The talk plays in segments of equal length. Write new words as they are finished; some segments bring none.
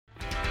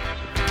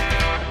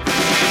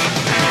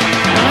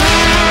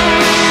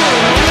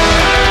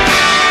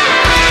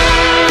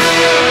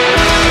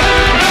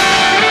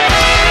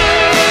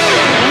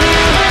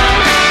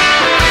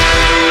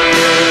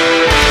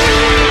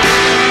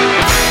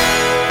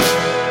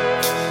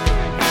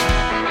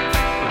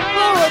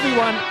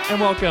And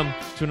welcome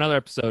to another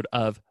episode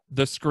of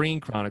The Screen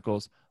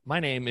Chronicles. My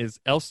name is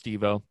El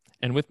Stevo,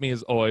 and with me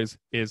as always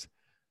is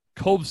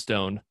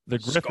Cobestone, the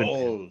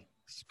Griffin.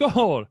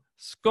 Skull!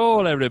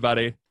 Skull,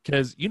 everybody.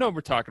 Because you know what we're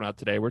talking about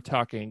today. We're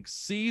talking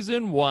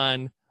season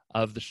 1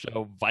 of the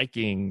show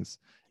Vikings.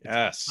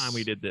 Yes. It's time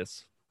we did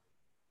this.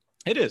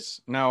 It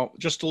is. Now,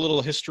 just a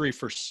little history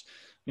for,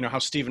 how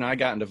Steve and I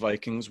got into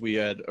Vikings. We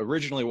had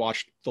originally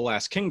watched The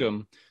Last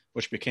Kingdom,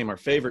 which became our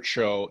favorite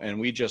show, and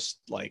we just,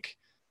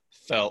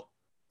 felt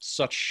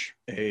such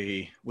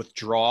a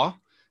withdrawal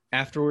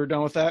after we were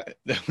done with that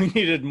we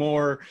needed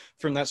more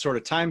from that sort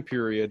of time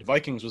period.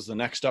 Vikings was the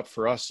next up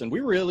for us, and we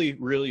really,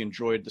 really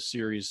enjoyed the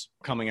series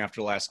coming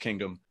after The Last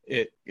Kingdom.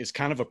 It is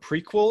kind of a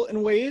prequel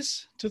in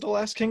ways to The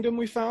Last Kingdom,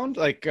 we found.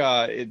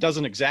 It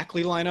doesn't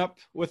exactly line up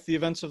with the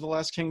events of The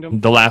Last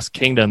Kingdom. The Last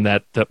Kingdom,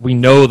 that we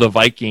know the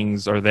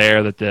Vikings are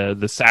there, that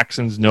the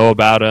Saxons know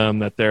about them,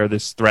 that they're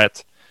this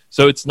threat.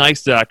 So it's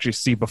nice to actually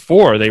see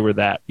before they were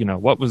that,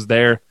 what was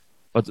their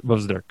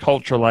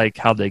culture like,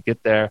 how'd they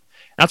get there.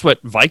 That's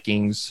what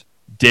Vikings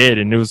did,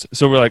 and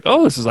so we're like,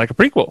 oh, this is like a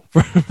prequel.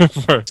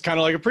 It's kind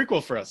of like a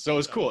prequel for us, so it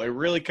was cool. It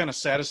really kind of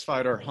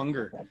satisfied our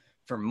hunger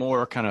for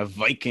more kind of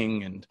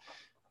Viking and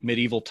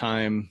medieval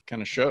time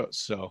kind of shows.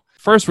 So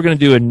first we're going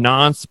to do a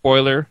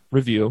non-spoiler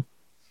review,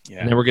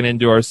 and then we're going to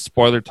do our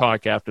spoiler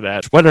talk after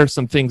that. What are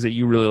some things that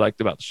you really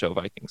liked about the show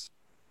Vikings?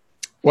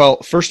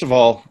 Well, first of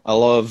all, I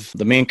love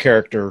the main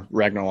character,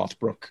 Ragnar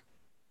Lothbrok,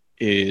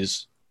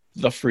 is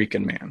the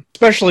freaking man,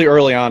 especially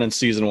early on in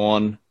season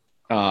 1.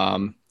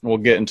 We'll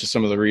get into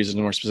some of the reasons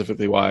more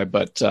specifically why,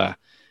 but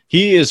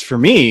he is, for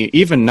me,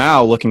 even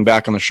now looking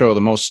back on the show,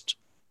 the most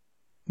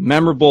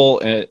memorable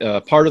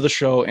part of the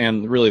show,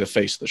 and really the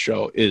face of the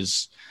show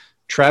is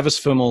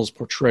Travis Fimmel's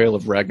portrayal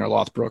of Ragnar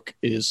Lothbrok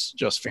is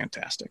just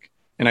fantastic.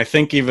 And I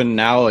think even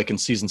now, like in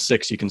season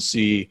 6, you can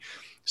see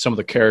some of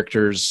the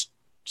characters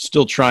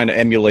still trying to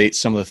emulate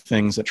some of the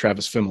things that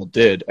Travis Fimmel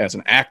did as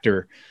an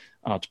actor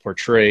to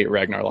portray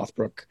Ragnar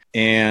Lothbrok,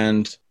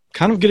 and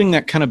kind of getting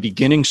that kind of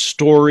beginning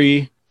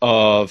story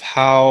of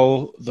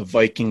how the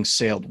Vikings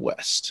sailed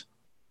west.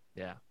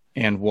 Yeah.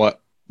 And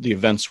what the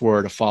events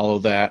were to follow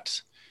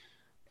that.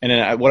 And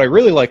then what I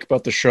really like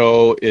about the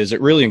show is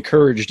it really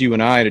encouraged you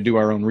and I to do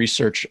our own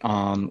research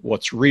on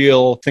what's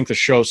real. I think the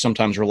show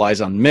sometimes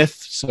relies on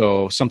myth,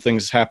 so some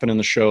things happen in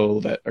the show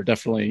that are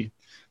definitely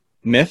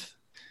myth,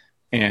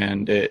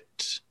 and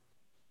it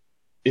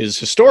is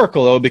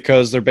historical, though,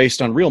 because they're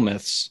based on real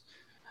myths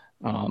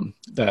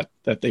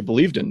that they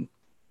believed in.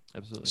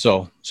 Absolutely.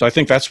 So I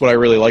think that's what I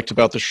really liked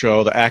about the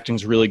show. The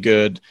acting's really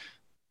good.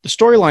 The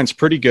storyline's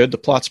pretty good. The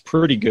plot's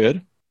pretty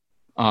good.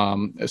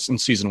 It's in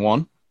season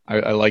 1.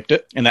 I liked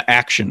it. And the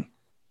action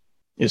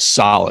is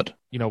solid.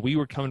 We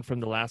were coming from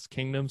The Last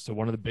Kingdom, so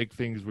one of the big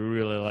things we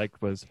really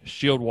liked was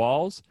shield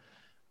walls.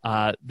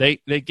 They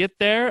get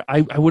there.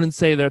 I wouldn't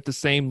say they're at the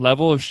same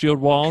level of shield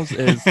walls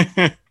as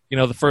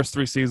the first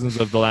 3 seasons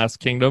of The Last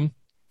Kingdom,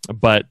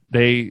 but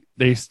they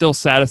still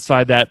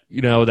satisfy that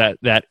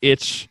that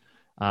itch.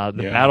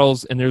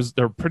 Battles, and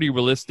they're pretty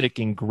realistic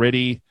and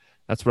gritty.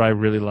 That's what I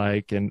really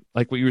like. And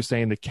like what you were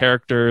saying, the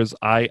characters,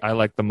 I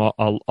like them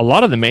all, a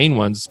lot of the main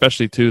ones,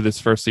 especially too this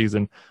first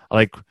season. I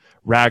like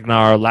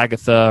Ragnar,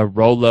 Lagertha,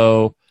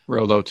 Rollo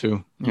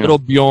too. Yeah. Little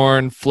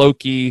Bjorn,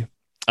 Floki.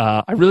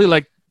 I really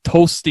like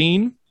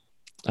Tolstein.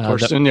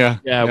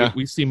 Yeah.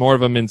 We see more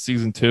of them in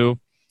season 2.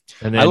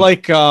 And then I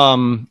like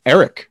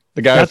Eric,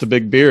 the guy with the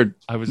big beard.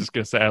 I was just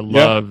gonna say I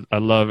love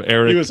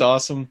Eric. He was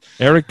awesome.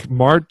 Eric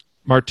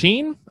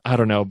Martin? I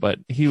don't know, but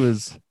he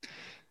was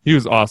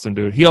awesome,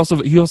 dude. He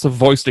also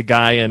voiced a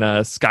guy in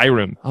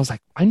Skyrim. I was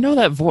like, I know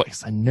that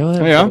voice.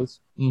 Voice.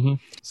 Mm-hmm.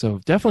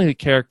 So definitely the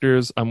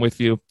characters. I'm with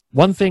you.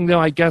 One thing though,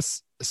 I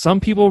guess some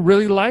people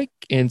really like,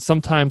 and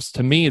sometimes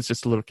to me it's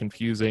just a little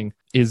confusing,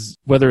 is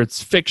whether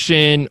it's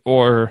fiction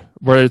or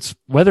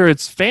whether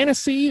it's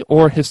fantasy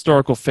or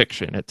historical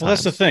fiction at times. Well,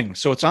 that's the thing.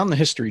 So it's on the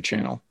History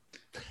Channel.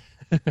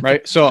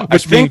 Right, so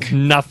which means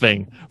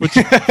nothing. That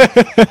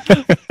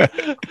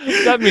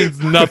means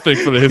nothing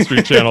for the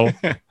History Channel.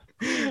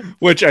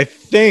 Which I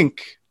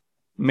think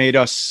made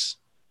us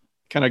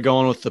kind of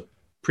going with the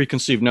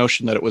preconceived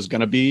notion that it was going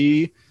to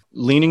be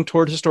leaning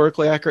toward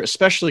historically accurate,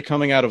 especially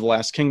coming out of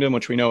Last Kingdom,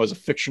 which we know is a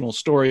fictional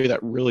story that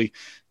really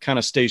kind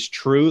of stays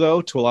true,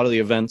 though, to a lot of the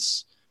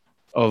events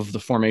of the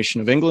formation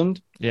of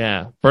England.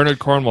 Yeah, Bernard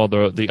Cornwell,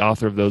 the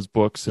author of those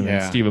books, and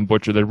then Stephen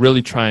Butcher, they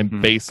really try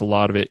and base a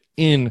lot of it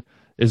in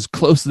as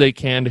close as they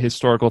can to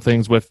historical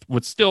things, with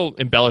still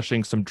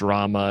embellishing some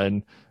drama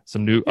and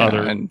some new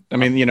other. And I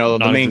mean,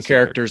 the main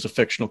character is a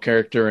fictional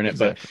character in it,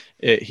 exactly.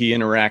 But he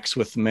interacts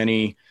with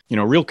many,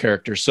 real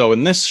characters. So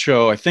in this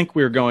show, I think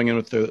we were going in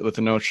with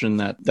the notion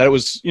that it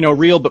was,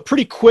 real, but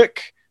pretty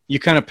quick. You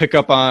kind of pick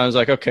up on. I was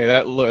like, okay,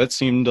 that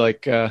seemed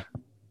like a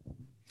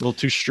little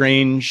too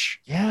strange.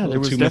 Yeah, there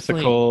was too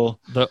definitely mythical.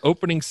 The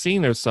opening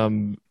scene. There's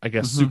some, I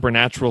guess,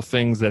 supernatural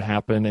things that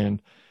happen,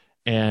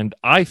 and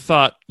I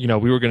thought, we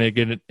were going to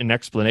get an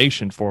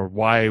explanation for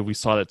why we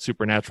saw that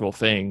supernatural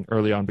thing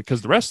early on,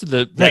 because the rest of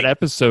that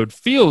episode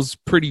feels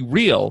pretty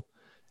real.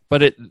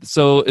 But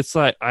it's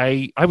like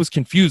I was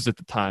confused at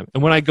the time,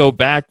 and when I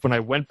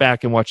went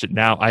back and watched it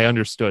now, I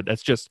understood.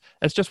 That's just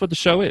what the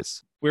show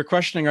is. We're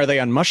questioning, are they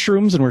on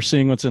mushrooms and we're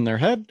seeing what's in their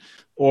head,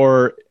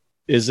 or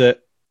is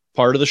it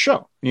part of the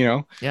show?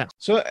 Yeah.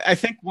 So I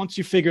think once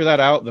you figure that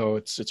out, though,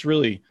 it's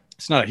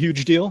not a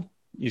huge deal.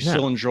 You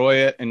still enjoy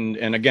it,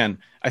 and again,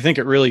 I think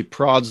it really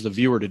prods the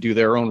viewer to do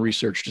their own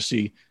research to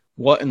see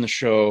what in the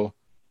show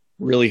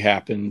really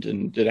happened,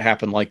 and did it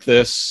happen like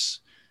this?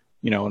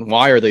 And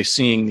why are they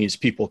seeing these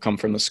people come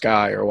from the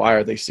sky, or why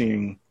are they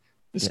seeing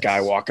this guy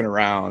walking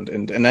around?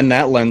 And then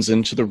that lends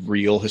into the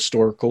real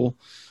historical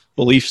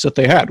beliefs that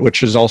they had,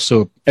 which is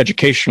also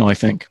educational, I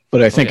think.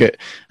 But I think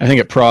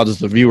it prods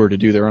the viewer to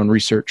do their own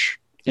research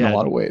in a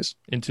lot of ways.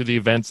 Into the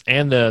events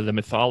and the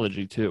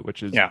mythology too,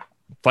 which is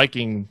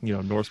Viking,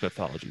 Norse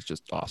mythology is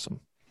just awesome.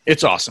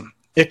 It's awesome.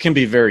 It can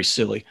be very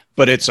silly,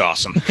 but it's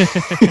awesome.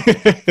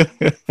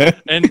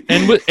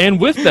 and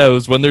with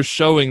those, when they're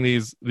showing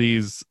these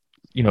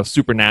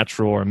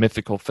supernatural or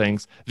mythical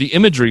things, the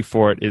imagery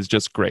for it is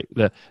just great.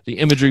 The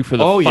imagery for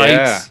the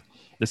fights,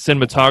 the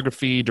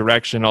cinematography,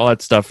 direction, all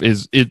that stuff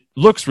it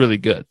looks really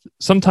good.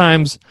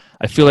 Sometimes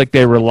I feel like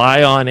they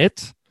rely on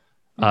it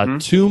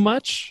too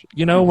much,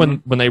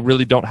 when they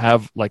really don't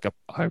have like a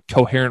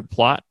coherent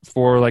plot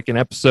for like an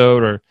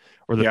episode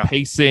or the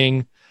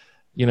pacing,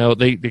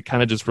 they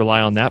kind of just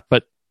rely on that,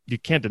 but you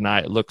can't deny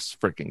it looks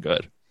freaking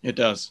good. It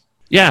does.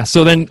 Yeah.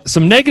 So then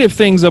some negative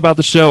things about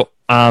the show.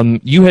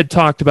 You had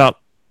talked about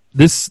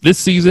this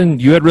season.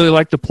 You had really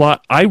liked the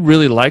plot. I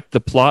really liked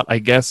the plot, I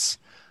guess,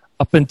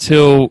 up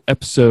until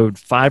episode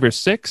 5 or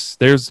 6.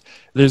 There's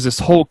this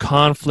whole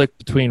conflict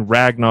between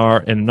Ragnar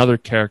and another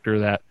character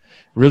that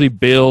really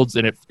builds,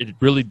 and it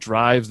really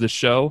drives the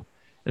show.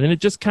 And then it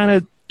just kind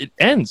of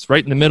ends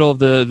right in the middle of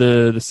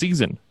the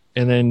season.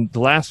 And then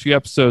the last few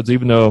episodes,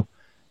 even though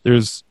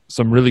there's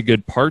some really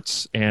good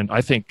parts, and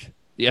I think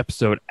the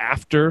episode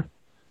after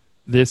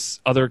this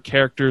other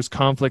character's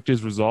conflict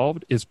is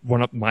resolved is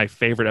one of my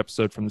favorite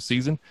episodes from the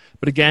season.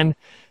 But again,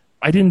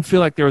 I didn't feel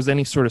like there was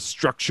any sort of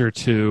structure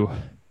to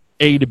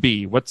A to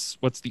B. What's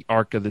the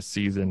arc of this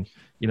season?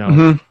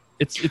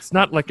 It's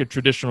not like a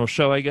traditional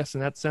show, I guess,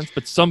 in that sense,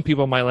 but some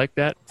people might like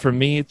that. For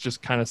me, it's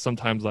just kind of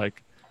sometimes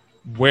like,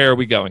 where are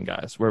we going,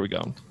 guys? Where are we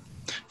going?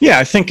 Yeah,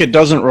 I think it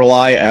doesn't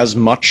rely as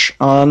much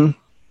on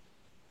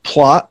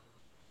plot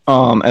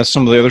as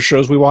some of the other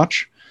shows we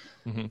watch.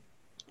 Mm-hmm.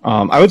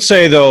 I would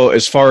say, though,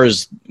 as far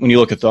as when you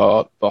look at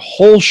the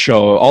whole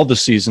show, all the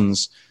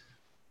seasons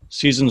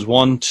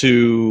 1,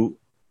 2,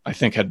 I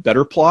think had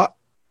better plot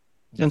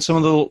than some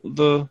of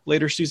the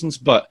later seasons.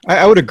 But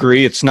I would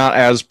agree it's not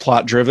as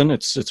plot driven.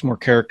 It's more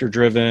character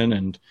driven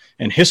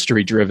and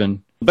history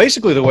driven.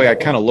 Basically, the way I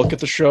kind of look at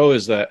the show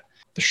is that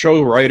the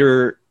show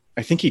writer,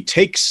 I think he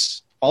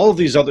takes all of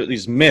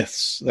these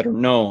myths that are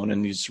known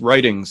and these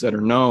writings that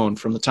are known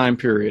from the time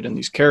period and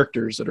these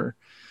characters that are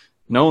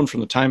known from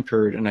the time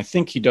period, and I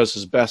think he does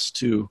his best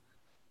to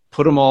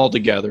put them all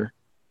together.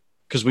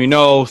 Because we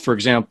know, for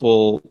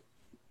example,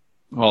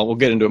 well, we'll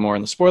get into it more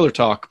in the spoiler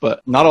talk,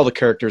 but not all the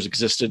characters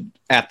existed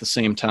at the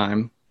same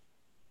time.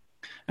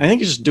 I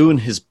think he's just doing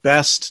his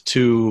best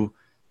to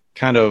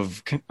kind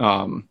of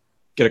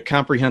get a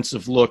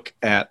comprehensive look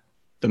at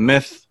the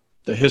myth,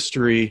 the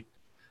history,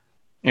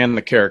 and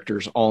the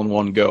characters all in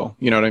one go.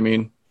 You know what I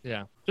mean?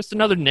 Yeah. Just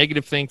another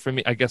negative thing for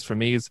me, I guess, for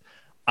me is,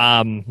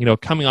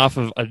 coming off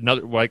of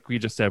another, like we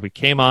just said, we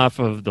came off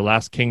of The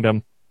Last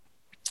Kingdom.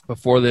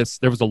 Before this,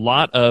 there was a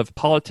lot of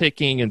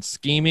politicking and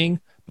scheming,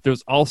 but there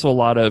was also a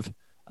lot of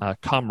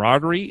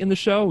camaraderie in the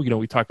show.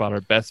 We talk about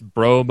our best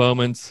bro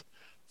moments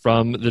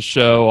from the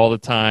show all the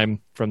time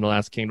from The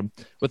Last Kingdom.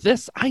 With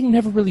this, I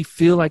never really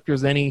feel like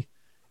there's any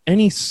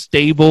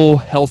stable,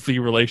 healthy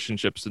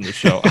relationships in the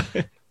show.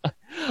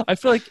 I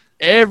feel like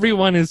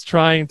everyone is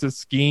trying to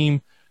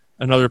scheme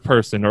another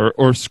person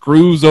or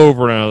screws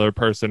over another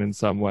person in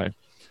some way.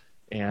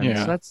 And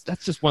so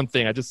that's just one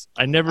thing.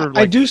 I never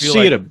I do feel see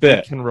like it a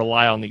bit. can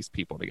rely on these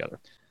people together.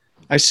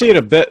 I see it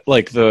a bit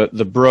like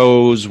the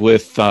bros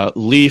with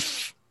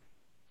Leaf,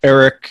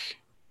 Eric,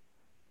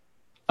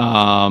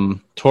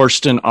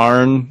 Torsten,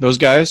 Arn, those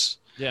guys.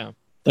 Yeah.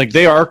 Like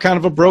they are kind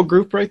of a bro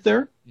group right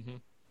there. Mm-hmm.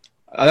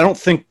 I don't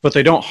think, but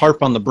they don't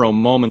harp on the bro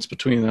moments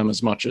between them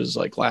as much as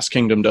like Last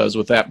Kingdom does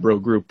with that bro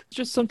group.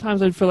 Just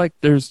sometimes I feel like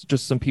there's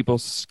just some people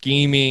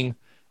scheming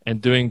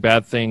and doing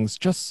bad things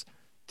just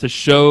to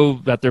show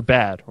that they're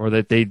bad or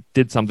that they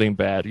did something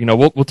bad.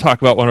 We'll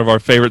talk about one of our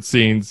favorite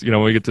scenes,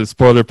 when we get to the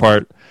spoiler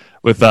part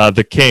with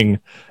the king,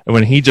 and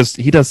when he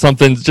does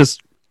something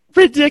just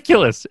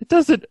ridiculous.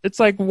 It's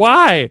like,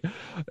 why?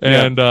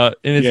 And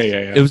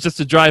it was just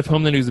to drive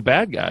home that he was a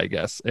bad guy, I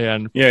guess.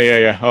 And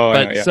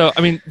so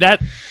I mean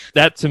that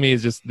to me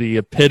is just the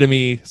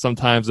epitome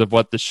sometimes of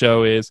what the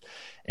show is.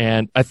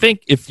 And I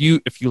think if you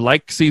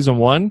like season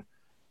 1,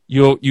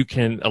 you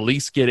can at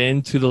least get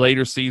into the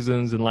later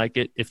seasons and like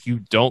it. If you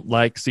don't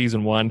like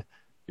season 1,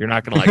 you're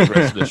not going to like the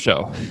rest of the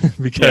show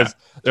because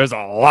there's a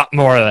lot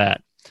more of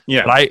that.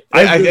 Yeah, but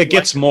it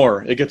gets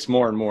more. It gets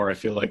more and more, I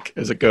feel like,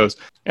 as it goes.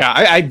 Yeah,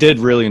 I did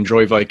really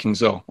enjoy Vikings,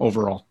 though,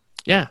 overall.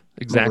 Yeah,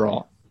 exactly.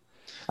 overall.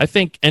 I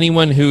think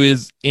anyone who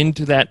is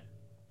into that,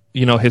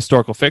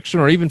 historical fiction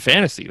or even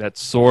fantasy, that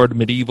sword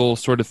medieval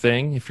sort of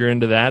thing, if you're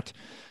into that,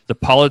 the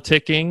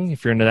politicking,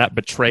 if you're into that,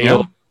 betrayal,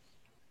 Yeah.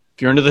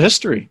 If you're into the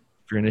history.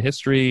 if you're into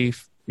history,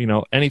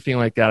 anything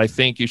like that, I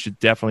think you should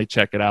definitely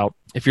check it out.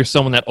 If you're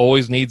someone that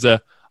always needs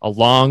a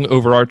long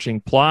overarching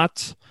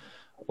plot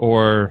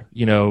or,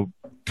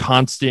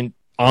 constant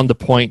on the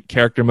point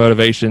character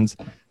motivations,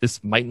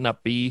 this might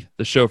not be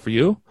the show for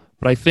you,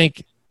 but I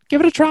think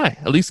give it a try.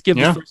 At least give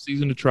the first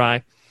season a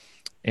try.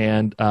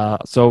 And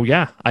so,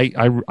 yeah,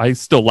 I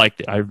still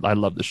liked it. I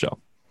love the show.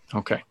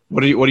 Okay.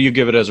 What do you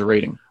give it as a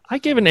rating? I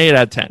gave it an 8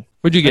 out of 10.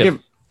 What'd you give?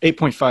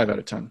 8.5 out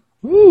of 10.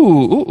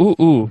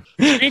 Ooh.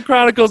 Screen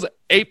Chronicles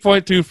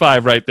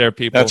 8.25 right there,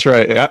 people. That's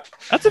right. Yeah.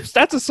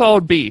 That's a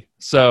solid B.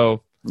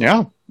 So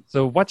yeah.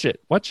 So watch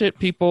it,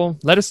 people.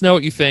 Let us know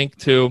what you think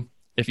too.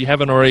 If you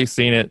haven't already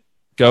seen it,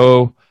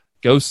 go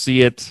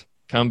see it.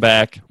 Come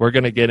back. We're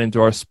gonna get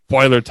into our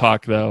spoiler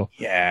talk though.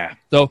 Yeah.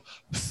 So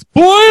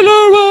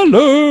spoiler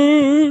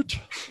alert.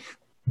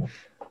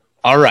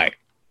 All right.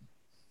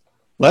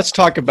 Let's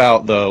talk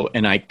about though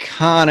an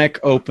iconic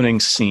opening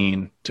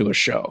scene to a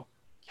show.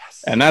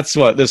 Yes. And that's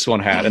what this one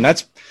had. And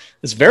it's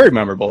a very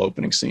memorable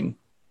opening scene.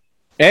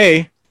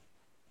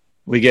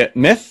 We get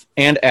myth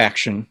and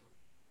action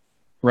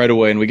right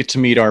away, and we get to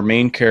meet our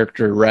main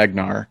character,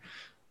 Ragnar.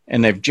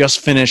 And they've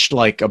just finished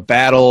like a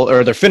battle,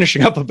 or they're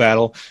finishing up a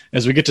battle,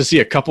 as we get to see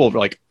a couple of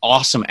like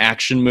awesome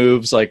action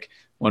moves, like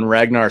when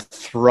Ragnar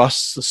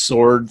thrusts the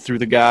sword through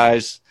the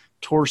guy's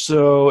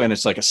torso, and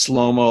it's like a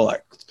slow-mo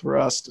like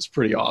thrust. It's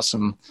pretty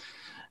awesome.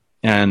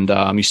 And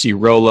you see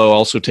Rollo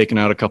also taking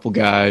out a couple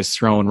guys,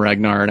 throwing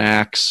Ragnar an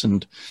axe,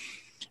 and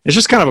it's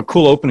just kind of a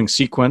cool opening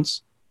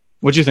sequence.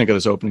 What do you think of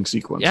this opening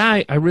sequence?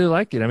 Yeah, I really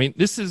like it. I mean,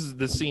 this is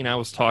the scene I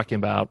was talking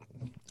about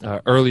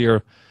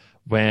earlier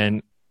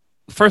when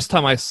first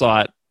time I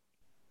saw it,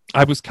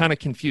 I was kind of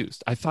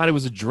confused. I thought it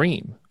was a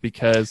dream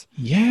because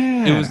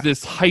it was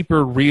this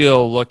hyper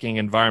real looking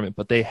environment,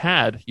 but they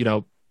had,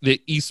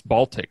 the East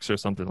Baltics or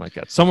something like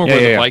that. Somewhere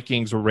where the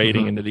Vikings were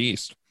raiding into the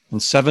East. In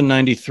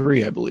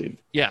 793, I believe.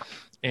 Yeah.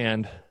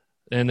 And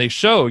they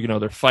show,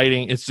 they're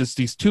fighting. It's just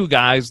these two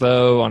guys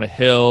though on a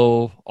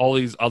hill, all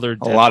these other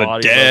a lot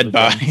of dead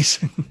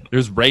bodies.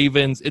 There's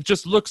ravens. It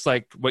just looks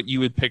like what you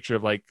would picture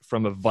of like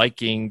from a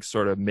Viking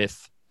sort of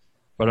myth.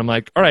 But I'm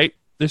like, all right,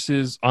 this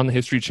is on the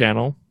History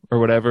Channel or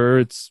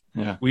whatever.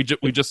 We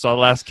just saw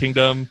Last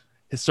Kingdom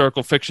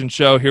historical fiction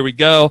show. Here we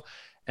go.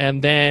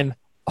 And then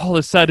all of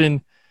a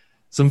sudden,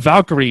 some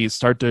Valkyries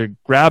start to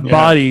grab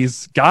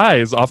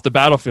guys off the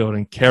battlefield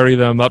and carry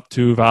them up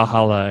to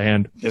Valhalla.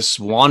 And this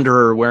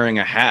wanderer wearing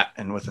a hat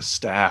and with a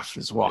staff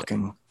is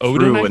walking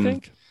Odin, through. I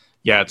think?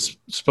 Yeah, it's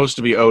supposed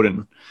to be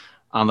Odin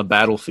on the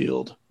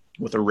battlefield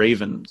with a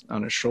raven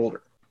on his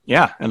shoulder.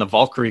 Yeah, and the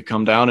Valkyrie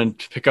come down and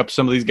pick up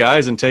some of these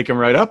guys and take them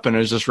right up, and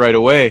it's just right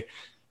away.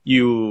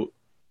 We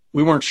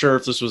weren't sure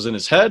if this was in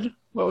his head,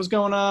 what was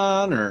going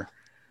on, or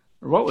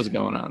what was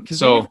going on.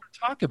 So they never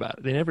talk about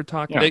it. They never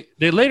talk. Yeah.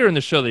 They later in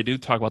the show they do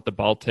talk about the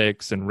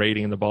Baltics and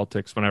raiding in the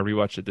Baltics when I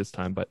rewatched it this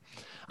time, but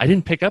I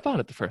didn't pick up on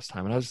it the first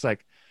time, and I was just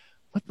like,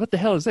 "What the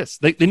hell is this?"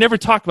 They never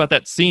talk about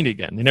that scene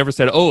again. They never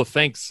said, "Oh,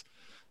 thanks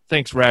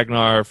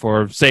Ragnar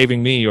for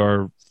saving me,"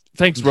 or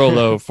 "Thanks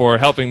Rollo for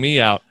helping me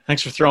out."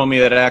 Thanks for throwing me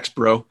that axe,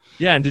 bro.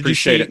 Yeah, and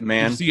appreciate it,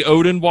 man. Did you see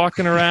Odin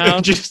walking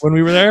around when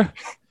we were there?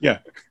 Yeah.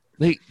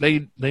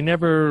 They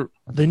never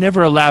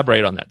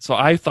elaborate on that. So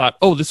I thought,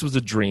 oh, this was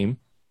a dream,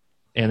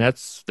 and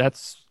it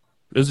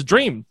was a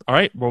dream. All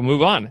right, we'll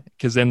move on,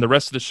 because then the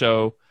rest of the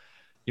show,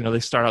 they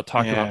start out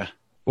talking about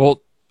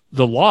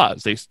the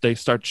laws. They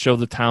start to show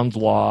the town's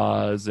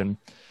laws and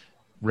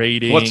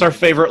raiding. What's our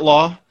favorite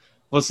law?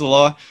 What's the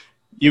law?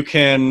 You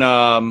can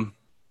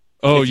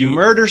if you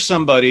murder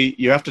somebody,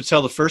 you have to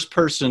tell the first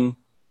person.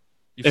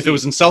 If it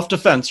was in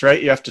self-defense,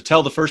 right? You have to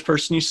tell the first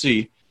person you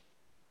see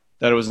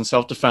that it was in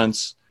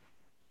self-defense.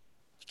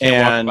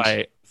 Can't walk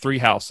by 3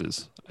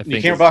 houses. I think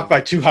you can't walk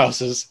by 2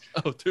 houses.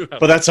 Oh, 2 houses.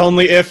 But that's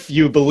only if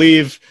you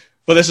believe.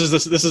 But this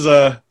is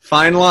a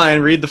fine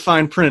line. Read the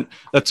fine print.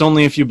 That's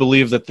only if you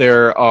believe that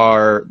there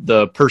are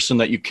the person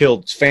that you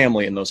killed's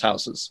family in those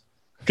houses.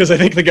 Because I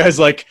think the guy's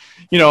like,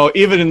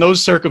 even in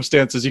those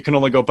circumstances, you can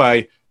only go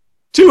by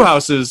 2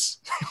 houses.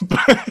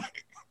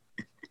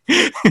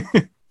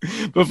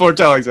 Before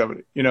telling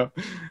somebody,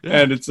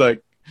 and it's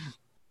like,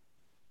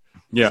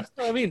 yeah.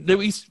 I mean,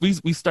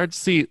 we start to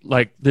see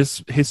like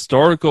this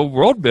historical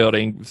world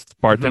building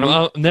part,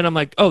 and then I'm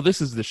like, oh,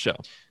 this is the show.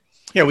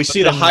 Yeah, we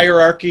see the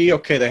hierarchy.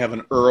 Okay, they have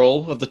an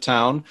earl of the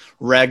town.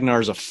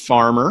 Ragnar's a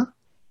farmer.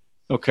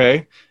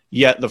 Okay,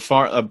 yet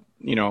the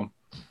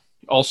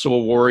also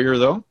a warrior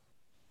though.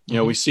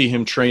 We see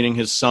him training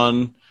his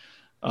son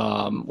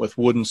with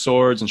wooden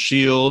swords and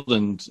shield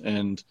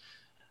and.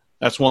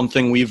 That's one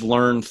thing we've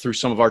learned through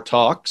some of our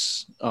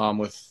talks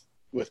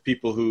with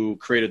people who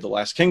created the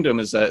Last Kingdom,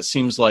 is that it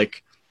seems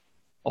like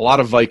a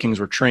lot of Vikings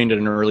were trained at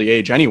an early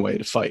age anyway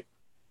to fight.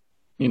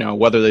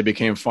 Whether they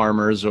became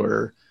farmers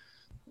or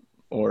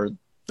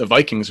the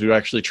Vikings who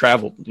actually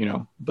traveled,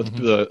 but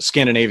the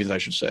Scandinavians, I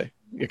should say.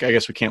 I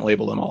guess we can't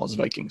label them all as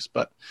Vikings,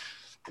 but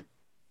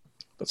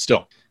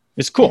still,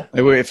 it's cool.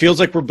 It feels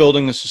like we're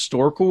building this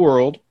historical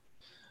world.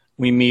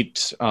 We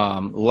meet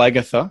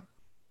Lagertha,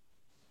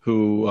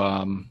 who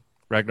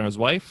Ragnar's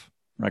wife.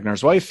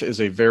 Ragnar's wife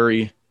is a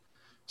very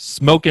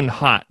smoking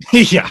hot.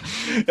 Yeah.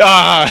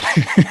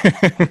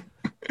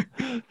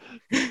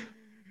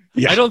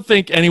 I don't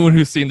think anyone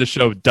who's seen the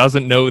show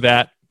doesn't know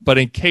that, but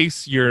in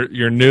case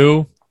you're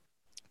new,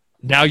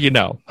 now you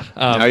know.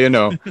 Now you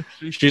know.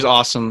 She's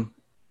awesome,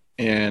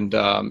 and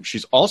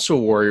she's also a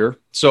warrior.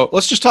 So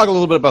let's just talk a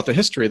little bit about the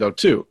history, though,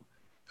 too.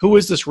 Who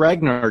is this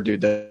Ragnar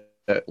dude, that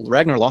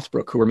Ragnar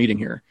Lothbrok, who we're meeting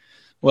here?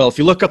 Well, if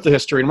you look up the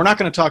history, and we're not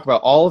going to talk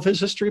about all of his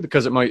history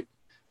because it might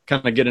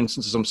kind of get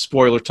into some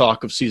spoiler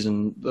talk of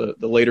the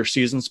later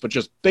seasons, but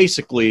just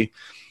basically,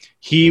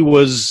 he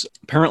was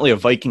apparently a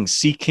Viking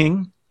sea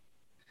king.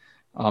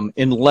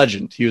 In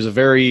legend, he was a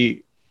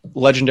very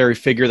legendary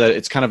figure that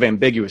it's kind of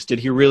ambiguous. Did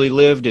he really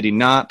live? Did he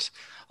not?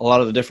 A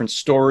lot of the different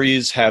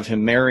stories have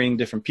him marrying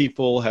different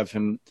people, have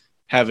him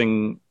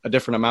having a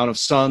different amount of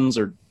sons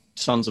or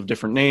sons of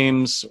different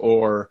names,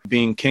 or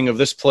being king of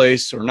this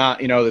place or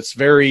not. It's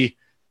very,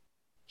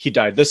 he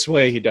died this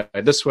way, he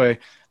died this way.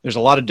 There's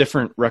a lot of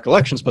different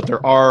recollections, but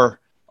there are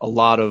a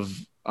lot of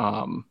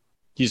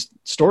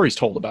stories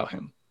told about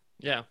him.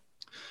 Yeah.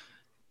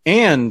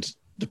 And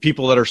the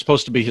people that are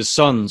supposed to be his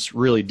sons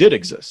really did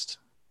exist.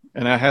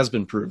 And that has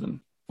been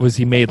proven. Was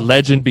he made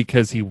legend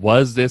because he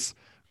was this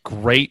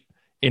great,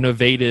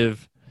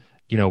 innovative,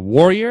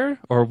 warrior?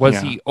 Or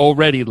was he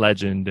already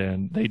legend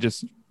and they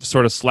just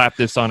sort of slapped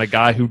this on a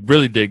guy who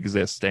really did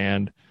exist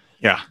and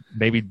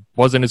maybe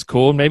wasn't as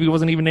cool? Maybe he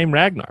wasn't even named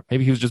Ragnar.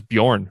 Maybe he was just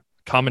Bjorn.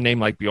 Common name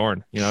like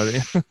Bjorn. You know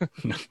what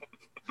I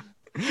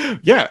mean?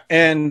 Yeah,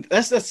 and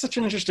that's such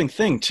an interesting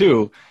thing,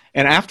 too.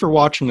 And after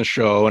watching the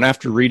show and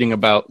after reading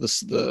about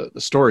the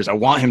stories, I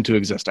want him to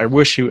exist. I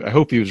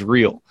hope he was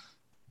real.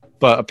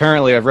 But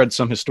apparently I've read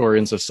some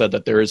historians have said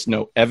that there is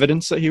no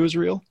evidence that he was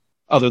real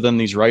other than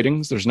these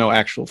writings. There's no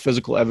actual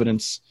physical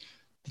evidence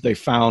that they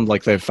found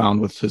like they've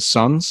found with his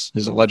sons,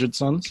 his alleged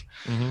sons.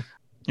 Mm-hmm.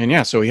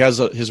 And so he has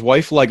his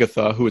wife,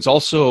 Lagertha, who is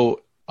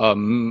also,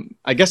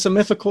 I guess, a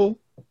mythical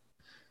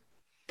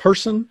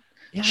person.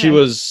 Yeah, she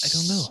was, I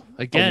don't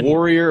know. Again, a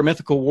warrior, a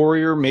mythical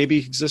warrior, maybe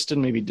existed,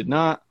 maybe did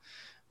not.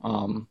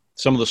 Some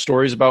of the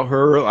stories about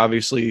her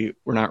obviously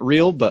were not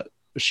real, but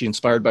was she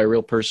inspired by a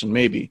real person?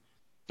 Maybe.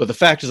 But the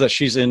fact is that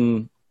she's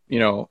in,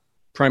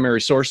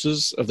 primary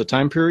sources of the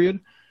time period.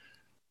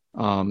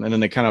 And then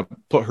they kind of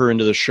put her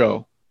into the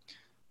show.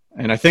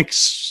 And I think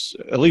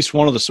at least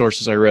one of the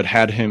sources I read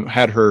had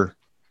her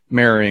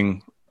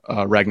marrying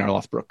Ragnar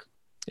Lothbrok.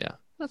 Yeah.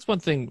 That's one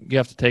thing you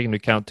have to take into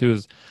account too,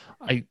 is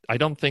I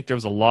don't think there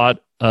was a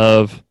lot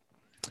of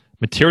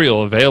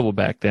material available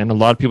back then. A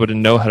lot of people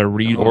didn't know how to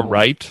read or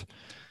write.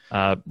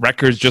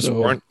 Records just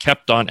weren't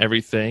kept on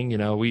everything.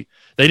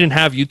 They didn't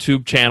have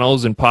YouTube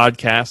channels and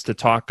podcasts to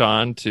talk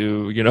on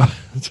to.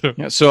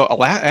 So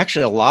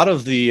actually, a lot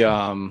of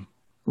the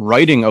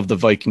writing of the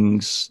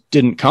Vikings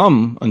didn't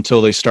come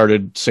until they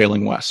started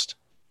sailing west,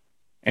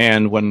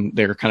 and when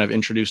they were kind of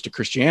introduced to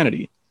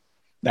Christianity,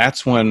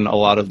 that's when a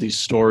lot of these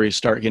stories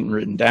start getting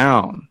written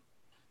down.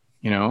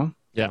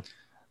 Yeah.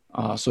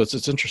 So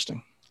it's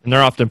interesting. And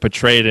they're often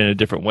portrayed in a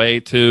different way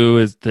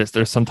too.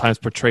 They're sometimes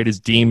portrayed as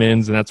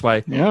demons, and that's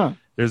why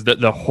there's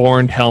the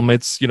horned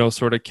helmets,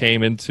 sort of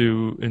came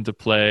into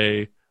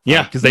play.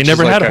 Yeah, because they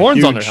never had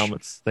horns on their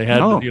helmets. They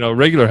had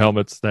regular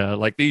helmets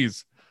like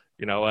these,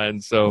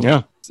 and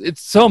so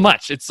it's so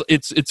much.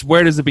 It's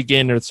where does it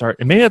begin or start?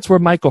 And maybe that's where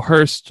Michael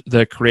Hurst,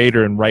 the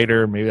creator and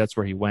writer, maybe that's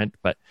where he went.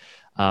 But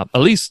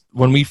at least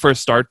when we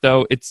first start,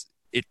 though, it's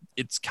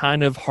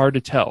kind of hard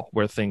to tell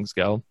where things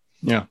go.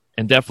 Yeah.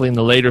 And definitely in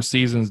the later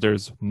seasons,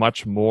 there's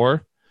much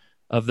more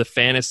of the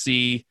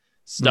fantasy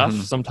stuff.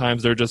 Mm-hmm.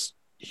 Sometimes they're just,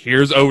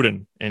 here's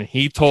Odin, and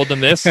he told them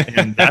this,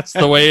 and that's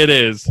the way it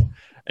is.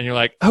 And you're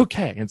like,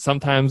 okay. And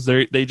sometimes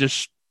they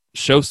just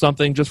show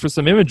something just for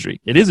some imagery.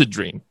 It is a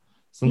dream.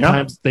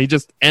 Sometimes they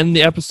just end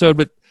the episode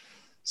with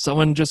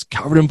someone just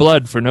covered in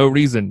blood for no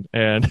reason.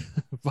 And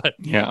but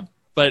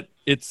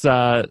it's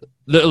at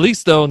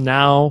least though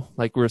now,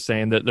 like we were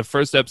saying, the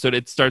first episode,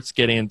 it starts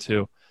getting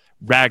into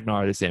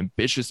Ragnar, this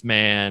ambitious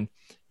man.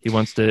 He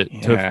wants to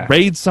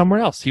raid somewhere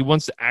else. He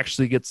wants to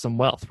actually get some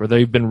wealth. Where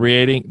they've been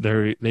raiding in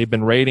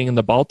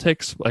the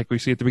Baltics, like we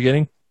see at the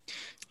beginning.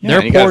 Yeah,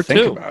 they're poor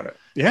too. About it.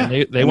 Yeah, and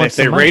they if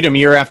they raid them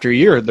year after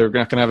year, they're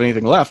not going to have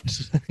anything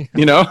left.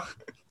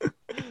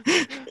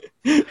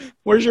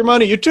 Where's your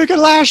money? You took it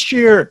last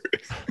year.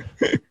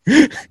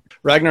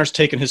 Ragnar's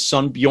taken his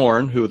son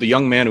Bjorn, who the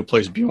young man who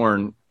plays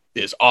Bjorn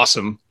is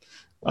awesome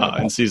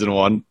in season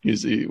 1.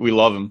 We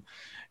love him.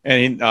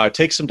 And he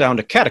takes them down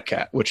to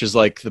Kattegat, which is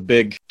like the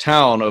big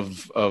town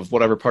of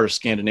whatever part of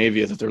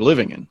Scandinavia that they're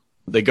living in.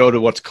 They go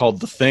to what's called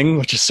the Thing,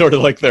 which is sort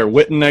of like their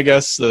Witten, I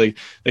guess. So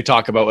they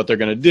talk about what they're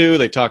going to do.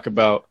 They talk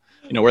about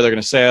where they're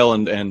going to sail,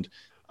 and that's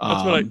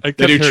what I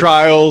they do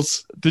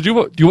trials.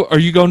 Are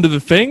you going to the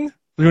Thing?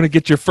 You're going to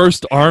get your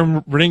first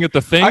arm ring at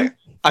the Thing?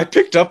 I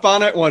picked up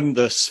on it when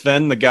the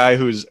Sven, the guy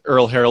who's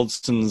Earl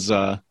Haraldson's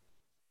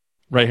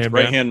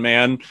right-hand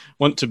man,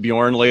 went to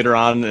Bjorn later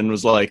on and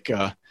was like,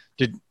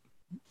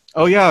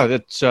 oh yeah,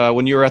 that's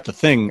when you were at the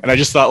thing. And I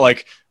just thought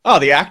like, oh,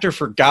 the actor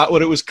forgot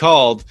what it was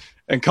called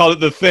and called it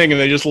the thing, and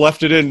they just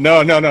left it in.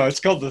 No, it's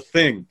called the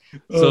thing.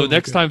 So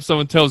next time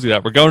someone tells you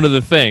that we're going to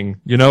the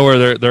thing,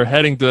 where they're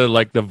heading to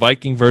like the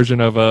Viking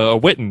version of a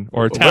Witten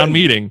or a town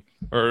meeting,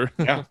 or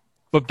yeah.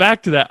 But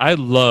back to that, I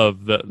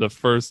love the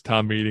first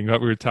town meeting that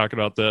we were talking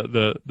about,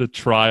 the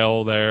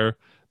trial there,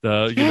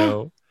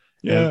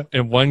 yeah.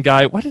 And one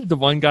guy, what did the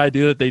one guy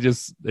do that they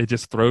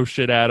just throw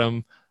shit at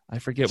him? I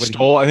forget what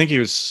stole. I think he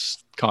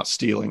was caught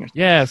stealing it.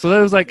 Yeah, so that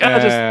was like,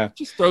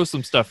 just throw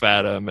some stuff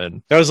at him,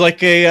 and that was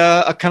like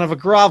a kind of a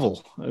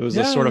grovel. It was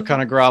a sort of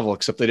kind of grovel,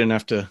 except they didn't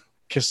have to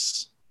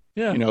kiss,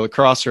 the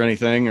cross or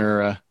anything,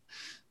 or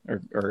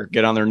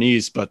get on their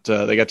knees, but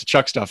they got to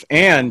chuck stuff.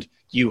 And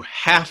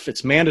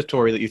it's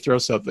mandatory that you throw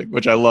something,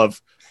 which I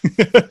love.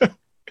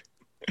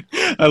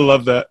 I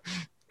love that.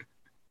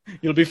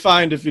 You'll be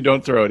fined if you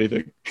don't throw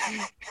anything.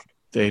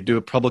 They do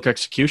a public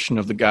execution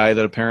of the guy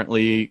that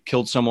apparently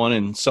killed someone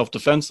in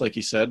self-defense, like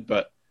he said,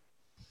 but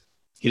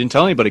he didn't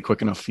tell anybody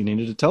quick enough. He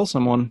needed to tell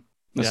someone.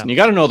 Listen, you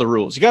got to know the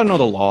rules. You got to know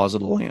the laws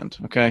of the land,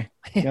 okay?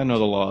 You got to know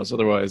the laws.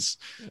 Otherwise...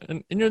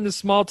 And you're in this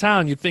small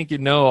town. You'd think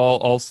you'd know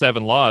all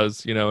 7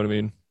 laws. You know what I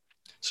mean?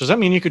 So does that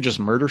mean you could just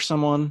murder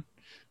someone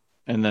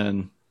and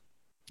then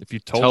if you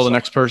tell the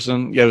next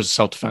person? Yeah, it was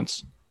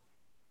self-defense.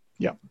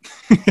 Yeah.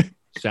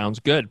 Sounds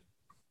good.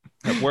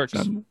 That works.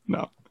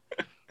 No.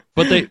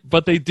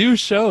 But they do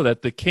show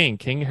that the King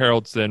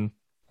Haraldson,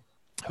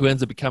 who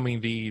ends up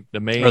becoming the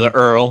main, or the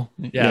Earl.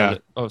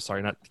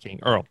 Sorry, not the King,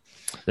 Earl,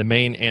 the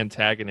main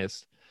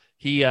antagonist.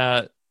 He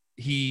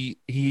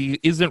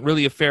isn't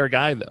really a fair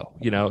guy though.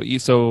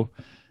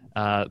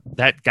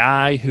 That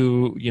guy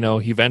who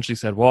he eventually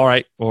said, well, all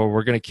right, or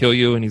we're gonna kill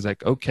you, and he's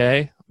like,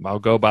 okay, I'll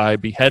go by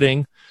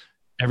beheading.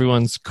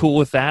 Everyone's cool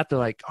with that. They're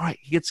like, all right,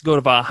 he gets to go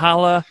to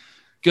Valhalla.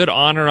 Good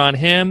honor on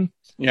him.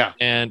 Yeah.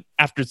 And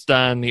after it's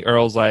done, the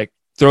Earl's like,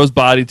 throws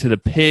body to the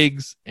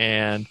pigs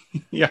and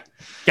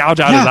gouge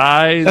out his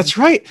eyes. That's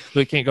right. So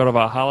he can't go to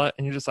Valhalla.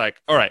 And you're just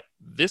like, all right,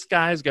 this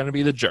guy's going to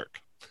be the jerk.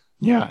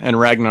 Yeah. And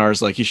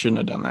Ragnar's like, he shouldn't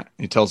have done that.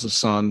 He tells his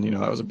son,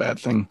 that was a bad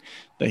thing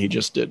that he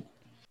just did.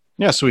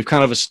 Yeah. So we've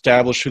kind of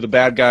established who the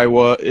bad guy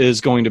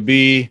is going to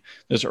be.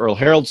 This Earl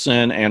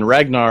Haraldsson, and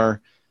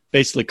Ragnar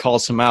basically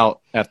calls him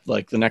out at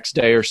like the next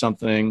day or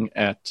something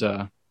at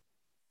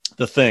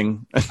the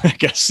thing, I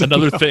guess.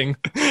 Another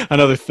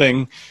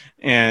thing.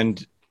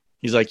 And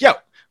he's like, yo,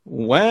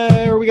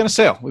 where are we going to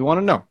sail? We want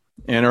to know.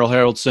 And Earl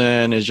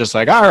Haraldsson is just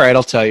like, all right,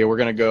 I'll tell you. We're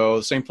going to go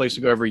the same place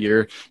we go every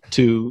year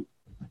to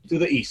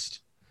the east.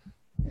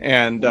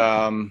 And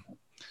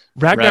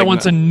Ragnar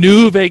wants a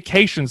new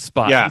vacation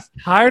spot. Yeah. He's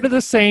tired of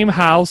the same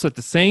house at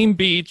the same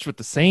beach with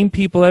the same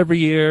people every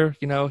year.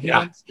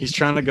 He's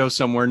trying to go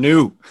somewhere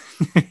new.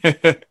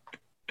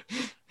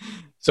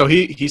 So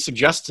he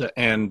suggests it,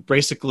 and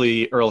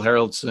basically Earl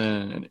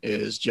Haraldsson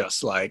is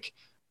just like,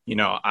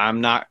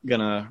 I'm not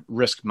going to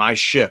risk my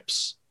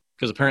ships,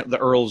 because apparently the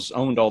Earls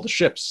owned all the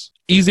ships.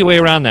 Easy way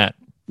around that.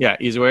 Yeah,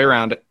 easy way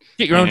around it.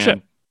 Get your own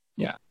ship.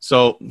 Yeah.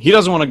 So he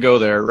doesn't want to go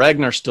there.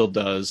 Ragnar still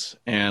does.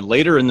 And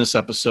later in this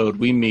episode,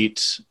 we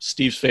meet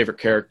Steve's favorite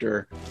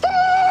character.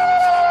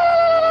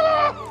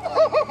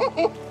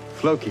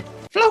 Floki.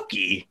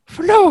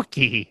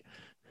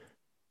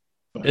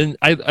 And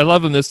I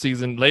love him this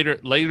season.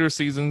 Later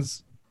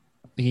seasons,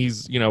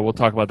 he's, we'll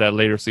talk about that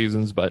later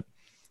seasons, but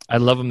I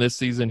love him this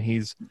season.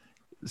 He's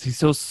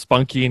so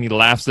spunky, and he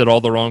laughs at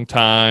all the wrong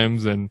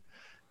times, and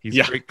he's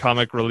great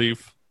comic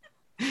relief.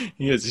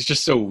 He is. He's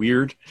just so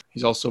weird.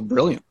 He's also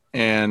brilliant.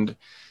 And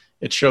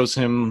it shows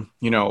him,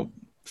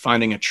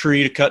 finding a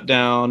tree to cut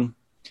down.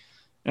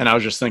 And I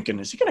was just thinking,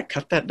 is he going to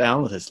cut that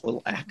down with his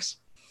little axe?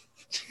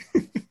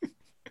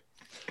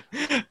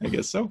 I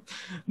guess so.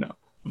 No.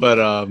 But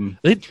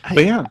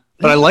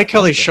I like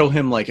how they show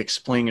him like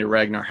explaining to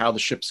Ragnar how the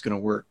ship's going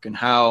to work and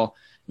how,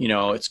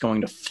 it's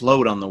going to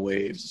float on the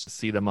waves.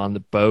 See them on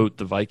the boat,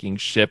 the Viking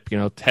ship,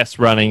 test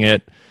running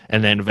it,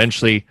 and then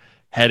eventually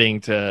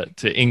heading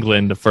to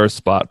England, the first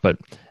spot. But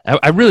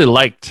I really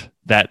liked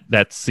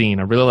that scene.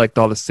 I really liked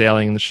all the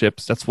sailing in the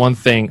ships. That's one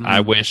thing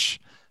I wish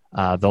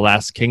The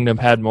Last Kingdom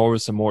had more,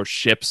 with some more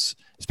ships,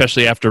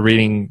 especially after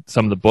reading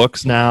some of the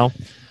books now.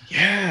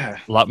 Yeah,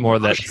 a lot more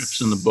of that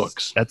ships in the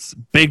books. That's a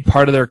big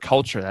part of their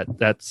culture.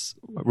 That's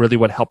really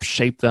what helped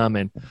shape them,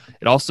 and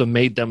it also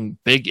made them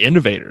big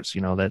innovators.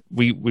 That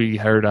we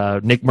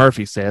heard Nick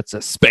Murphy say it's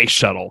a space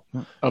shuttle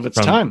of its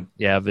time.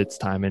 Yeah, of its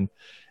time, and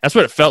that's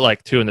what it felt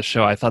like too in the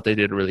show. I thought they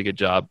did a really good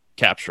job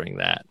capturing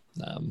that,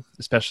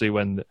 especially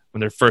when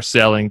they're first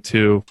sailing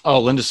to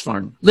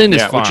Lindisfarne.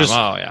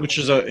 Which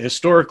is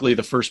historically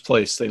the first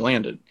place they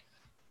landed.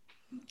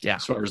 Yeah,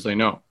 as far as they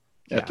know.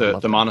 At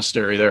the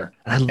monastery there.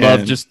 I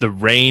love just the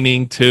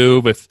raining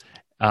too. With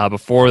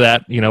before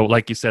that,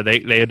 like you said, they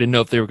didn't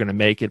know if they were going to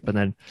make it, but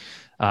then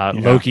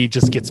Loki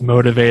just gets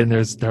motivated,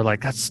 and they're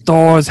like, that's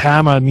Thor's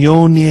hammer,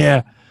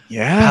 Mjolnir,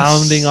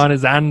 pounding on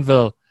his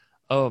anvil.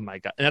 Oh my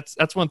god, and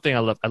that's one thing I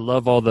love. I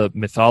love all the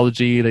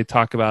mythology they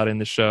talk about in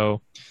the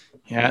show.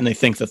 Yeah, and they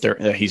think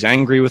that he's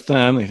angry with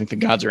them. They think the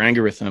gods are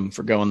angry with him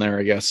for going there,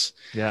 I guess.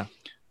 Yeah.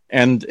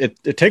 And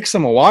it takes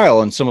them a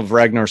while, and some of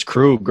Ragnar's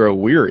crew grow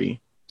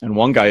weary. And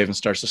one guy even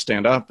starts to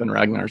stand up, and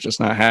Ragnar's just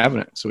not having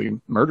it, so he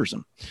murders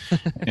him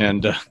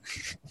and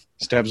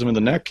stabs him in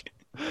the neck.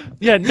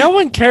 Yeah, no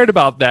one cared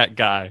about that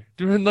guy.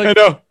 Like, I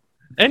know.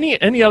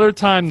 Any other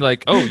time,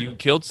 like, oh, you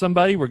killed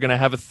somebody, we're gonna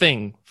have a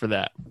thing for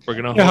that. We're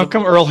gonna. Yeah, how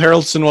come Earl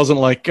Haraldson wasn't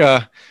like,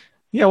 yeah,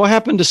 what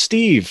happened to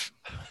Steve?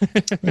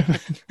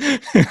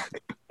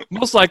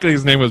 Most likely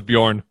his name was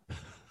Bjorn.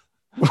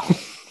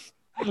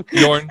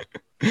 Bjorn.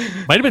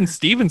 Might have been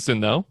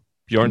Stevenson, though.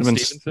 Bjorn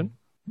Stevenson.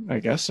 I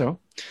guess so.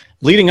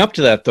 Leading up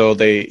to that, though,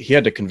 he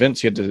had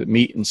to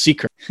meet in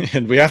secret.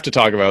 And we have to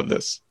talk about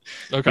this.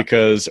 Okay.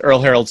 Because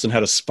Earl Haraldson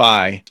had a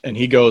spy, and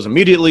he goes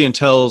immediately and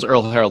tells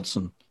Earl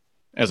Haraldson,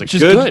 as a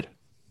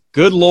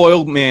good,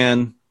 loyal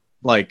man,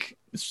 like,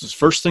 it's his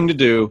first thing to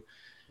do.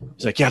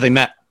 He's like, yeah, they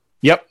met.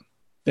 Yep,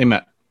 they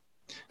met.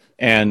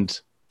 And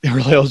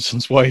Earl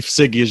Haraldson's wife,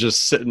 Siggy, is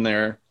just sitting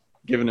there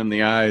giving him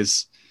the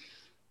eyes.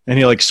 And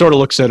he, like, sort of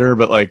looks at her,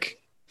 but, like,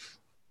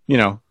 you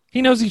know.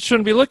 He knows he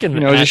shouldn't be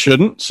looking at he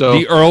shouldn't, so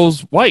the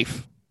Earl's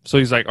wife. So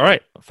he's like, all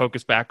right,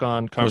 focus back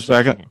on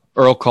conversation.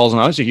 Earl calls him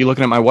out. He's like, you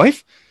looking at my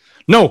wife?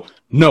 No,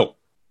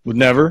 would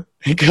never.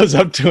 He goes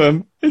up to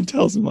him and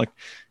tells him, like,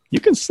 you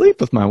can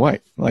sleep with my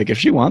wife. Like, if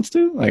she wants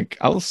to, like,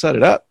 I'll set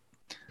it up,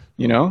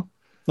 you know,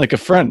 like a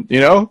friend, you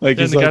know, like,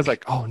 and the guy's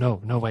like, oh,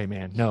 no way,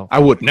 man. No, I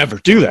would never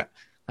do that.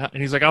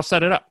 And he's like, I'll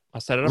set it up.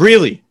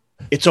 Really?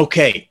 It's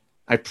okay.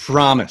 I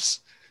promise.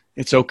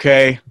 It's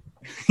okay.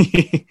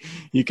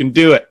 You can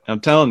do it. I'm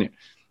telling you.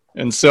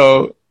 And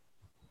so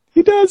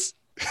he does.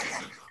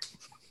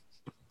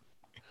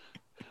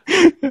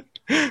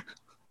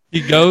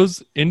 He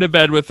goes into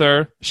bed with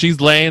her. She's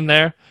laying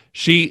there.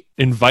 She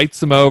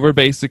invites him over,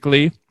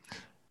 basically.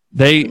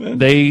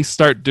 They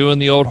start doing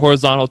the old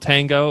horizontal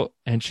tango,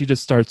 and she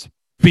just starts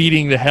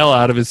beating the hell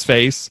out of his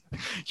face.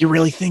 You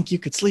really think you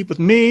could sleep with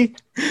me?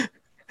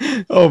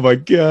 Oh, my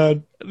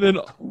God. And then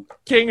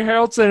King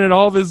Haraldson and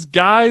all of his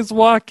guys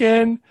walk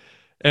in,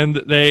 and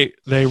they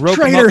rope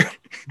him up,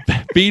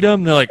 beat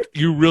him. They're like,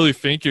 you really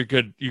think you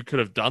could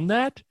have done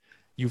that?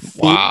 You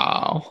fool.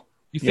 Wow.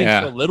 You think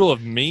so little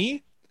of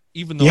me?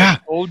 Even though I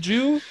told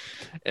you?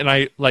 And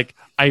I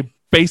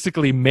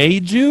basically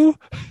made you?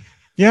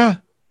 Yeah.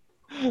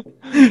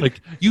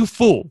 Like, you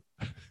fool.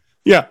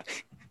 Yeah.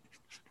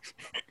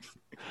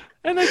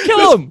 And they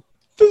kill him.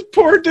 This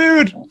poor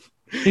dude.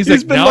 He's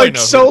like, been like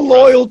so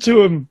loyal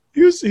to him.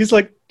 He's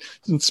like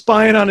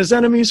spying on his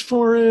enemies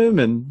for him,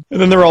 and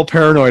then they're all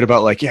paranoid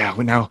about, like, yeah,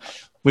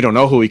 we don't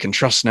know who we can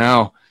trust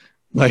now.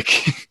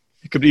 Like,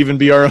 it could even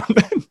be our own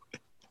men.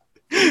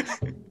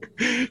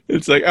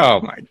 It's like,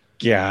 oh my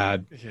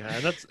God. Yeah,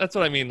 that's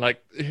what I mean.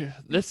 Like,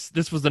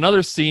 this was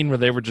another scene where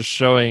they were just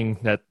showing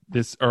that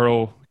this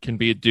Earl can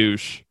be a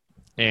douche,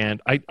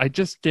 and I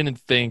just didn't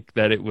think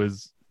that it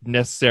was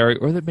necessary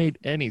or that made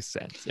any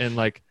sense. And,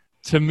 like,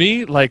 to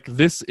me, like,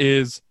 this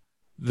is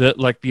the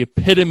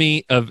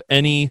epitome of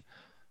any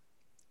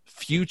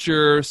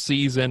future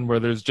season where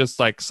there's just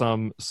like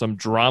some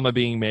drama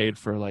being made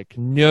for like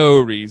no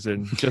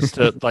reason, just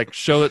to like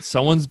show that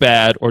someone's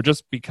bad, or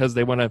just because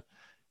they want to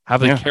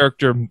have the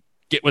character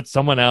get with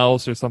someone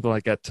else or something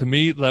like that. To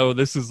me, though,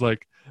 this is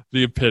like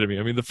the epitome.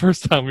 I mean, the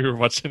first time we were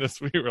watching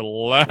this, we were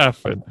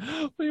laughing,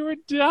 we were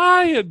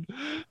dying.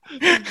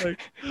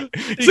 Like,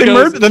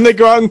 then they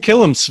go out and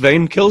kill him.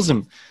 Svein kills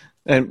him,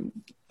 and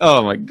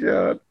oh my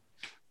God.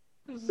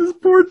 This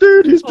poor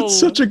dude, he's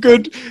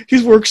been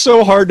he's worked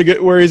so hard to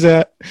get where he's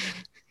at.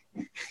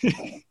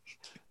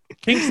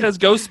 King says,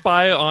 go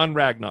spy on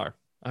Ragnar.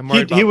 I'm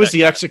worried about he was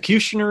the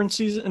executioner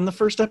in the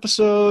first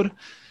episode.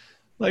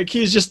 Like,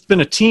 he's just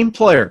been a team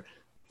player.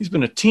 He's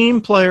been a team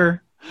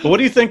player. But what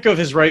do you think of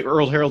his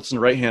Earl Haraldson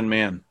right-hand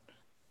man?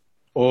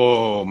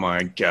 Oh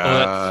my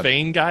God. That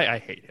Fane guy, I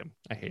hate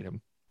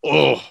him.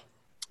 Oh.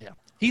 Yeah.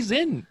 He's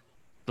in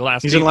the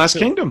Last Kingdom. He's in Last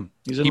Kingdom.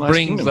 He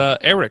brings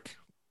Eric.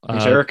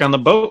 He's Eric on the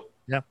boat.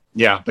 Yeah.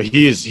 Yeah, but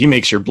he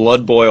makes your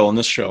blood boil in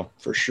this show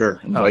for sure.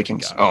 In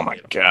Vikings. God. Oh my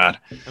God.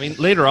 I mean,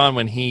 later on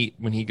when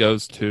he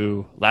goes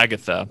to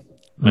Lagatha,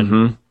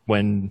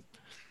 when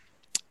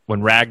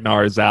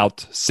Ragnar is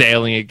out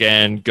sailing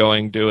again,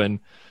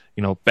 doing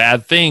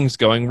bad things,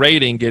 going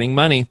raiding, getting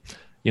money,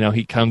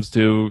 he comes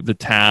to the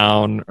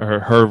town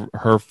or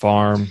her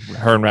farm,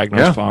 her and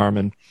Ragnar's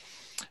farm,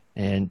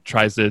 and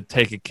tries to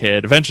take a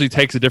kid. Eventually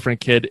takes a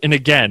different kid, and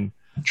again.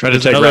 Try to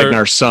take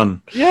Ragnar's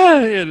son.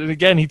 Yeah, and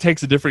again, he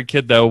takes a different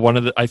kid,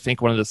 though. I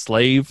think one of the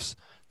slaves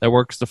that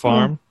works the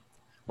farm.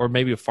 Or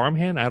maybe a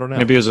farmhand, I don't know.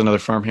 Maybe it was another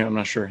farmhand, I'm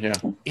not sure, yeah.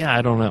 Yeah,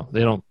 I don't know. They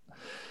don't.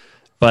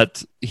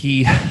 But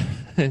he...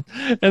 and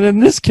then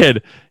this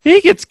kid, he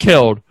gets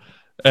killed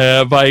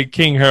by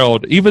King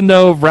Harold. Even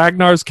though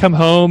Ragnar's come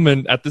home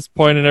and at this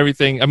point and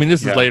everything... I mean,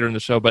 this is later in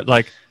the show, but,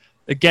 like,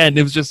 again,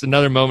 it was just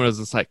another moment. It was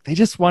just like, they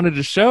just wanted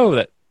to show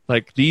that,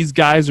 like, these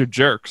guys are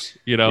jerks,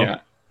 Yeah.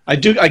 I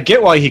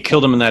get why he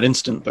killed him in that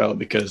instant, though,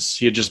 because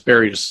he had just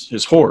buried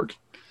his horde.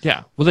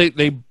 Yeah. Well,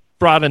 they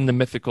brought in the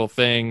mythical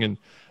thing and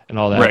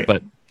all that, Right.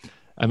 but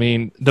I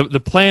mean, the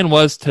plan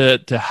was to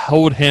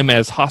hold him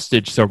as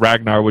hostage so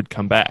Ragnar would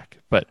come back,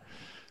 but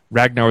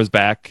Ragnar was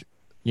back,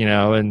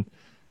 and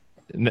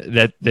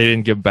that they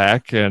didn't give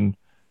back, and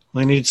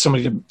They needed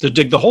somebody to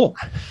dig the hole.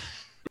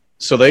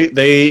 So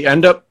they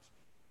end up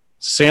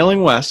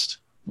sailing west,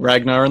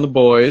 Ragnar and the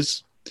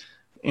boys,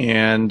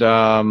 and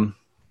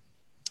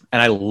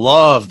I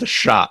love the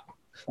shot.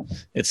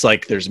 It's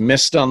like there's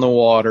mist on the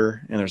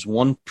water, and there's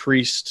one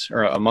priest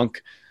or a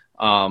monk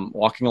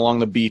walking along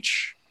the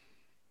beach,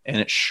 and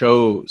it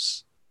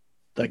shows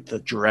like the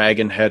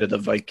dragon head of the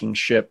Viking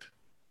ship,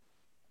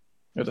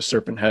 or the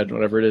serpent head,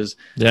 whatever it is,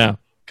 yeah,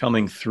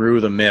 coming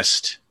through the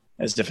mist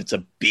as if it's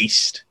a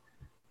beast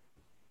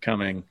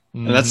coming.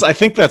 Mhm. And I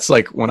think that's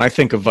like, when I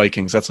think of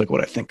Vikings, that's like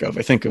what I think of.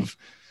 I think of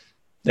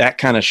that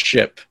kind of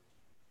ship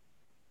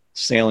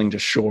sailing to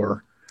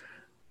shore.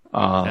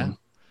 And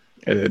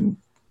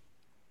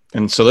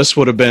so this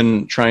would have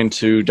been trying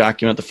to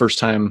document the first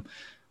time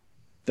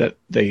that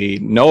they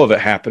know of it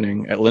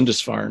happening at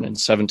Lindisfarne in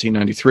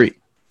 1793.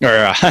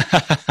 Or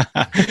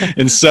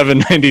in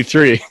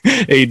 793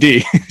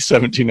 AD,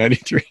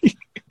 1793.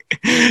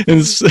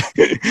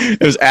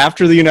 It was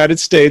after the United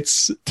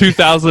States.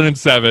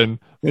 2007.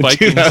 In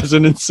Vikings.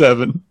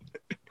 2007.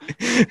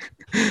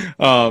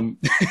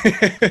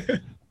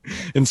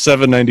 In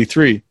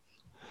 793.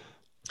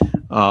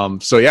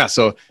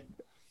 So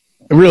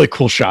a really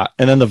cool shot.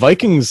 And then the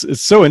Vikings,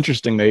 it's so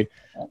interesting. The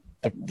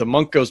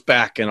monk goes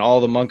back, and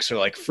all the monks are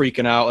like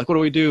freaking out. Like, what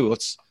do we do?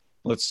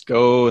 Let's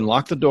go and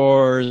lock the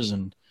doors,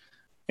 and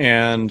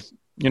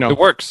It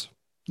works.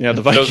 Yeah,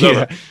 the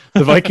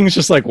Vikings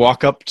just like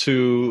walk up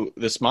to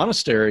this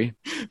monastery.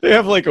 They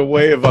have like a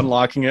way of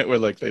unlocking it where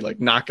like they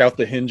like knock out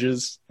the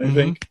hinges, I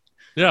think.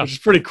 Yeah. Which is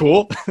pretty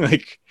cool.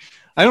 Like,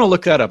 I don't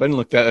look that up. I didn't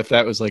look that if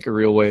that was like a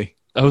real way.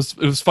 It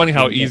was funny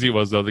how easy it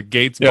was, though. The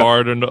gates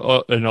barred and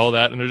all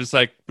that, and they're just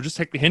like, we'll just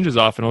take the hinges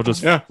off and it'll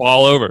just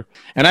fall over.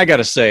 And I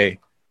gotta say,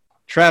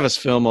 Travis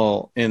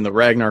Fimmel in the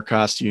Ragnar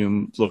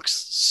costume looks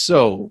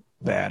so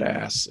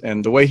badass,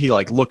 and the way he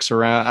like looks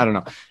around, I don't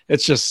know.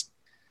 It's just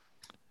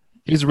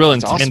he's a real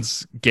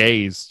intense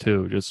gaze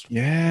too. Just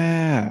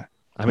I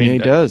mean, he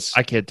does.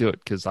 I can't do it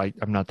because I'm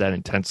not that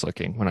intense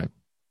looking when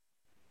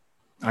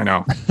I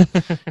know,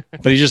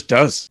 but he just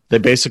does. They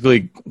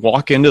basically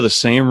walk into the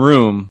same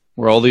room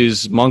where all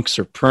these monks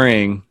are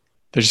praying.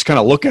 They just kind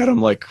of look at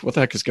him like, "What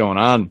the heck is going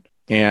on?"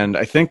 And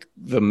I think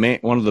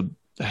one of the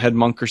head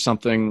monk or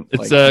something.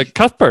 It's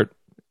Cuthbert.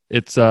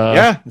 It's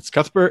it's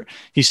Cuthbert.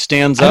 He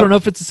stands up. I don't know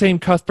if it's the same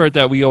Cuthbert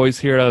that we always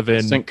hear of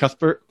in Saint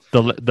Cuthbert,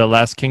 the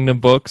Last Kingdom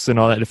books and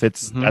all that. If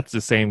that's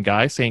the same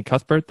guy, Saint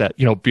Cuthbert, that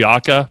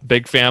Bianca,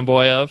 big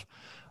fanboy of.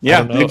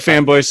 Yeah, big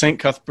fanboy Saint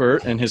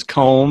Cuthbert and his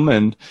comb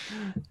and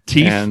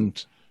teeth,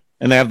 and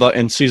they have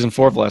in season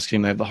 4 of the Last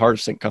Kingdom, they have the heart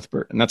of Saint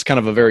Cuthbert, and that's kind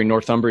of a very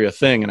Northumbria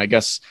thing. And I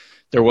guess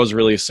there was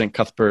really a Saint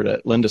Cuthbert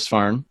at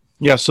Lindisfarne.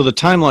 Yeah, so the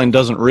timeline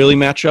doesn't really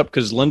match up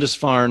because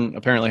Lindisfarne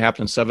apparently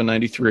happened in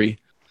 793.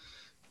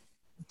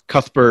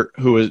 Cuthbert,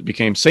 who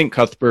became Saint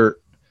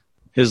Cuthbert,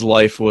 his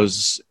life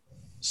was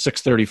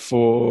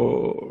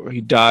 634. He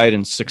died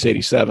in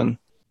 687.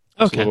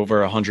 Okay, a little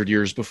over 100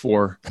 years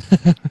before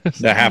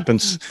that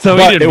happens. So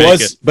but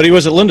he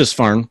was at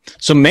Lindisfarne.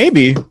 So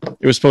maybe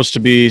it was supposed to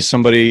be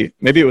somebody.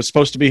 Maybe it was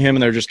supposed to be him,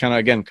 and they're just kind of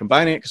again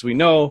combining it because we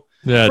know.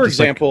 Yeah, for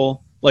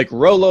example, like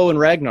Rollo and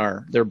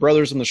Ragnar, they're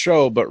brothers in the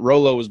show, but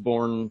Rollo was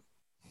born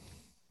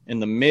in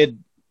the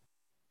mid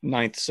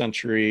 9th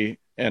century,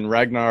 and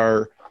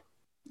Ragnar,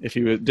 if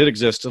he did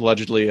exist,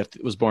 allegedly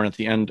was born at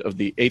the end of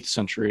the 8th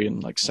century in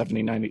like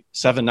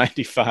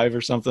 795 or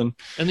something.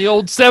 In the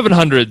old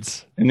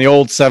 700s. In the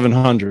old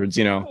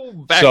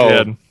 700s, back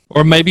then.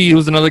 Or maybe he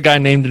was another guy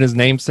named in his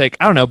namesake.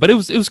 I don't know, but it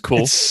was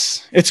cool.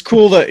 It's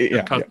cool that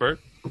Cuthbert.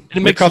 Yeah. And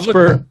it makes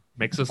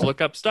us look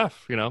up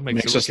stuff,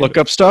 Makes us look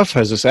up stuff.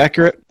 Is this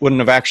accurate? Wouldn't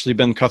have actually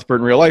been Cuthbert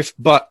in real life,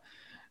 but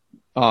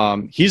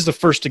he's the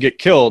first to get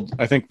killed,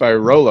 I think, by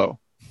Rollo.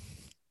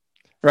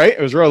 Right?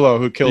 It was Rollo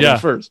who killed him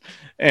first.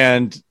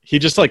 And he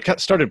just like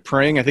started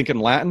praying, I think, in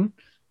Latin.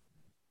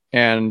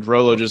 And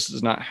Rollo just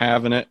is not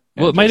having it.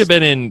 Well, it might have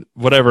been in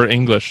whatever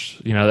English,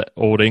 that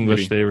old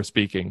English they were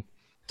speaking.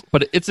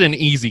 But it's an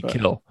easy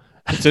kill.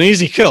 It's an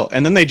easy kill.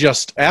 And then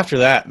after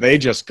that, they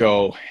just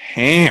go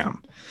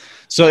ham.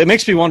 So it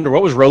makes me wonder,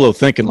 what was Rollo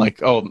thinking?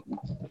 Like, oh,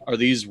 are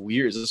these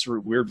weird? Is this a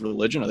weird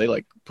religion? Are they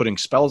like putting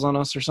spells on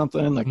us or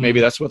something? Like maybe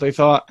that's what they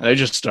thought. And they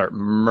just start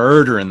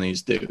murdering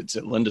these dudes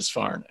at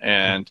Lindisfarne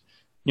and,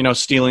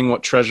 stealing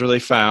what treasure they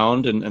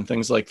found and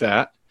things like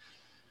that.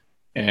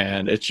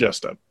 And it's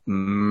just a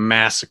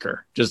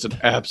massacre, just an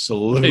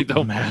absolute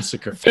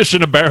massacre. Fish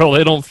in a barrel,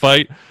 they don't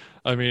fight.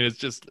 I mean,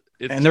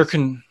 and they're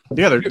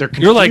confused.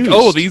 You're like,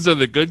 oh, these are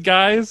the good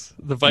guys.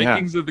 The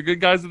Vikings are the good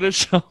guys of this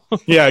show.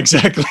 Yeah,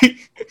 exactly.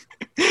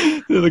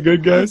 They're the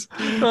good guys.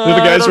 They're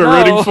the guys we're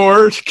rooting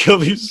for to kill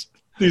these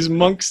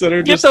monks that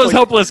are just those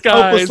helpless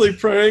guys helplessly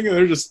praying, and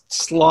they're just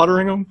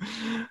slaughtering them.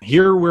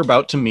 Here we're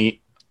about to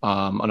meet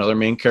another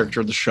main character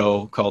of the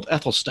show called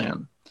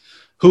Ethelstan,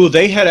 who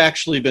they had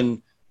actually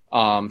been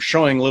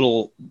showing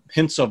little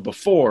hints of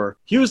before.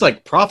 He was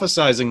like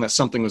prophesizing that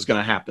something was going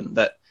to happen,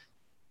 that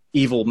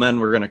evil men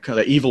were going to,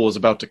 that evil was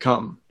about to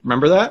come.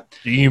 Remember that?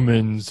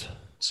 Demons.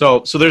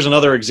 So there's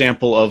another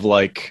example of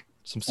like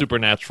some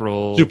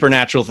supernatural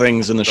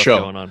things in the show.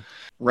 Going on.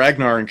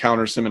 Ragnar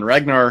encounters him, and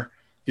Ragnar,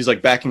 he's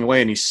like backing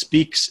away, and he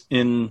speaks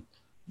in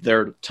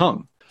their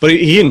tongue. But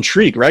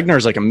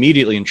Ragnar's like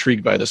immediately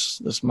intrigued by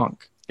this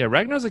monk. Yeah,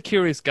 Ragnar's a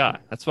curious guy.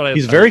 That's what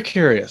he's very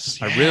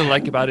curious. I really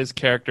like about his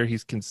character.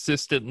 He's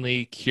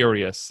consistently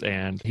curious,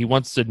 and he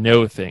wants to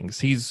know things.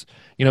 He's,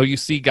 you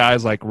see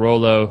guys like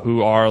Rollo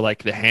who are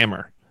like the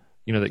hammer,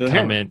 that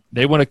come in.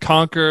 They want to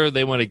conquer.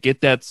 They want to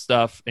get that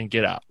stuff and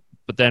get out.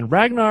 But then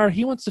Ragnar,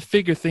 he wants to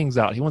figure things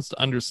out. He wants to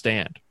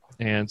understand.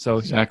 And so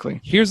exactly,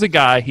 here's a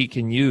guy he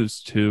can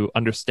use to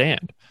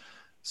understand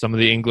some of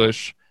the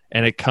English.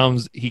 And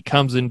he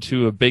comes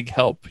into a big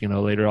help,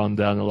 later on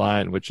down the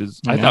line, which is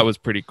I thought was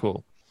pretty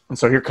cool. And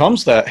so here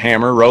comes that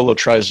hammer. Rollo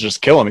tries to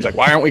just kill him. He's like,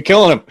 why aren't we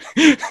killing him?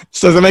 This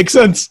doesn't make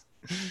sense.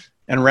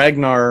 And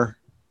Ragnar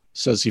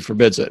says he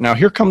forbids it. Now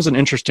here comes an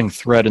interesting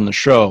thread in the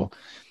show.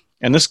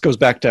 And this goes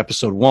back to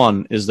episode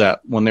 1, is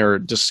that when they were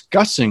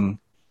discussing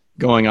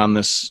going on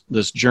this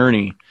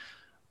journey,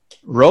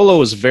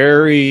 Rollo is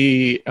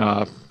very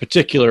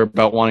particular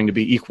about wanting to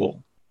be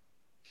equal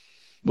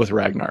with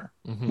Ragnar.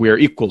 Mm-hmm. We are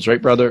equals,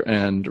 right, brother?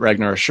 And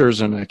Ragnar assures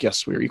him, like,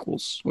 yes, we are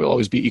equals. We'll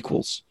always be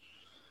equals.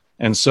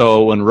 And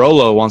so when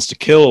Rollo wants to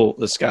kill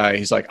this guy,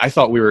 he's like, I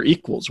thought we were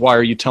equals. Why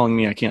are you telling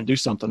me I can't do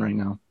something right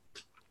now?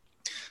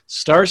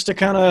 Starts to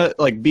kind of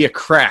like be a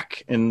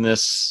crack in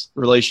this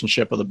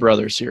relationship of the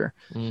brothers here.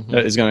 Mm-hmm.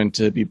 That is going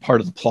to be part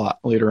of the plot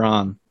later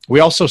on. We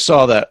also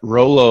saw that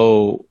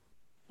Rollo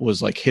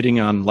was like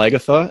hitting on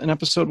Lagertha in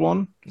episode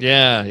 1.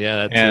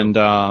 Yeah.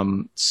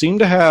 And seemed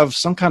to have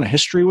some kind of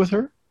history with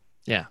her.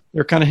 Yeah.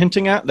 They're kind of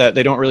hinting at that.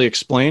 They don't really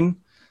explain,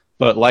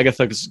 but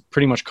Lagertha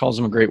pretty much calls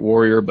him a great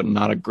warrior, but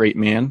not a great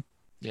man.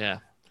 Yeah.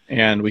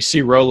 And we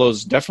see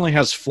Rollo's definitely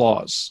has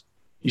flaws.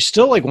 You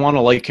still want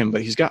to like him,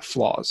 but he's got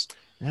flaws.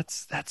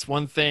 That's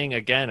one thing,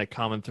 again, a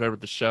common thread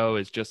with the show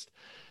is just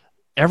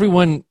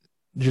everyone,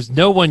 there's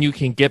no one you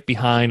can get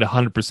behind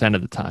 100%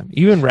 of the time.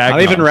 Even Ragnar.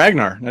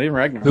 Not even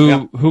Ragnar.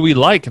 Who we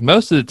like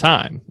most of the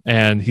time.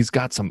 And he's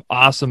got some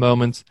awesome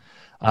moments.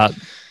 A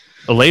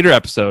later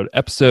episode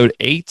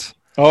 8.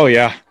 Oh,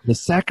 yeah. The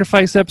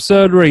sacrifice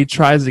episode where he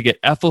tries to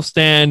get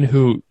Ethelstan,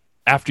 who,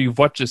 after you've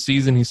watched the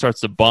season, he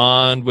starts to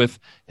bond with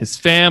his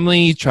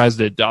family. He tries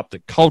to adopt the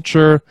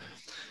culture.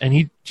 And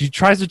he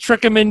tries to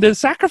trick him into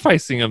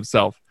sacrificing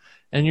himself.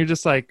 And you're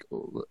just like,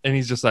 and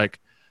he's just like,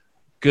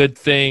 good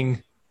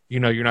thing,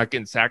 you're not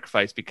getting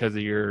sacrificed because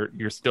of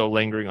you're still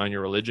lingering on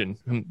your religion.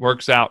 And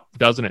works out,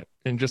 doesn't it?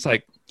 And just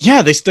like,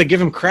 yeah, they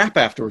give him crap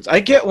afterwards. I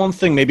get one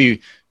thing,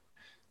 maybe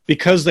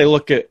because they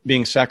look at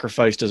being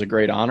sacrificed as a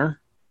great honor.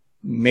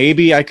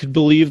 Maybe I could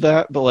believe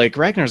that, but like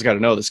Ragnar's got to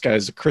know this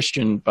guy's a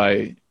Christian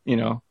by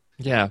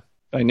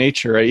by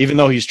nature, right? Even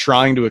though he's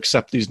trying to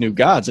accept these new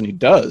gods, and he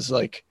does.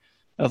 Like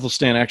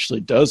Ethelstan actually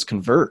does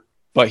convert,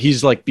 but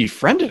he's like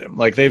befriended him.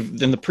 Like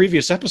in the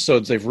previous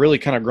episodes, they've really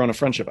kind of grown a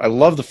friendship. I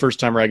love the first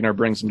time Ragnar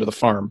brings him to the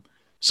farm.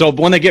 So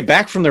when they get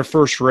back from their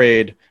first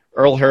raid,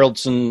 Earl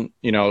Haraldson,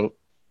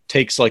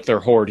 takes like their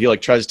hoard. He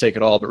like tries to take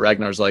it all, but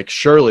Ragnar's like,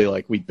 surely,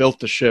 like we built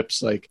the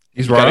ships. Like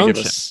these were our own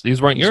ships.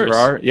 These weren't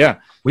yours.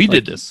 We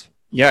did this.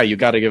 Yeah, you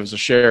got to give us a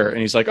share. And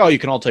he's like, oh, you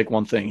can all take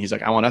one thing. He's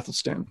like, I want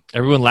Ethelstan.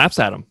 Everyone laughs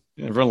at him.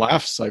 Everyone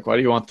laughs. Like, why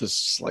do you want this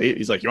slave?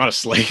 He's like, you want a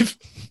slave?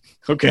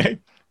 Okay.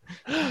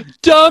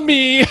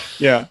 Dummy.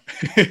 Yeah.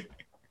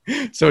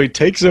 So he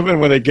takes him, and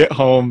when they get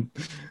home,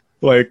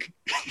 like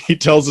he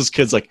tells his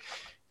kids, like,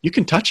 you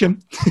can touch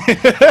him.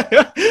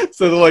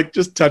 So they're like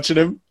just touching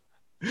him.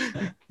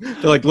 They're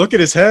like, look at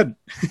his head.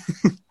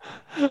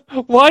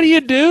 Why do you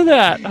do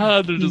that?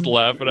 They're just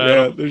laughing at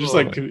him. They're just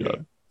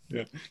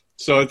yeah.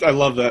 So I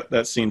love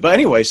that scene. But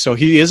anyway, so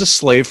he is a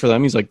slave for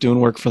them. He's like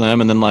doing work for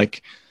them, and then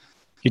like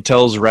he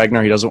tells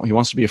Ragnar he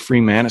wants to be a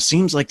free man. It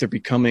seems like they're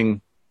becoming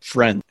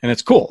friends, and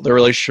it's cool. Their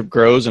relationship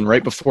grows, and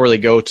right before they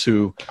go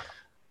to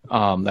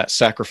that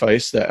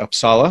sacrifice, that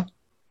Uppsala,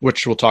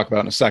 which we'll talk about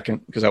in a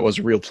second because that was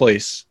a real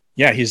place.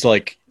 Yeah, he's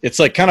like, it's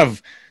like kind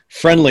of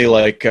friendly,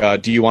 like,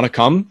 do you want to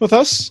come with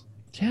us?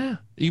 Yeah,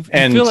 you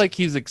feel like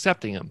he's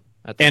accepting him.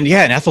 And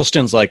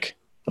Ethelstan's like,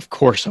 of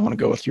course I want to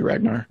go with you,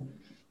 Ragnar.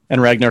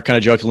 And Ragnar kind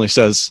of jokingly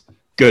says,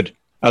 good,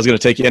 I was going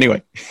to take you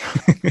anyway.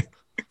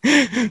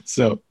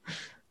 So,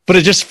 but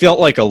it just felt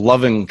like a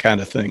loving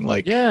kind of thing.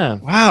 Like, yeah,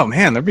 wow,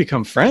 man, they've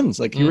become friends.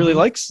 Like they really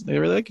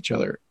like each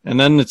other. And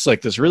then it's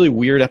like this really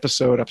weird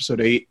episode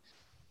 8,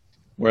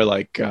 where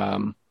like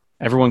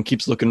everyone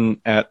keeps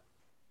looking at,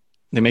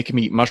 they make him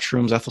eat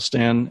mushrooms,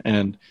 Ethelstan,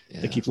 and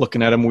they keep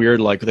looking at him weird.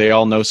 Like they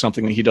all know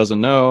something that he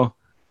doesn't know.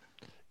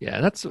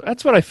 Yeah, that's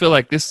what I feel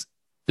like this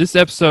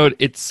episode,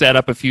 it set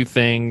up a few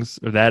things,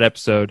 or that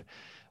episode,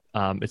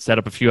 it set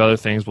up a few other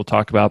things we'll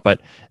talk about. But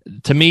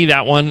to me,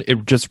 that one,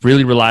 it just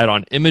really relied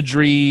on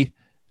imagery,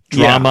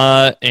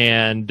 drama,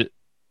 and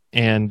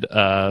and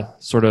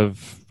sort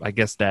of, I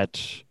guess,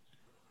 that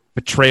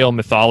betrayal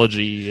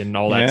mythology and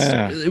all that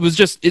stuff. It was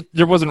just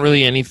there wasn't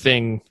really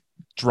anything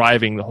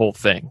driving the whole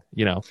thing,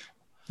 you know.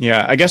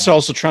 Yeah, I guess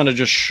also trying to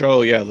just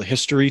show the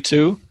history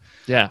too.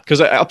 Yeah, because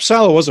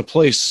Uppsala was a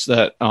place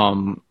that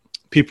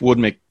people would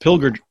make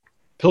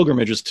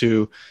pilgrimages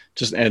to,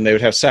 and they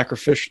would have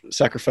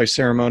sacrifice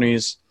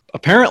ceremonies.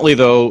 Apparently,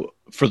 though,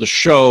 for the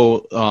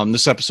show,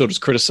 this episode is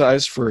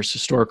criticized for its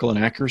historical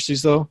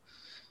inaccuracies. Though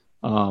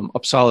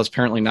Uppsala is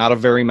apparently not a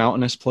very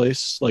mountainous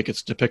place like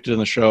it's depicted in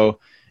the show,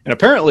 and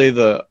apparently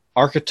the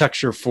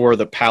architecture for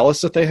the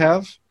palace that they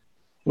have,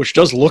 which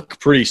does look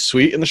pretty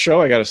sweet in the show,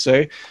 I gotta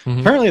say. Mm-hmm.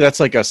 Apparently, that's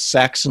like a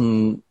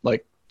Saxon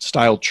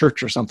style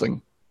church or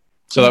something.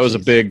 So that was a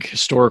big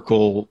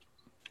historical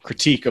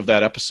critique of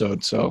that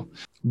episode. So,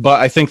 but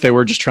I think they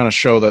were just trying to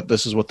show that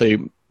this is what they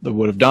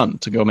would have done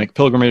to go make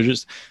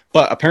pilgrimages.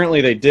 But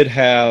apparently they did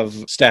have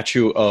a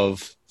statue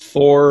of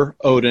Thor,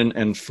 Odin,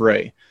 and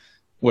Frey,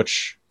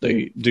 which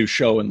they do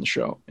show in the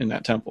show in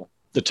that temple.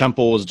 The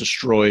temple was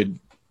destroyed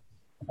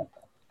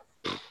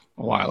a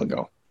while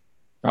ago,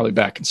 probably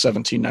back in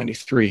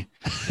 1793.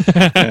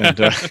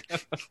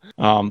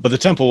 But the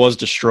temple was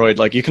destroyed.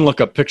 Like, you can look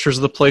up pictures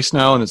of the place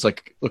now, and it's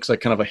looks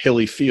like kind of a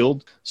hilly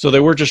field. So they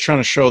were just trying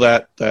to show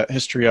that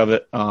history of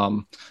it.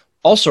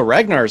 Also,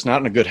 Ragnar is not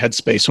in a good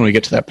headspace when we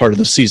get to that part of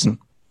the season.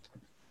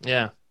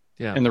 Yeah.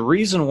 And the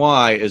reason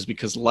why is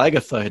because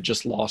Lagatha had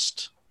just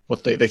lost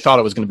what they thought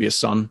it was going to be a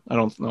son. I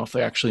don't know if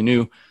they actually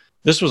knew.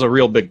 This was a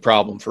real big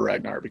problem for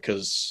Ragnar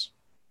because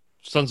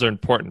sons are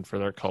important for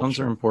their culture. Sons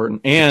are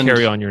important, and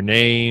carry on your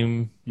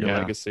name, your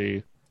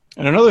legacy.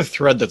 And another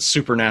thread that's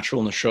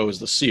supernatural in the show is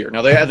the seer.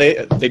 Now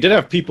they did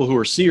have people who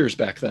were seers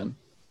back then,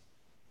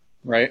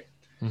 right?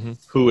 Mm-hmm.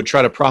 Who would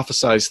try to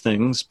prophesize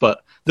things,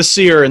 but the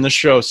seer in the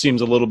show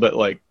seems a little bit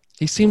like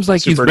he seems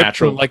like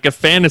supernatural, he's like a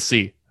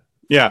fantasy,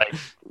 like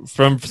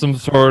from some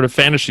sort of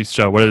fantasy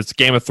show, whether it's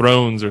Game of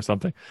Thrones or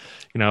something.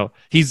 You know,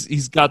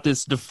 he's got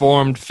this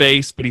deformed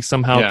face, but he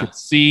somehow could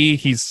see.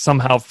 He's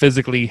somehow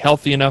physically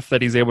healthy enough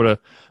that he's able to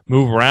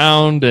move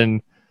around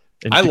and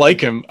I like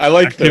him. I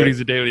like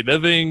activities of daily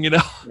living. You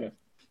know,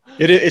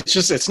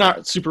 it's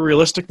not super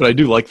realistic, but I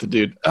do like the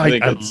dude. I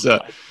think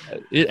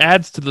it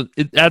adds to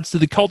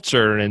the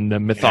culture and the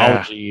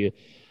mythology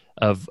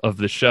of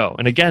the show.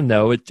 And again,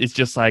 though, it's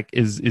just like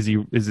is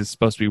this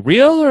supposed to be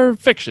real or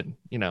fiction?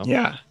 You know?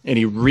 Yeah, and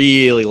he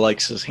really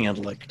likes his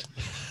hand licked.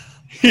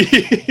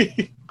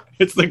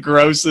 It's the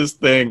grossest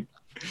thing,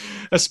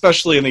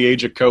 especially in the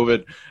age of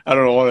COVID. I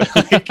don't know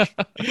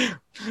what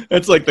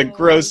it's like the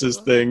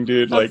grossest thing,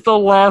 dude. That's the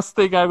last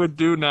thing I would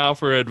do now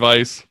for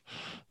advice.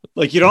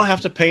 Like, you don't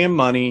have to pay him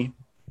money,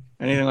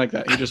 anything like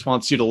that. He just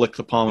wants you to lick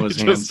the palm of his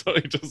hand.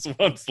 He just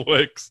wants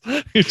licks.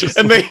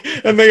 And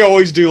they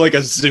always do like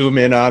a zoom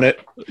in on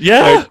it.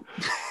 Yeah,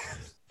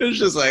 it's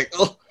just like,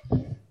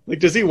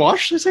 does he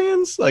wash his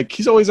hands? Like,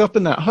 he's always up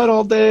in that hut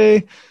all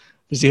day.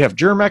 Does he have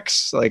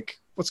Germex? Like,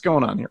 what's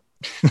going on here?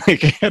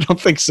 Like, I don't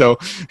think so.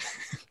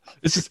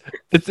 It's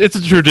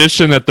a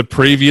tradition that the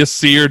previous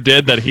seer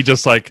did, that he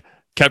just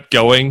kept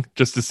going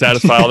just to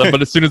satisfy all them.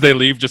 But as soon as they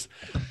leave, just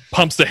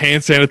pumps the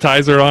hand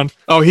sanitizer on.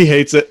 Oh, he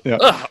hates it. Yeah.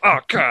 Oh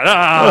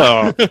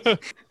God!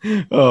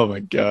 Oh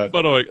my God!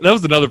 By the way, that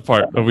was another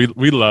part that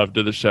we loved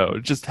of the show.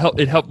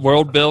 It helped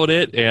world build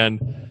it,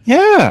 and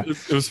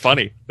it was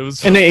funny.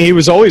 And he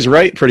was always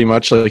right, pretty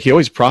much. Like, he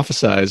always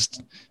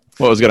prophesized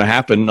what was going to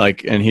happen.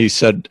 And he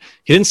said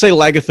he didn't say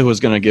Lagatha was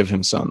going to give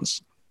him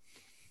sons.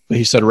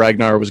 He said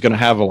Ragnar was going to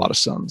have a lot of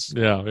sons.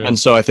 Yeah. And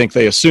so I think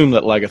they assumed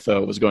that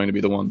Lagatha was going to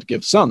be the one to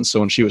give sons. So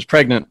when she was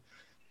pregnant,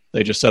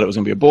 they just said it was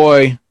going to be a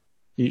boy.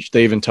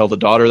 They even tell the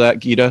daughter that,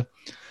 Gita,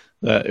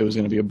 that it was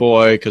going to be a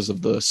boy because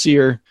of the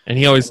seer. And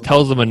he always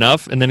tells them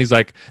enough, and then he's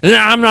like, nah,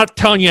 I'm not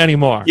telling you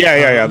anymore.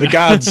 Yeah. The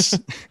gods...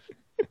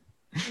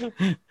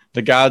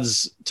 The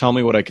gods tell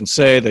me what I can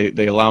say.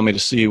 They allow me to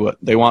see what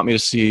they want me to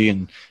see,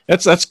 and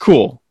that's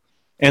cool.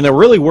 And there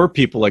really were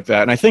people like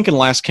that. And I think in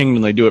Last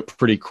Kingdom they do it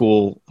pretty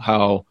cool.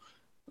 How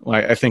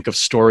I think of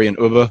Story and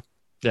Ubba,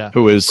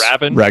 who is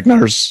Raven.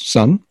 Ragnar's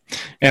son,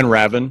 and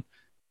Raven.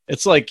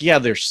 It's like,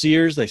 they're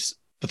seers,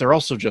 but they're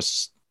also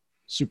just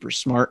super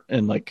smart,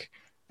 and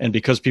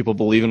because people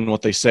believe in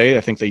what they say,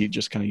 I think they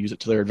just kind of use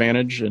it to their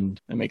advantage and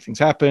make things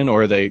happen,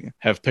 or they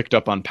have picked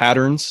up on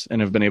patterns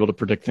and have been able to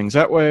predict things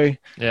that way.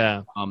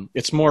 Yeah.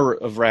 It's more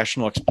of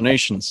rational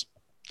explanations.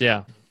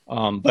 Yeah.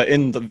 But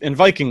in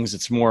Vikings,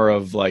 it's more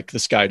of like,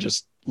 this guy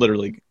just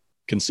literally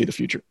can see the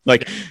future.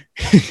 Like,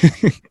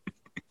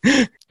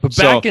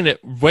 but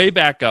way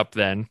back up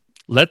then,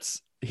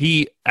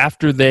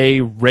 after they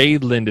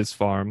raid Linda's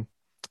farm,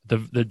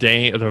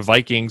 the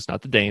Vikings,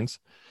 not the Danes,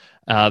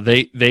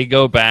 they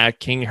go back.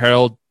 King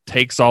Harold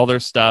takes all their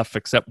stuff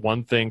except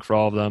one thing for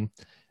all of them.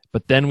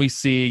 But then we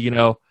see,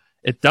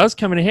 it does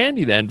come in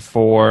handy then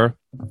for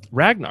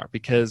Ragnar,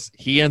 because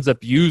he ends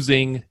up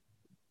using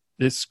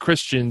this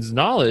Christian's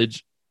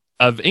knowledge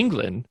of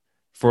England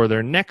for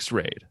their next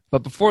raid.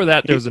 But before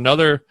that, there's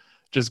another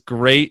just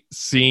great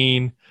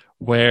scene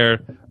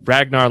where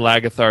Ragnar and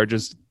Lagatha are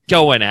just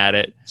going at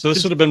it. So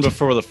this would have been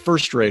before the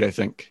first raid, I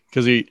think,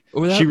 because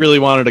Without- she really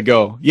wanted to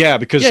go. Yeah,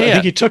 because I Yeah.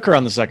 think he took her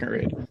on the second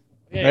raid.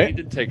 Yeah, right? he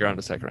did take her on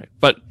the second raid.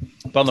 But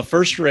on the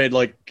first raid,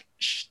 like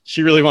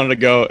she really wanted to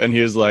go, and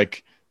he was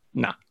like,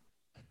 "Nah."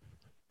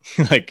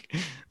 like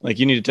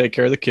you need to take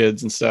care of the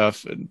kids and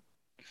stuff, and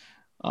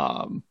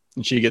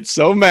she gets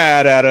so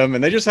mad at him,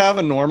 and they just have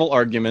a normal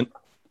argument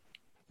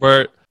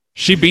where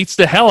she beats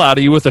the hell out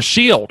of you with a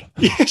shield.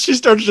 Yeah, she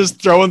starts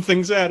just throwing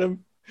things at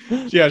him.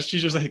 Yeah, she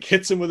just like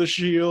hits him with a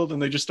shield,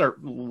 and they just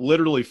start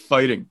literally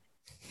fighting.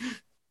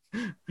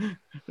 And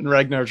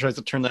Ragnar tries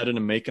to turn that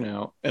into making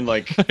out, and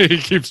like he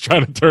keeps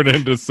trying to turn it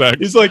into sex.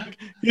 He's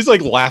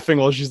like laughing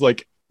while she's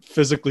like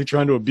physically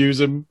trying to abuse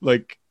him,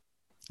 like,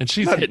 and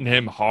she's hitting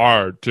him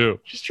hard too.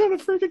 She's trying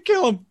to freaking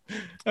kill him.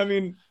 I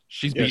mean,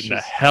 she's beating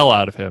the hell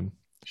out of him.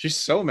 She's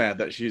so mad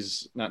that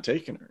she's not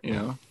taking her. You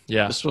know,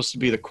 yeah, it's supposed to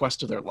be the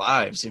quest of their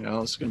lives. You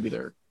know, it's going to be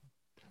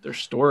their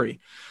story.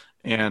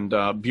 And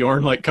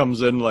Bjorn like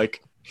comes in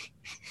like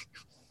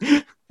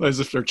as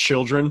if they're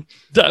children.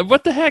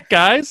 What the heck,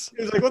 guys?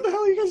 He's like, "What the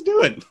hell are you guys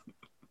doing?"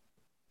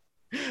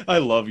 I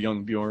love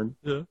young Bjorn.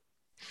 Yeah,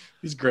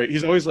 he's great.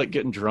 He's always like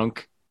getting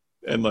drunk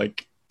and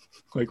like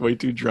way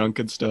too drunk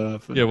and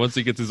stuff. Yeah, once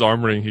he gets his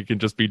arm ring, he can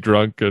just be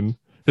drunk, and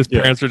his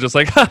parents are just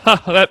like,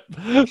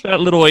 that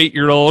little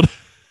 8-year-old.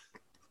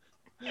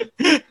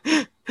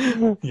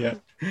 Yeah.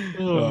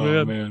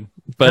 Oh man.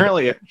 But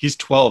apparently he's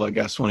 12, I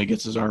guess, when he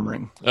gets his arm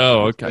ring.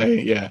 Oh,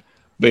 okay. Yeah.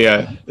 But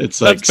yeah, it's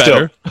like that's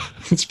better.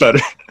 Still, it's better.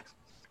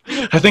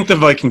 I think the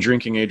Viking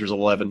drinking age was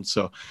 11,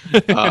 so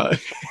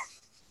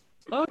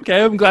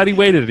okay, I'm glad he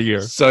waited a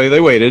year. So they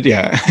waited,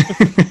 yeah.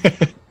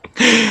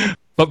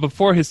 But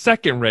before his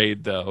second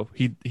raid, though,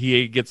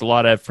 he gets a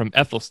lot of from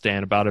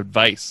Ethelstan about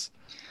advice.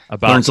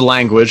 Learns a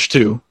language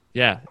too.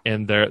 Yeah,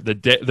 and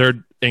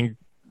they're in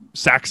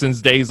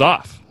Saxon's days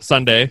off.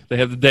 Sunday, they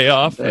have the day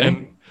off,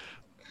 and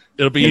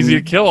it'll be easy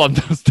to kill on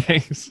those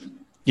days.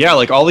 Yeah,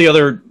 like all the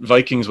other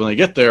Vikings when they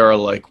get there are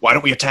like, "Why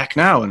don't we attack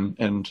now?"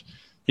 And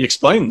he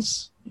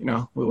explains, you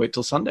know, we wait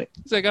till Sunday.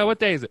 He's like, "Oh, what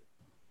day is it?"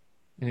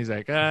 And he's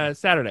like,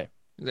 Saturday.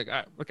 He's like, "All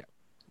right, okay,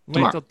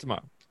 wait till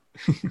tomorrow."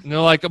 And they're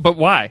like, "But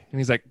why?" And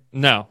he's like,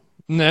 "Nah,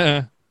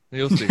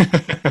 you'll see."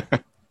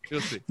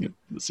 You'll see.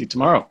 You'll see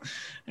tomorrow.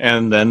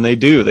 And then they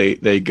do.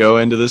 They go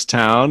into this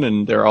town,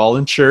 and they're all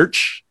in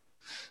church.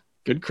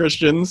 Good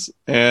Christians.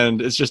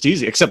 And it's just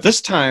easy. Except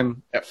this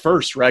time, at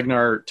first,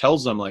 Ragnar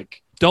tells them,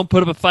 like, don't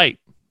put up a fight.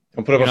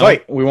 Don't put up a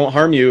fight. We won't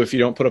harm you if you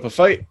don't put up a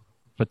fight.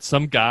 But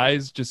some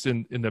guys just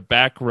in the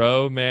back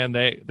row, man,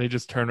 they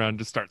just turn around and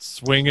just start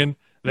swinging.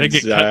 They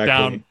get cut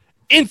down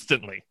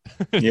instantly.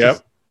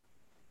 Yep.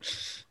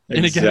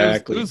 And again,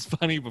 it was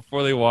funny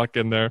before they walk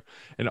in there,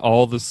 and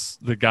all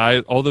the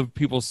guys, all the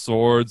people's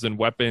swords and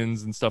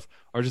weapons and stuff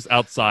are just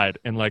outside,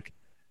 and like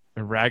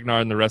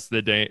Ragnar and the rest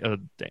of the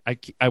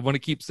I want to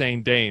keep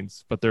saying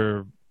Danes, but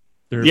they're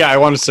I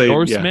want to say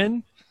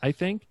Norsemen, I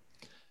think.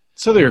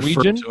 So they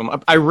refer to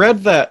them. I read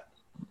that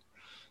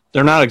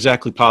they're not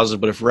exactly positive,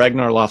 but if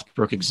Ragnar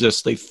Lothbrok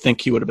exists, they think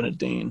he would have been a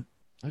Dane.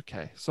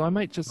 Okay, so I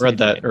might just read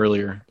that Dane.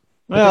 Earlier.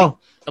 Well,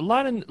 a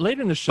lot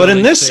later in the show, but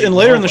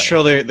later in the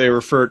show, they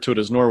refer to it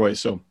as Norway.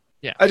 So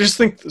yeah, I just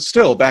think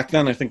still back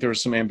then, I think there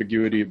was some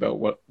ambiguity about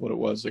what it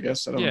was. I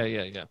guess I don't know.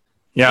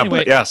 Yeah. Anyway,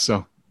 but yeah.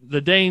 So the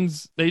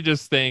Danes, they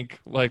just think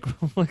like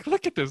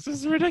look at this. This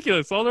is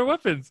ridiculous. All their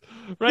weapons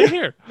right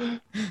here.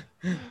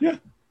 Yeah,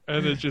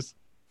 and it's just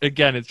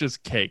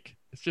cake.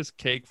 It's just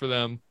cake for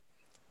them.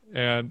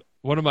 And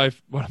one of my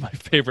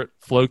favorite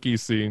Floki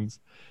scenes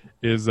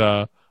is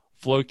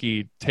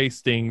Floki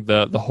tasting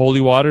the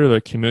holy water, the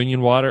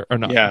communion water, or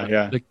not?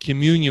 The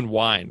communion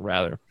wine,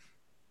 rather.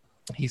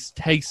 He's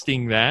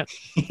tasting that.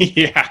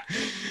 Yeah.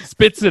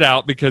 Spits it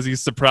out because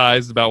he's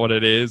surprised about what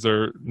it is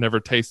or never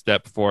tasted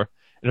that before.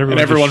 And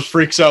everyone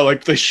freaks out,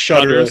 like they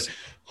shudder.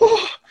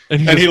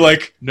 And he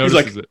like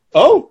notices it.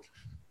 Oh.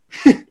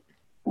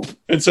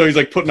 And so he's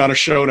like putting on a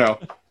show now.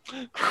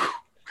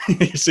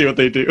 You see what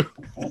they do.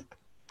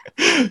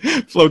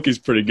 Floki's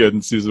pretty good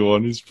in season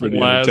 1. He's pretty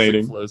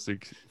entertaining.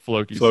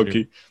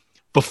 Floki.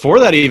 Before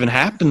that even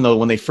happened, though,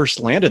 when they first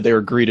landed, they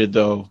were greeted,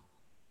 though,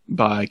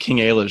 by King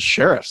Ayla's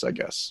sheriffs, I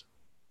guess.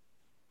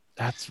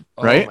 That's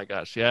right. Oh my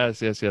gosh!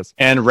 Yes.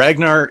 And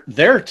Ragnar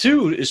there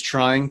too is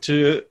trying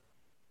to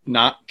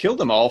not kill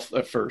them all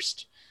at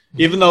first,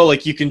 even though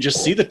like you can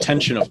just see the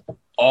tension of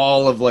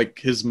all of like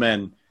his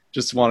men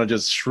just want to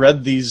just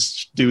shred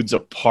these dudes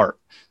apart.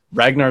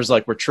 Ragnar's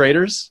like, "We're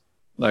traitors.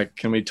 Like,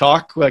 can we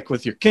talk like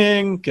with your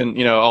king?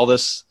 Can all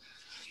this?"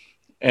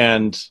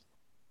 And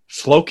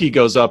Floki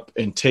goes up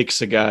and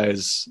takes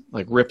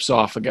rips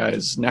off a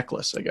guy's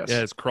necklace, I guess.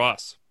 Yeah, his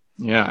cross.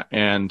 Yeah,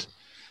 and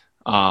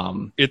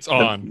it's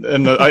on,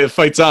 and the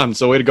fight's on.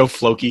 So way to go,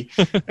 Floki!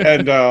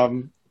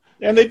 And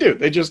they do.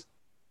 They just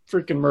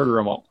freaking murder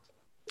them all.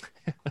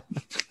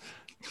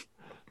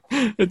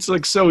 It's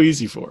like so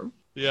easy for them.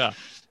 Yeah.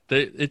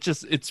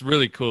 It's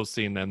really cool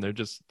seeing them. They're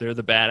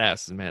the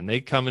badasses, man.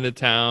 They come into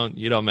town,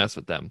 you don't mess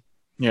with them.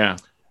 Yeah,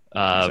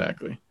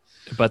 exactly.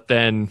 But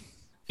then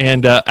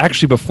And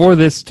actually, before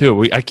this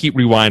too, I keep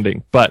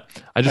rewinding, but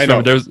I just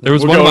remember there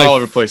was We're one going of my, all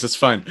over the place. It's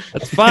fine.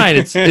 That's fine.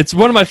 It's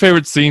one of my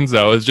favorite scenes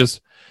though. Is just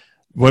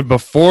when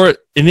before,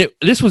 and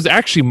this was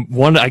actually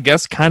one, I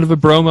guess, kind of a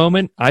bro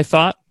moment. I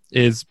thought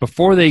is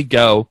before they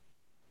go,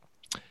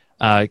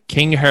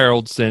 King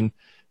Haraldson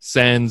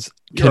sends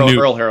Canute,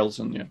 Earl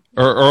Haraldson, yeah,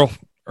 or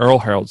Earl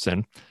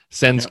Haraldson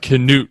sends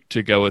Canute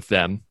to go with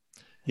them.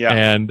 Yeah,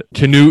 and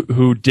Canute,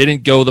 who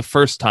didn't go the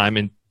first time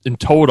and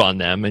told on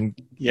them, and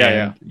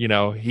you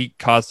know, he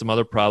caused some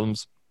other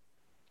problems.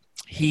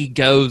 He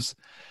goes,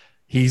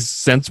 he's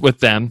sent with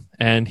them,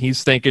 and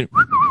he's thinking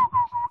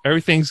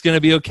everything's going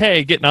to be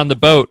okay, getting on the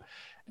boat,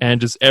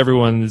 and just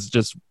everyone is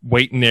just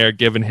waiting there,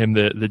 giving him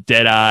the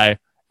dead eye,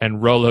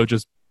 and Rollo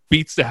just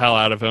beats the hell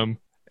out of him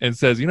and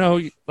says, you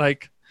know,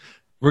 like,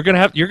 you're going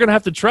to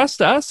have to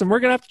trust us, and we're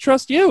going to have to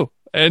trust you.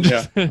 And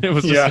it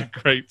was just a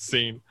great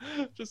scene,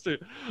 just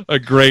a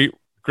great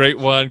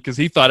one, because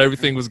he thought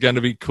everything was going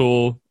to be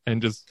cool,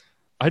 and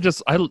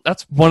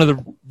that's one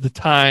of the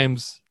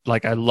times,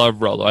 like, I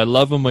love Rollo. I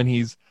love him when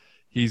he's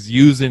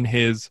using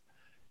his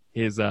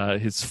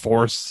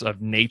force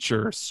of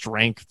nature,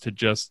 strength to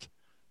just,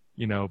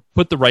 you know,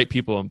 put the right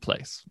people in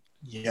place.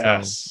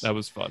 Yes, so that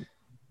was fun.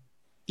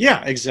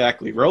 Yeah,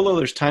 exactly. Rollo,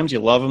 there's times you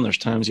love him, there's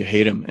times you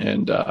hate him,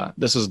 and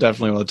this is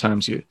definitely one of the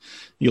times you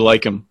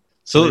like him.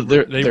 So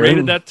they're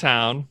raided that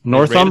town.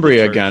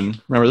 Northumbria again.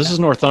 Remember, this is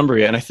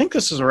Northumbria, and I think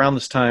this is around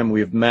this time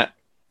we've met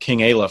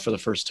King Aila for the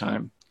first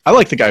time. I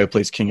like the guy who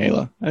plays King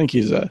Aila. I think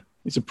he's a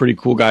pretty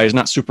cool guy. He's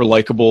not super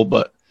likable,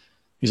 but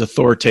he's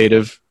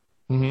authoritative.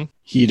 Mm-hmm.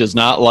 He does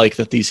not like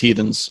that these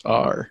heathens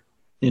are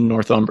in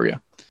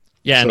Northumbria.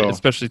 Yeah, and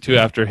especially too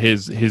after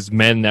his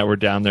men that were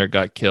down there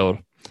got killed.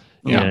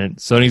 Yeah. And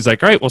so he's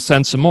like, all right, we'll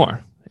send some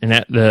more. And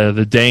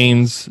the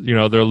Danes, you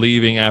know, they're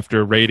leaving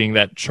after raiding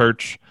that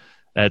church.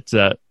 That's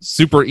a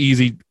super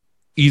easy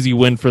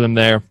win for them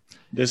there.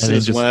 This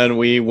is when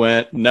we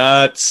went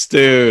nuts,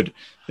 dude.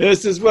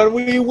 This is when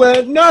we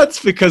went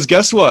nuts, because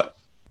guess what?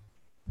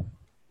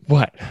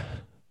 What?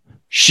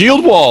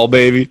 Shield wall,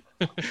 baby.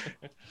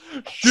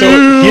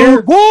 So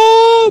here,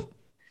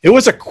 it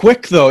was a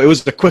quick, though. It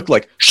was a quick,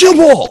 like, shield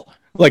wall.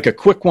 Like a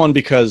quick one,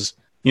 because,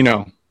 you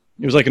know,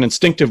 it was like an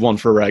instinctive one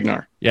for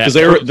Ragnar. Yeah.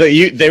 Because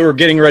they were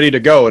getting ready to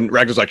go, and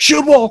Ragnar's like,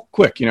 shield wall,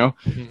 quick, you know?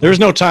 Mm-hmm. There's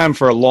no time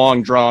for a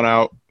long,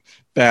 drawn-out,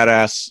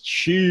 badass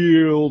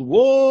shield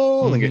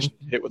wall and get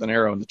hit with an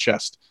arrow in the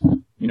chest,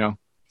 you know?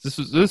 This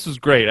was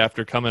great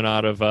after coming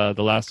out of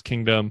the Last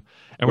Kingdom,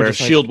 and where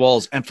shield wall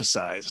is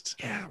emphasized.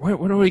 Yeah,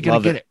 when are we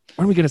gonna get it?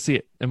 When are we gonna see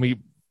it? And we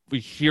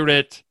hear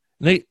it.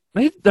 And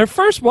their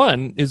first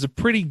one is a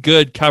pretty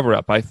good cover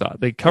up. I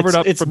thought they covered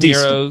up from the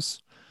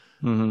arrows.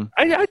 Mm-hmm.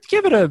 I'd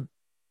give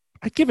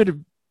it a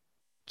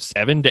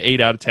 7 to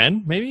 8 out of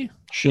 10, maybe.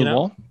 Shield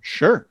wall,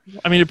 sure.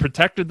 I mean, it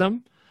protected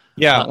them.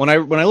 Yeah, when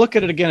I look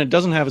at it again, it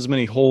doesn't have as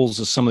many holes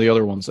as some of the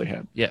other ones they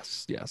had.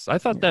 Yes. I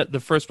thought that the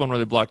first one where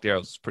they blocked the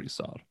arrows was pretty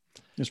solid.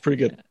 It's pretty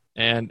good.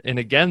 And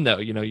again, though,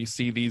 you know, you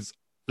see these,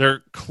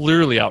 they're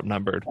clearly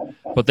outnumbered,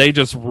 but they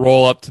just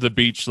roll up to the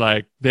beach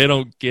like they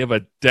don't give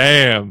a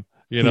damn.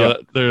 You know,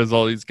 there's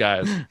all these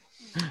guys.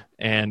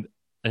 And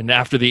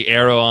after the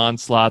arrow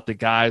onslaught, the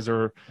guys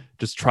are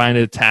just trying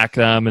to attack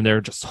them, and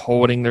they're just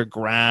holding their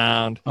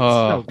ground. It's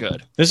so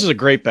good. This is a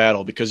great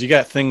battle, because you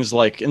got things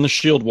like in the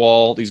shield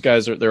wall, these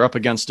guys they're up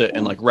against it,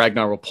 and like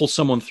Ragnar will pull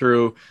someone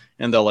through,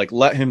 and they'll like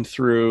let him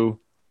through,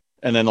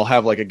 and then they'll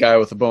have like a guy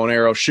with a bow and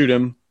arrow shoot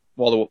him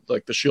while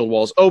the shield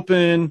wall's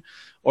open,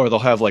 or they'll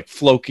have like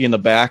Floki in the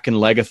back and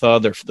Legatha,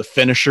 they're the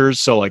finishers,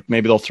 so like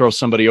maybe they'll throw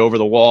somebody over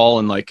the wall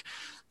and like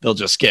they'll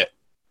just get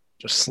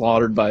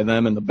slaughtered by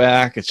them in the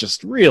back. It's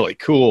just really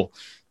cool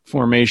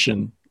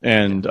formation,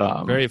 and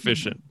very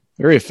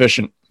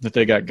efficient that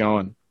they got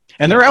going.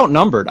 And they're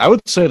outnumbered. I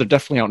would say they're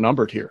definitely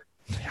outnumbered here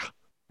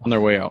on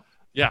their way out.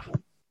 Yeah.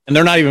 And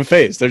they're not even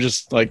phased. They're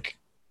just trying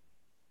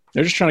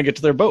to get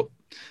to their boat.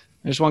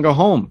 They just want to go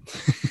home.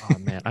 Oh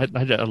man, I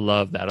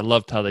love that. I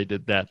loved how they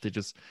did that.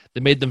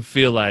 They made them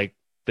feel like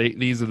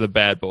these are the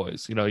bad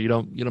boys. You know, you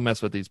don't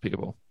mess with these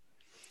people.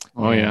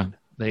 Oh yeah.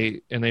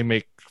 They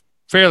make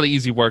fairly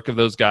easy work of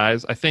those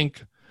guys. I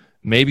think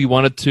maybe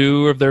 1 or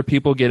 2 of their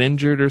people get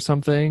injured or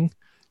something.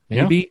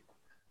 Maybe.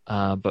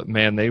 Yeah. But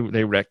man, they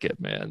wreck it,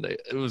 man.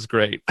 It was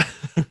great.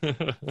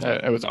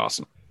 It was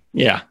awesome.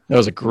 Yeah, that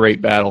was a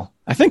great battle.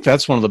 I think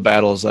that's one of the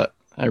battles that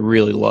I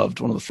really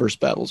loved. One of the first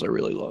battles I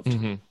really loved.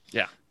 Mm-hmm.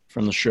 Yeah.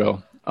 From the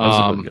show.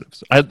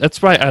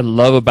 That's why I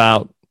love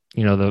about,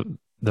 you know,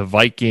 the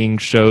Viking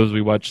shows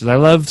we watch. I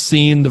love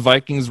seeing the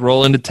Vikings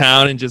roll into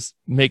town and just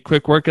make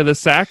quick work of the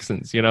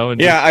Saxons, you know?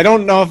 And I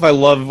don't know if I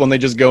love when they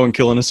just go and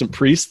kill innocent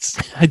priests.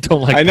 I don't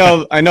like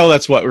I know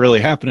that's what really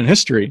happened in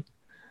history.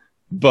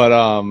 But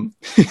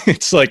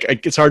it's like,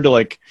 it's hard to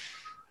like,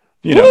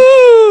 you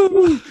know.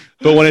 Woo!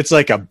 But when it's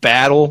like a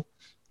battle,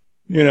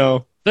 you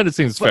know. Then it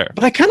seems fair.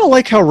 But I kind of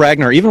like how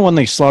Ragnar, even when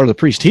they slaughter the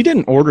priest, he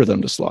didn't order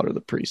them to slaughter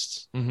the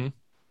priests. Mm-hmm.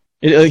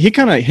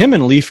 Him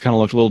and Leif kind of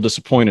looked a little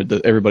disappointed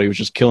that everybody was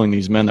just killing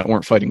these men that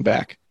weren't fighting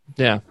back.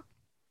 Yeah.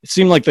 It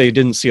seemed like they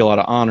didn't see a lot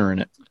of honor in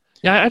it.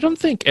 Yeah, I don't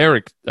think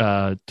Eric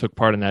took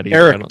part in that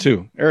either.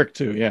 Eric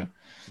too, yeah.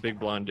 Big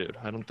blonde dude.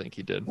 I don't think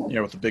he did. Yeah,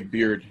 with the big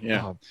beard,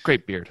 yeah. Oh,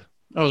 great beard.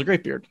 That was a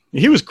great beard.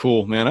 He was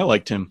cool, man. I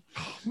liked him.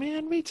 Oh,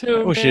 man, me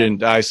too. I wish he didn't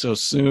die so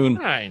soon.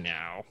 I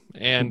know.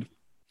 And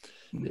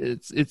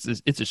it's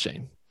a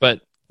shame.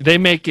 But they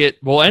make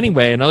it... Well,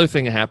 anyway, another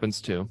thing that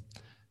happens too.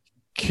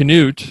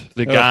 Canute,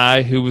 the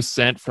guy who was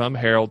sent from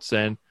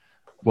Haraldson,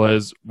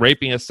 was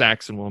raping a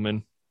Saxon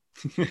woman.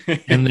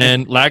 And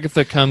then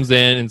Lagertha comes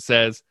in and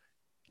says,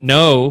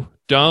 no,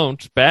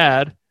 don't,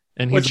 bad.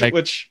 And he's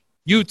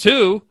you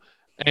too.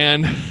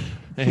 And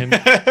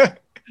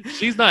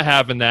she's not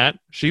having that.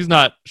 She's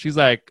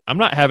like, I'm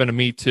not having a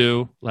me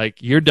too.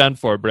 Like, you're done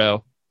for,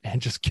 bro. And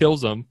just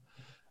kills him.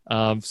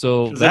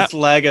 So that's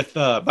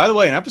Lagertha. By the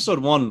way, in episode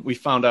 1, we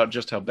found out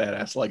just how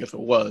badass Lagertha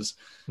was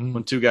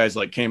when two guys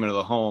like came into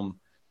the home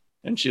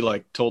and she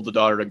like told the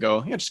daughter to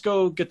go, yeah, just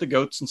go get the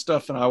goats and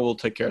stuff and I will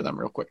take care of them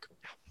real quick.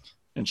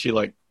 And she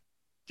like,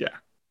 yeah,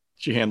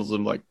 she handles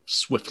them like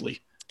swiftly.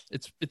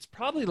 It's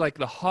probably like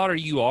the hotter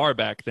you are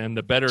back then,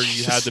 the better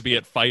you had to be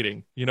at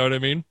fighting. You know what I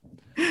mean?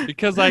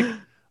 Because like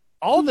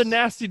all the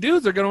nasty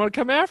dudes are going to want to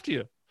come after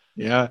you.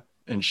 Yeah.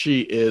 And she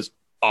is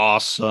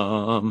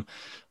awesome.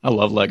 I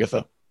love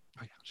Lagertha.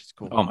 Oh, yeah, she's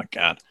cool. Oh my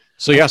God.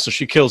 So yeah, so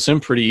she kills him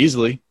pretty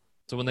easily.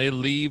 So when they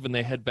leave and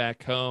they head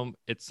back home,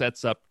 it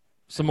sets up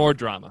some more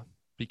drama.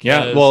 Because...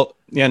 Yeah. Well,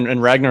 yeah. And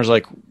Ragnar's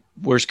like,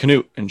 where's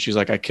Canute? And she's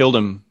like, I killed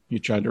him. You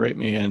tried to rape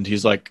me. And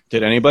he's like,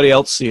 did anybody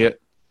else see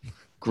it?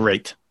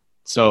 Great.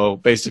 So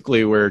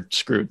basically we're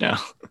screwed now.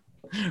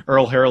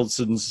 Earl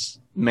Haraldson's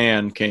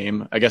man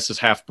came, I guess his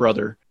half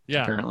brother,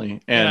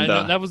 apparently. And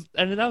that was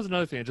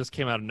another thing that just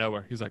came out of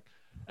nowhere. He's like,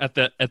 at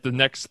the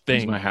next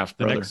thing, my half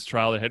the brother. next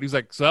trial they had, he's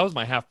like, so that was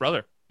my half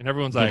brother. And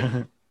everyone's like,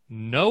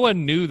 no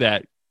one knew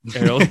that,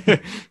 Errol.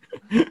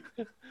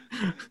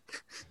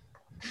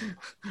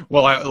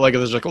 Well, I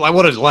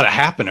would have let it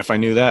happen if I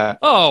knew that.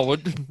 Oh,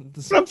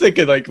 but I'm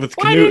thinking like with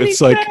Canute,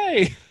 it's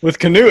like with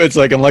Canute, it's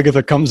like, and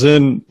Lagertha comes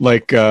in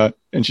like,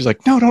 and she's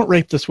like, no, don't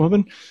rape this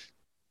woman.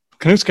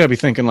 Canute's got to be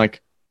thinking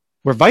like,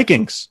 we're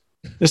Vikings.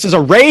 This is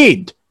a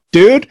raid,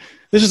 dude.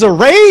 This is a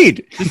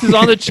raid. This is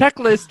on the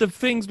checklist of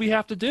things we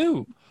have to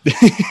do.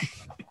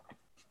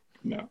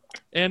 No.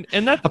 And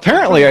that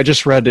apparently I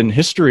just read in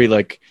history,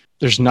 like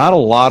there's not a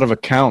lot of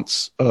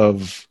accounts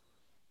of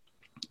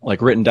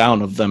like written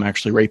down of them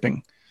actually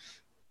raping.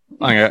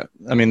 I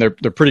mean, they're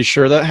pretty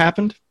sure that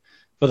happened,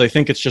 but they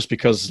think it's just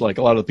because like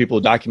a lot of the people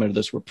who documented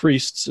this were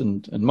priests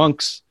and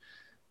monks,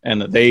 and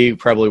that they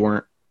probably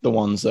weren't the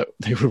ones that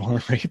they would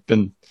want to rape,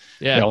 and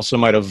they also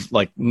might have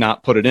like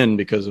not put it in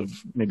because of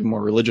maybe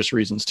more religious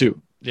reasons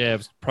too. Yeah, it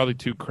was probably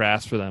too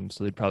crass for them,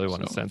 so they'd probably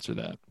want to censor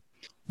that.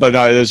 But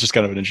no, it was just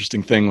kind of an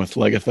interesting thing with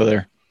Lagertha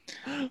there.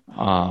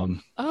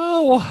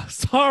 Oh,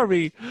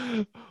 sorry.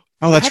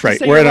 Oh, that's right.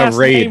 We're at a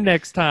raid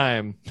next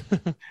time.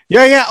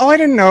 Yeah. Oh, I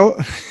didn't know.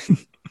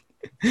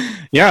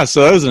 Yeah,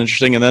 so that was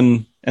interesting,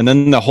 and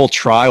then the whole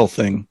trial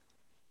thing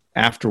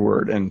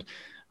afterward, and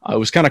it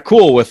was kind of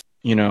cool with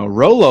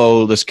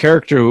Rollo, this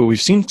character who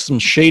we've seen some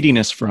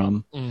shadiness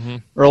from. Mm-hmm.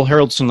 Earl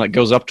Haraldson like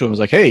goes up to him and is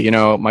like, hey,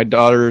 my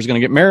daughter is going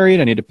to get married.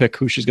 I need to pick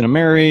who she's going to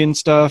marry and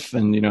stuff,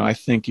 and I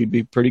think you'd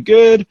be pretty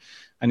good.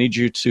 I need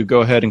you to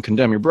go ahead and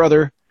condemn your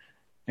brother,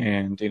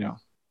 and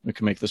we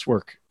can make this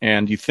work.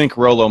 And you think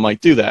Rollo might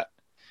do that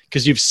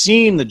because you've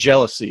seen the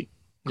jealousy.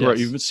 Yes.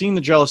 You've seen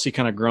the jealousy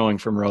kind of growing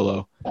from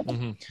Rollo.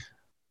 Mm-hmm.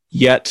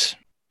 Yet,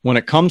 when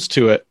it comes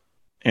to it,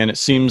 and it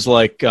seems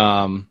like,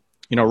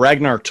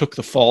 Ragnar took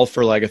the fall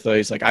for Lagertha.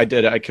 He's like, I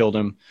did it. I killed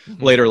him.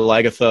 Mm-hmm. Later,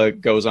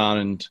 Lagertha goes on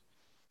and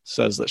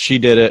says that she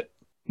did it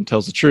and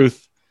tells the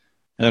truth.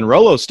 And then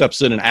Rollo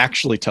steps in and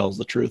actually tells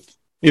the truth.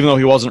 Even though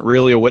he wasn't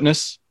really a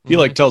witness, he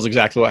tells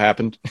exactly what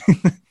happened.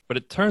 But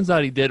it turns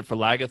out he did it for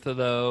Lagertha,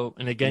 though.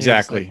 And again,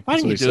 exactly. Like, why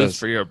didn't you do this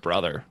for your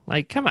brother?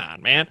 Like, come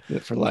on, man. Did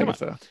it for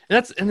Lagertha.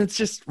 And it's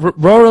just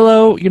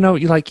Rollo.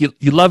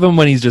 You love him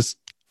when he's just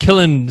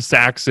killing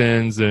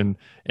Saxons and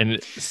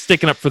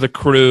sticking up for the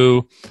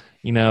crew.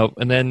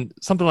 And then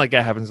something like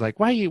that happens.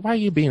 Like, why are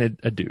you being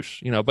a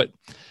douche? But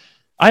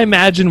I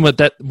imagine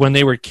when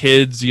they were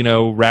kids,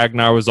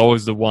 Ragnar was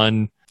always the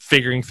one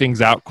figuring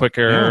things out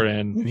quicker,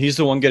 and he's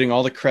the one getting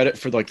all the credit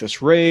for like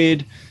this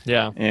raid.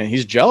 Yeah, and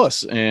he's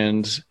jealous,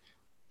 and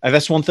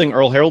that's one thing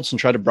Earl Haraldson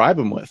tried to bribe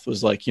him with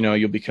was like,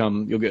 you'll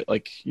get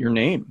like your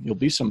name, you'll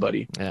be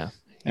somebody. Yeah,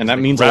 and that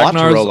means a lot to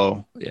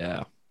Rollo.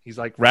 Yeah, he's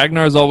like,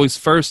 Ragnar's always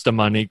first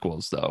among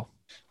equals, though.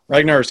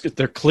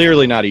 They're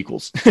clearly not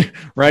equals.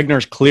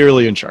 Ragnar's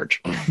clearly in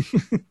charge.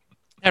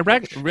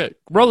 Yeah,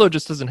 Rollo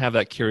just doesn't have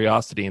that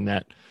curiosity in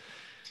that.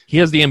 He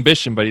has the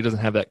ambition, but he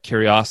doesn't have that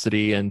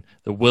curiosity and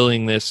the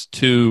willingness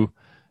to,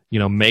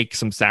 make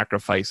some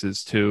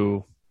sacrifices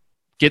to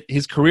get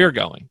his career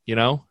going,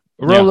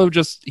 Rollo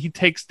he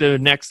takes the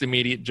next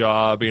immediate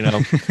job,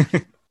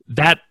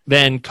 That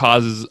then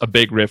causes a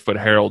big rift with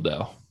Harold,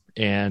 though.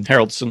 And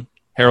Haraldson,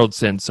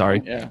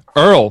 sorry. Yeah.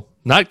 Earl,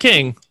 not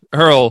King.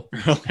 Earl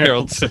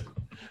Haraldson.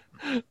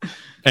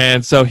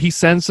 And so he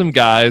sends some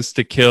guys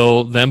to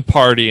kill them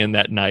partying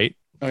that night.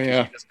 Oh,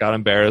 yeah. He just got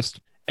embarrassed.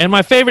 And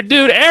my favorite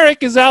dude,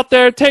 Eric, is out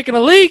there taking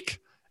a leak,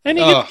 and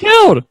he gets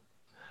killed.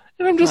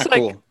 And I'm just Not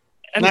like, cool.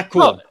 Not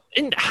cool. Well,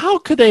 and how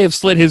could they have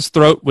slit his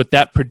throat with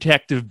that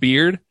protective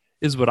beard?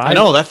 Is what I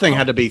know that thing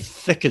had to be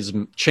thick as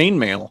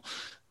chainmail.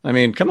 I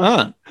mean, come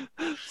on,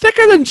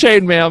 thicker than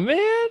chainmail,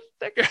 man.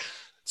 Thicker.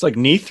 It's like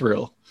knee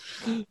thrill.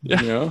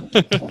 Yeah. You know,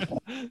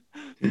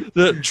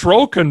 the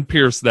troll can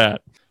pierce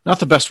that. not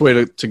the best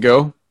way to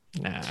go.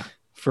 Nah.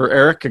 For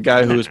Eric, a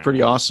guy who was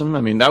pretty awesome.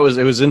 I mean, it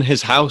was in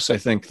his house, I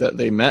think, that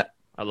they met.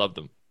 I loved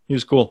him. He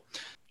was cool.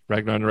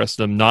 Ragnar and the rest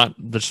of them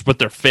just with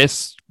their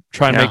fists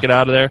try and make it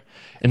out of there.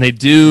 And they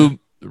do,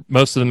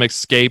 most of them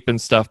escape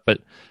and stuff,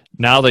 but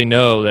now they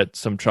know that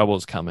some trouble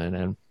is coming.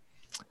 And,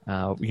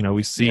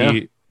 we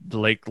see the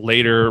lake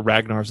later,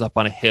 Ragnar's up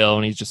on a hill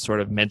and he's just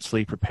sort of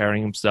mentally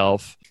preparing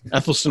himself.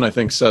 Ethelstan, I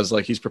think, says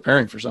like he's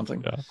preparing for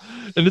something. Yeah.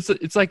 And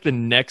it's like the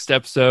next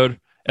episode,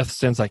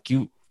 Ethelstan's like,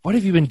 what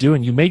have you been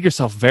doing? You made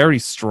yourself very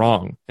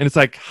strong. And it's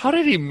like, how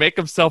did he make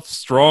himself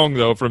strong,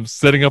 though, from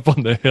sitting up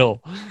on the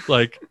hill?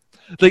 Like,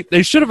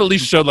 they should have at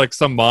least showed, like,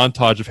 some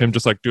montage of him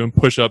just, like, doing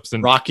push-ups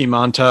and... Rocky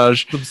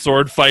montage. Some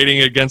sword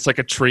fighting against, like,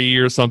 a tree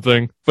or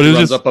something. But it was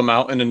runs up a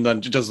mountain and then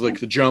does, like,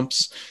 the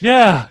jumps.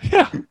 Yeah.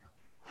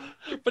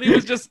 But he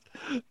was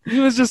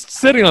just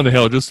sitting on the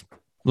hill, just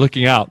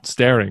looking out,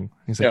 staring.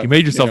 He's like, you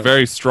made yourself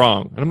very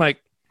strong. And I'm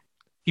like,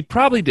 he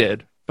probably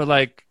did, but,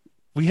 like...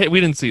 We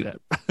didn't see that.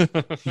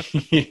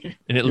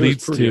 And it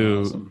leads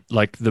to awesome.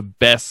 Like the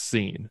best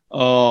scene.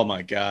 Oh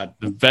my God.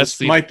 The best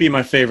scene might be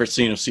my favorite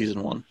scene of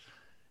season 1.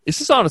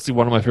 This is honestly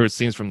one of my favorite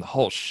scenes from the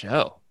whole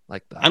show.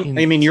 Like I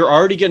mean, you're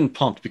already getting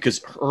pumped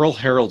because Earl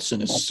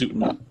Haraldson is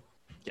suiting up.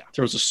 Yeah.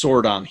 Throws a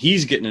sword on.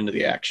 He's getting into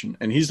the action.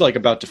 And he's like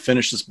about to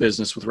finish this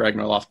business with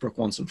Ragnar Lothbrok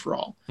once and for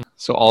all.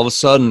 So all of a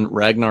sudden,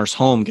 Ragnar's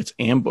home gets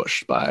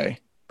ambushed by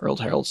Earl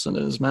Haraldson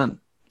and his men.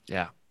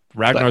 Yeah.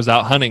 Ragnar's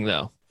out hunting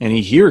though. And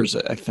he hears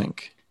it, I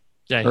think.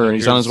 Yeah,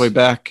 he's on his way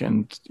back,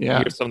 and he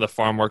hears some of the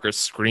farm workers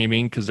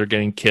screaming because they're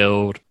getting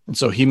killed. And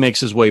so he makes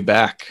his way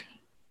back,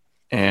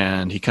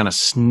 and he kind of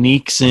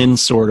sneaks in,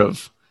 sort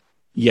of,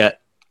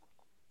 yet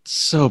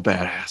so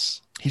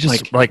badass. He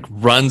just like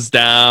runs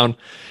down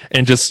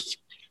and just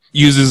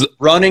uses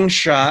running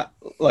shot,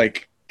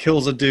 like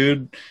kills a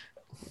dude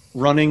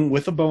running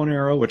with a bow and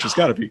arrow, which has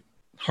got to be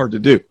hard to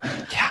do.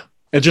 Yeah.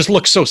 It just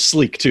looks so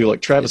sleek too.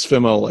 Like Travis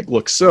Fimmel, like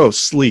looks so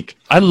sleek.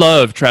 I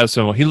love Travis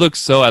Fimmel. He looks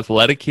so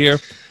athletic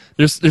here.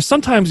 There's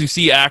sometimes you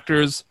see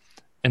actors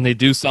and they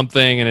do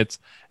something and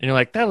you're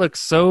like, that looks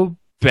so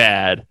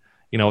bad.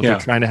 If they're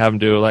trying to have him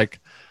do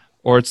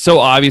or it's so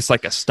obvious,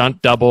 like a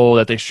stunt double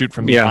that they shoot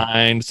from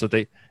behind. So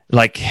they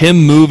like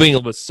him moving.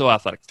 It was so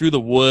athletic through the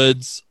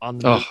woods on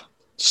the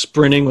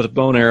sprinting with a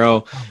bow and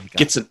arrow,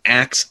 gets an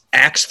axe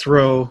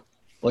throw,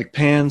 like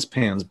pans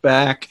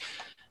back.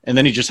 And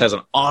then he just has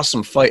an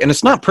awesome fight. And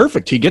it's not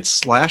perfect. He gets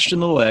slashed in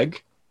the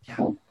leg.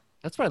 Yeah.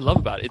 That's what I love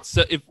about it. It's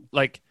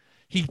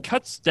he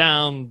cuts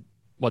down,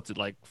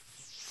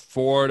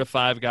 4 to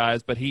 5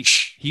 guys, but he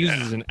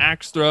uses an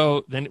axe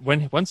throw. Then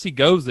once he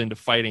goes into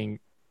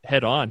fighting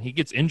head on, he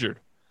gets injured.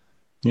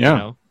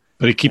 Yeah.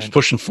 But he keeps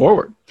pushing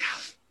forward.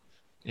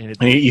 And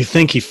you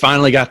think he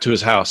finally got to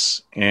his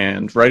house.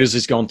 And right as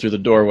he's going through the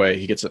doorway,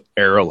 he gets an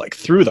arrow like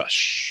through the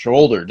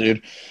shoulder,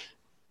 dude.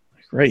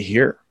 Like right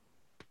here.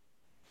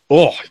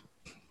 Oh,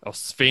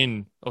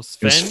 Sven.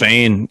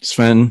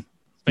 Sven.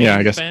 Yeah,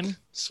 I guess. Sven?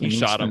 He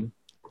shot him.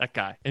 That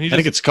guy. And I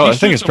think it's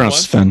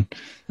pronounced Sven.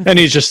 And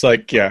he's just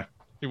like, yeah.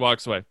 He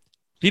walks away.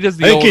 He does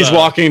I think he's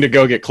walking to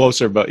go get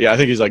closer, but yeah, I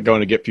think he's like going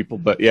to get people,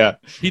 but yeah.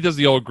 He does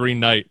the old Green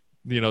Knight,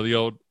 the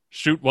old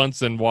shoot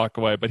once and walk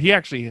away. But he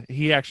actually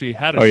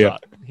had a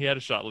shot. Yeah. He had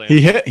a shot landed.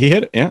 He hit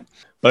it, yeah.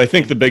 But I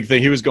think the big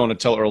thing, he was going to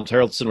tell Earl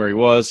Haraldson where he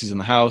was. He's in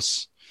the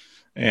house.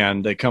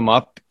 And they come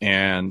up,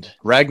 and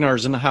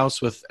Ragnar's in the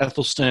house with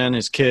Ethelstan,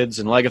 his kids,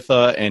 and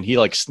Lagertha, and he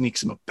like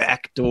sneaks him a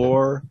back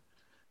door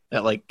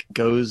that like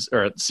goes,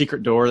 or a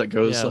secret door that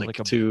goes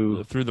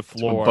through the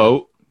floor, to a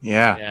boat.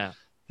 Yeah.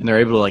 And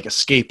they're able to like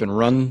escape and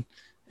run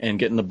and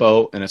get in the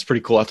boat, and it's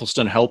pretty cool.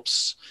 Ethelstan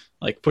helps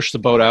like push the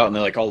boat out, and they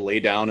like all lay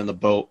down in the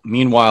boat.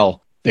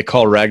 Meanwhile, they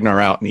call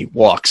Ragnar out, and he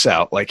walks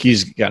out like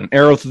he's got an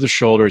arrow through the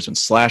shoulder. He's been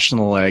slashed in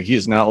the leg. He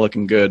is not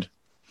looking good,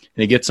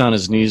 and he gets on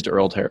his knees to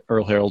Earl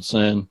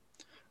Haraldson.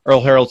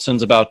 Earl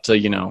Haraldson's about to,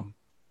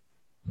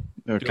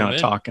 they're kind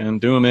of talking,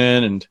 do him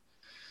in, and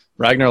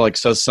Ragnar like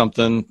says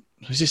something.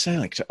 What does he say?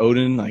 Like to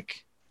Odin,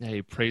 like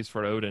he prays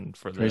for Odin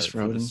for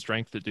the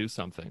strength to do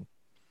something.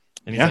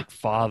 And he's like,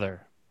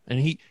 Father. And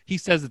he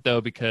says it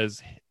though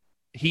because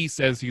he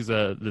says he's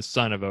the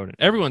son of Odin.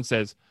 Everyone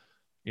says,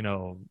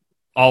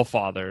 all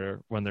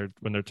father when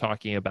they're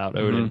talking about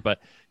Odin,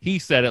 but he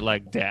said it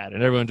like dad,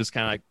 and everyone just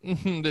kind of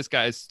like, this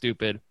guy's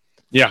stupid.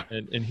 Yeah,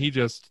 and he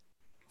just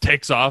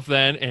takes off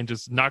then and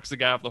just knocks the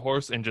guy off the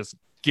horse and just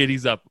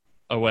giddies up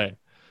away.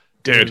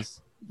 Dude,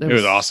 it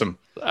was awesome.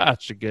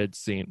 Such a good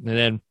scene. And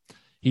then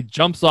he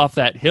jumps off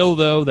that hill,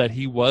 though, that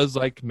he was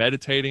like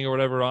meditating or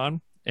whatever on.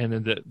 And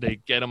then they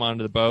get him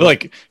onto the boat.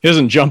 Like, he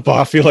doesn't jump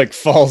off. He like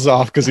falls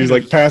off because he's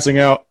like passing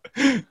out,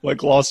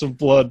 like loss of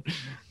blood.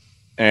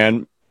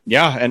 And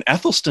Yeah, and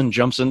Ethelstan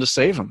jumps in to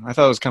save him. I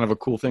thought it was kind of a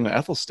cool thing that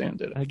Ethelstan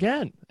did.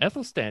 Again,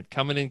 Ethelstan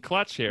coming in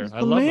clutch here. He's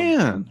I the love him.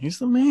 man. He's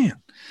the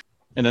man.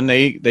 And then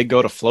they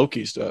go to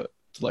Floki's to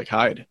like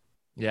hide.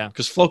 Yeah,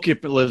 because Floki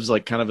lives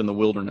like kind of in the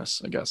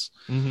wilderness, I guess.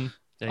 mm-hmm.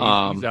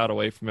 And he's out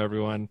away from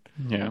everyone.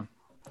 Yeah,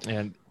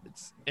 and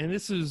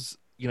this is,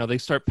 you know, they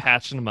start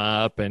patching him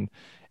up, and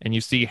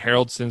you see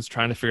Haraldson's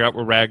trying to figure out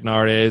where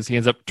Ragnar is. He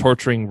ends up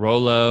torturing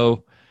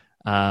Rollo.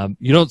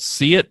 You don't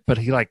see it, but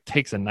he like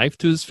takes a knife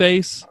to his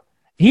face.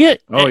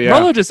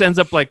 Rollo just ends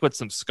up like with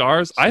some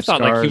scars. I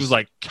thought like he was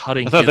like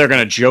cutting. I thought they were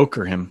gonna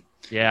Joker him.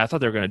 Yeah, I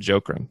thought they were gonna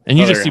Joker him, and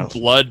you just see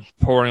blood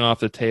pouring off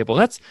the table.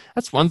 That's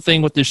one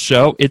thing with this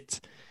show. It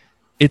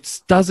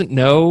doesn't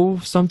know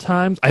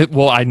sometimes.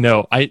 I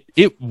know.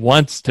 It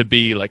wants to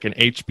be like an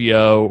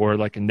HBO or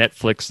like a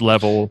Netflix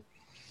level,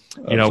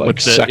 you know, like with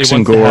the sex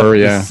and gore,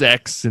 the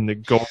sex and the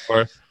gore.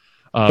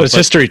 But it's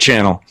History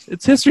Channel.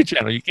 It's History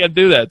Channel. You can't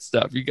do that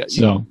stuff. You got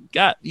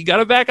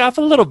to back off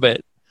a little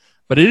bit.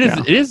 But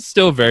it is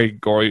still a very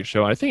gory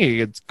show. I think it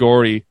gets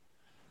gory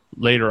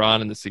later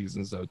on in the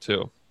seasons though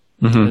too.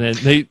 Mm-hmm. And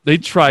then they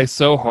try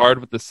so hard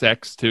with the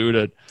sex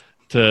too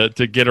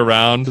to get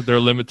around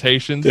their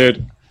limitations.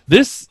 Dude.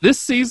 This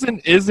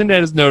season isn't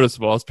as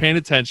noticeable. I was paying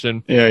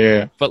attention.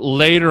 Yeah. But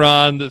later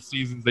on the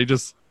seasons, they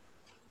just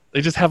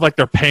have like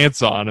their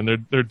pants on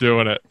and they're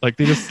doing it. Like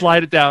they just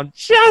slide it down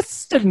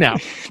just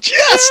enough.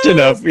 Just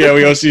enough. Yeah,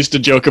 we always used to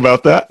joke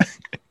about that.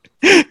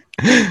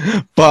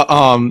 But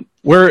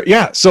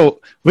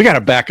so we got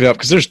to back it up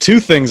because there's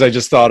two things I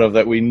just thought of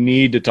that we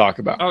need to talk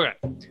about. Okay.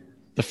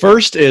 The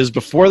first is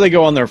before they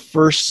go on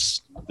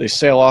they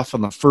sail off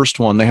on the first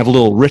one, they have a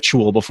little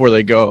ritual before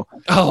they go.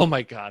 Oh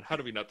my God. How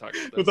do we not talk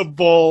about this? With a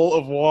bowl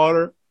of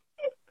water.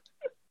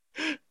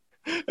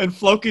 And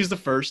Floki's the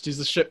first. He's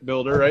the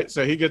shipbuilder, right?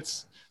 So he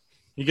gets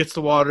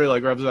the water,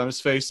 like rubs it on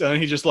his face, and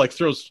then he just like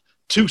throws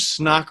 2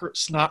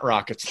 snot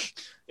rockets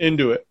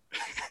into it.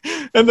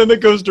 And then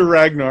it goes to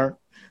Ragnar.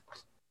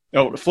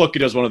 Oh, Floki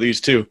does one of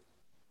these too.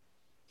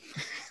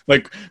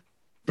 Like,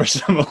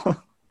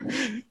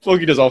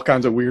 Floki does all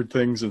kinds of weird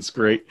things, and it's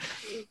great.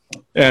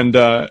 And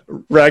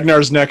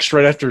Ragnar's next,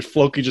 right after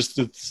Floki just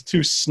did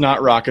 2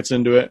 snot rockets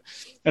into it.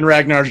 And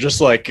Ragnar's just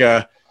like,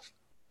 yeah,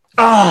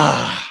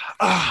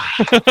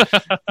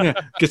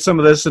 get some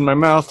of this in my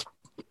mouth.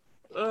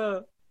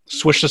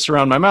 Swish this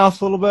around my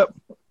mouth a little bit.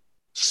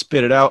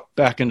 Spit it out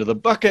back into the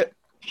bucket.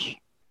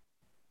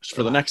 Just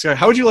for the next guy.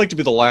 How would you like to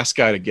be the last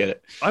guy to get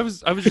it? I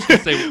was just going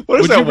to say, what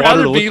does would that you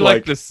rather water be look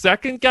like the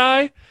second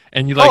guy?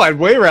 And you like, I'd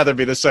way rather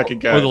be the second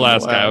guy. Or the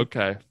last guy,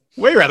 okay.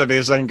 Way rather be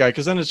the second guy,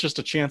 because then it's just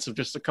a chance of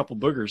just a couple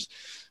boogers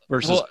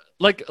versus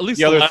like at least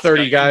the other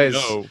 30 guys.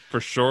 For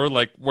sure.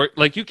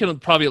 Like you can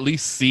probably at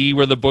least see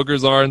where the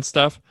boogers are and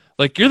stuff.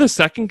 Like you're the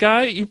second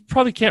guy, you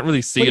probably can't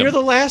really see them. You're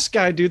the last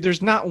guy, dude.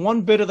 There's not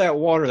one bit of that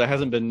water that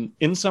hasn't been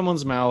in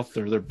someone's mouth,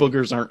 or their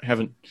boogers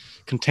haven't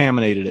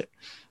contaminated it.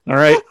 All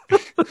right.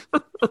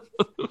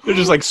 They're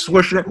just like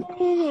swishing it.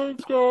 Oh my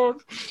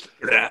God.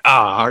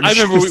 I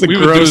remember we would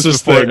do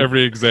this before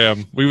every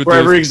exam. For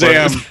every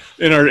exam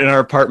in our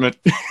apartment.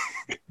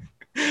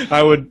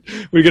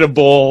 we get a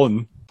bowl,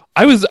 and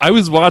I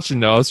was watching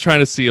though. I was trying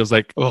to see. I was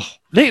like, oh,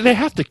 they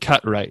have to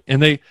cut right,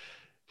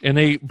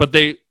 but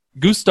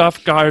Gustav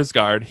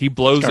Skarsgård, he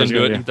blows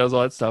into it and does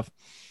all that stuff,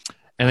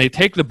 and they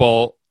take the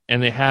bowl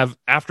and they have,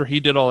 after he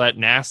did all that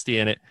nasty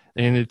in it,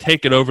 and they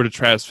take it over to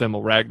Travis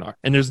Fimmel Ragnar,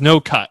 and there's no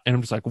cut, and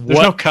I'm just like, what?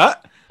 There's no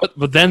cut?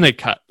 But then they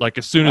cut, like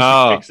as soon as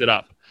he picks it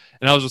up,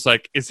 and I was just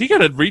like, is he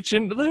gonna reach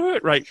into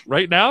it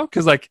right now?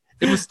 Because like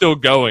it was still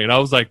going, and I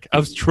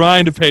was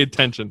trying to pay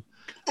attention.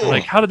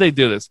 Like, how did they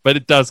do this? But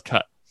it does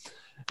cut,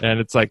 and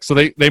it's like, so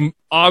they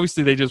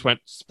obviously they just went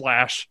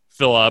splash,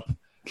 fill up,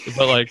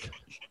 but like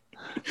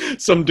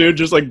some dude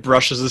just like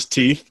brushes his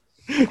teeth,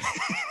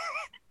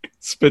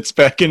 spits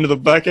back into the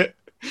bucket.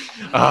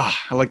 I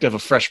like to have a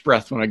fresh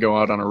breath when I go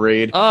out on a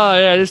raid. Oh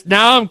yeah,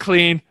 now I'm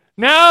clean.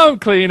 Now I'm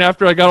clean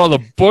after I got all the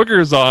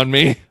boogers on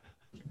me.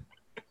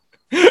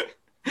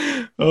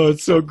 Oh,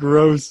 it's so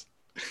gross.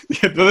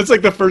 Yeah, that's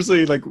like the first thing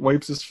he like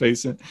wipes his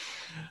face in.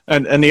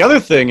 And the other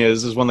thing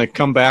is when they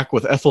come back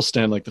with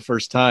Ethelstan, like the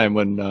first time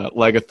when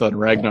Lagertha and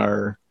Ragnar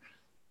are,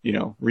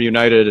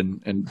 reunited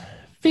and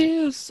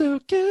feels so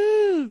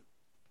good.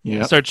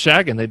 Yeah, start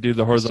shagging. They do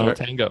the horizontal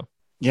tango.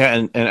 Yeah,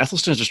 and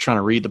Ethelstan's just trying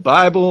to read the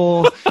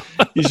Bible.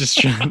 He's just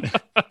trying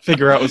to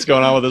figure out what's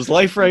going on with his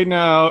life right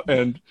now.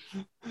 And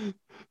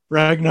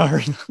Ragnar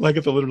and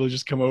Lagertha literally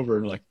just come over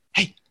and like,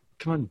 hey,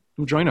 come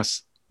join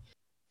us.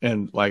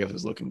 And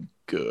Lagertha's looking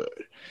good.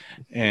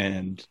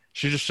 And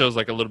she just shows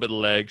like a little bit of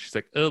leg. She's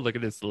like, oh, look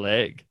at this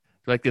leg.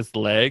 You like this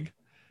leg?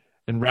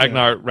 And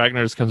Ragnar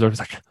just comes over and is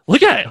like,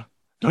 look at it.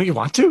 Don't you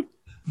want to?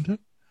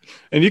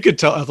 And you could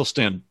tell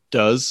Ethelstan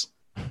does.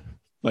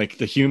 Like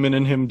the human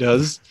in him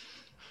does.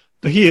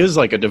 But he is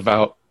like a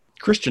devout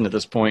Christian at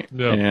this point.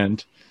 Yeah.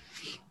 And,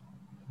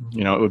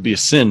 it would be a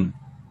sin.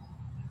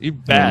 He's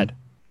bad.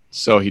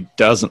 So he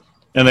doesn't.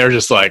 And they're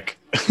just like,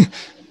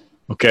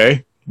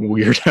 okay,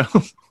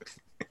 weirdo.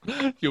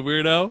 You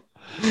weirdo?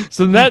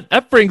 So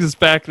that brings us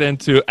back then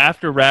to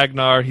after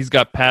Ragnar, he's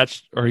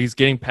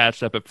getting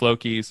patched up at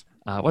Floki's.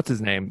 What's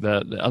his name?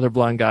 The other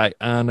blonde guy.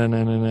 No.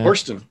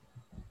 Torsten,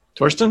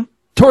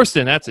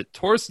 that's it.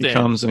 Torsten. He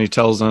comes and he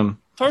tells him.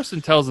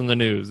 Torsten tells him the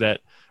news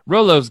that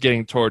Rollo's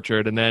getting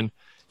tortured, and then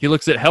he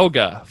looks at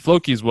Helga,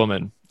 Floki's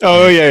woman.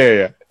 Oh,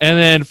 yeah. And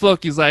then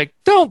Floki's like,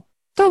 don't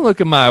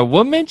look at my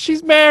woman.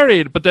 She's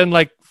married. But then,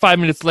 like, 5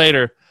 minutes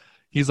later,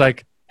 he's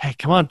like, hey,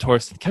 come on,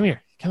 Torsten. Come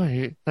here.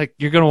 Like,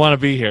 you're going to want to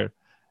be here.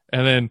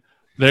 And then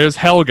there's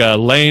Helga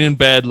laying in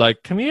bed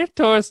like, come here,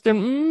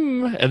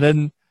 Torsten. And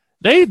then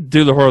they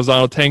do the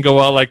horizontal tango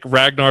while, like,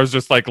 Ragnar's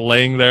just, like,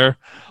 laying there,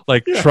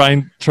 like,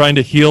 trying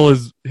to heal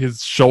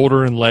his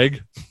shoulder and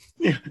leg.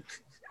 Yeah.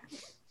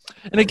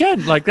 And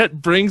again, like, that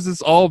brings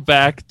us all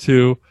back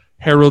to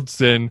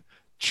Haraldson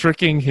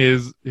tricking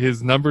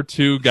his number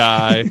 2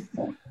 guy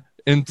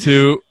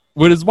into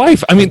with his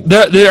wife. I mean,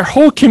 their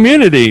whole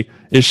community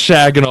is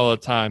shagging all the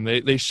time.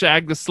 They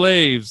shag the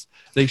slaves.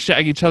 They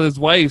shag each other's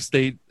wives.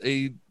 They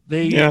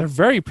are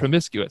very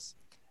promiscuous.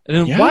 And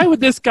then why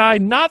would this guy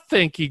not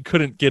think he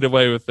couldn't get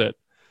away with it?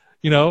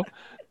 You know?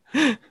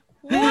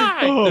 Why?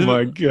 Oh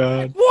my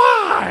God.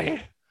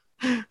 Why?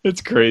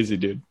 It's crazy,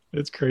 dude.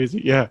 It's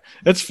crazy. Yeah.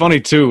 It's funny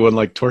too when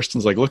like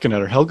Torsten's like looking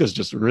at her. Helga's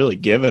just really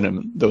giving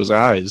him those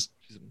eyes.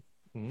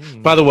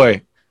 By the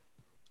way,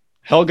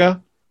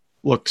 Helga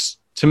looks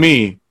too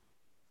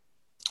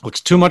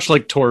much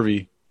like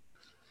Torvi,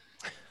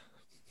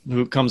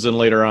 who comes in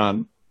later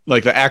on.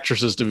 Like the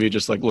actresses to me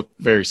just like look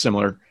very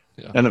similar,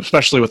 and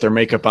especially with their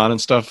makeup on and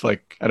stuff.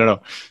 Like I don't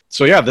know.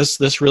 So yeah,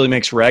 this really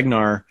makes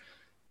Ragnar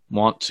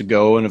want to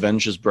go and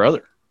avenge his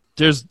brother.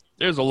 There's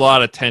a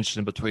lot of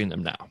tension between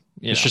them now.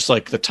 It's just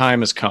like the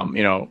time has come,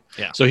 you know.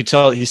 Yeah. So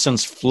he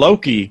sends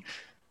Floki.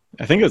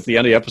 I think at the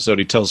end of the episode,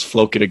 he tells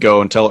Floki to go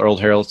and tell Earl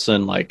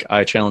Haraldson, like,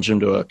 I challenge him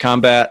to a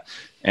combat,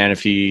 and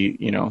if he,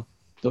 you know,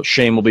 the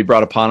shame will be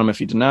brought upon him if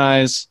he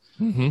denies.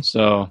 Mm-hmm.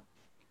 So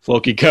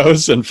Floki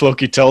goes, and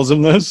Floki tells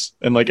him this,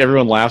 and, like,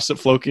 everyone laughs at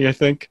Floki, I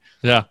think.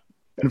 Yeah.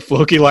 And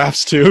Floki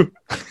laughs, too.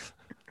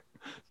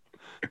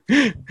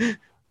 I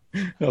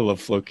love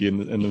Floki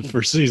in the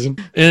first season.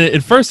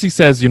 At first he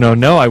says, you know,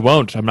 no, I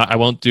won't. I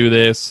won't do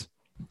this.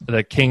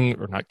 The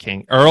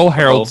Earl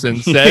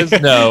Haraldson says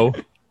no.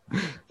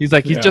 He's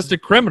like, he's just a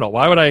criminal.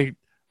 Why would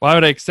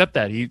I accept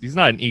that? He's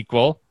not an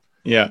equal.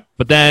 Yeah.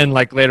 But then,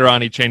 like, later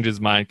on, he changes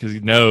his mind because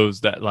he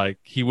knows that, like,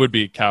 he would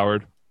be a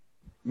coward.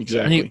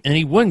 Exactly. And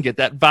he wouldn't get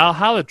that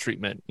Valhalla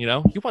treatment, you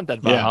know? You want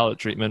that Valhalla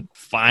treatment.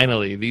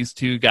 Finally, these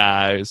two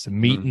guys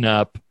meeting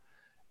up,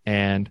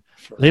 and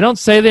they don't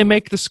say they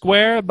make the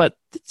square, but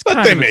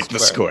they make the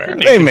square.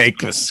 They make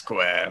the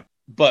square.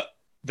 But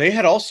they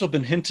had also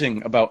been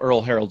hinting about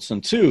Earl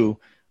Haraldson, too,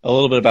 a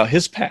little bit about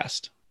his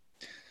past.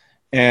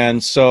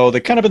 And so they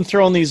kind of been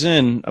throwing these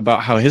in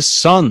about how his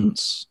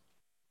sons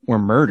were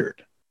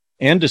murdered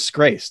and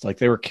disgraced. Like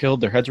they were killed,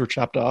 their heads were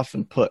chopped off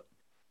and put.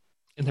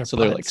 In their so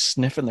butts. They're like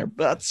sniffing their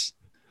butts.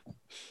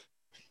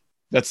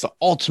 That's the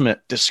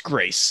ultimate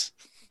disgrace,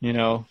 you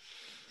know?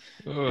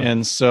 Ugh.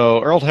 And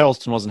so Earl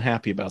Haraldson wasn't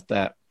happy about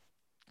that.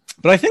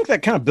 But I think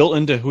that kind of built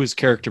into who his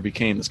character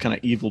became, this kind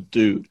of evil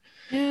dude.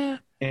 Yeah.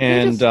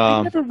 And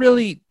they never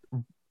really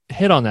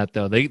hit on that,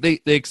 though. They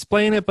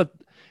explain it, but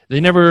they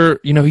never,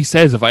 you know, he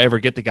says, if I ever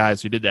get the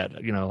guys who did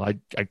that, you know,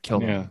 I'd kill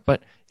them.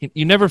 But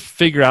you never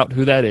figure out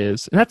who that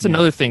is. And that's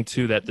another thing,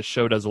 too, that the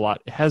show does a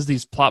lot. It has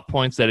these plot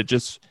points that it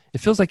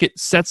feels like it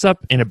sets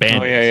up and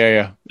abandons. Oh,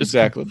 yeah.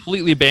 Exactly.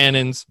 Completely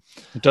abandons.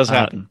 It does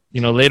happen.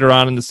 You know, later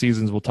on in the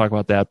seasons, we'll talk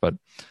about that. But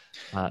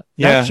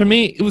that, to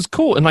me, it was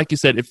cool. And like you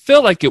said, it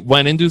felt like it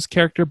went into his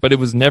character, but it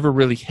was never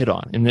really hit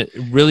on. And it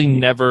really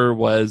never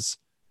was.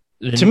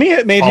 To me,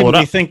 it made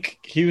me think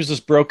he was this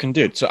broken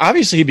dude. So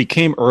obviously he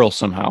became Earl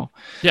somehow.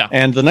 Yeah.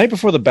 And the night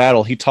before the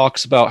battle, he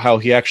talks about how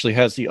he actually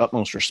has the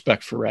utmost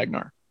respect for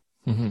Ragnar.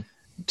 Mm-hmm.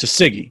 To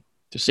Siggy.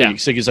 Yeah.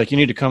 Siggy's like, you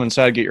need to come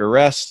inside and get your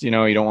rest. You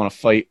know, you don't want to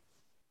fight,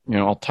 you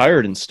know, all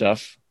tired and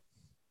stuff.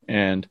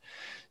 And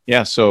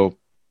yeah, so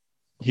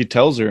he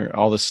tells her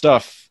all this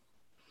stuff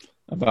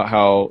about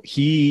how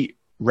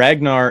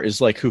Ragnar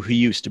is like who he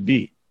used to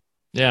be.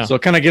 Yeah. So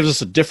it kind of gives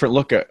us a different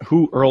look at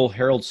who Earl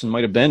Haraldson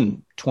might have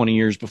been 20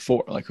 years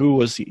before. Like, who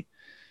was he?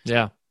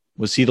 Yeah.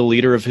 Was he the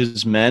leader of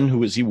his men? Who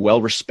was he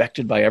well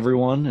respected by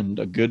everyone and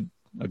a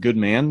good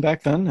man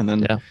back then? And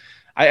then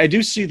I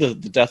do see the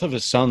death of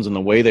his sons and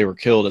the way they were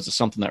killed as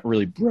something that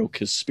really broke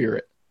his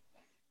spirit.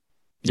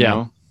 You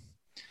know?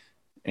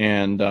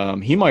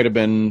 And he might have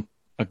been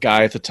a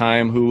guy at the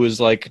time who was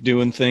like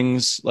doing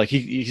things like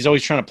he's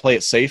always trying to play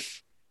it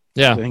safe.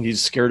 Yeah. I think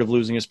he's scared of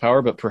losing his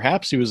power, but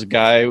perhaps he was a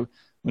guy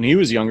when he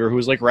was younger who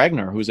was like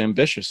Ragnar, who was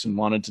ambitious and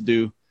wanted to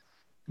do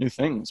new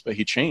things, but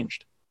he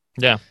changed.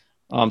 Yeah.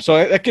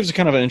 So that gives a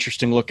kind of an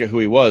interesting look at who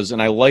he was.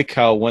 And I like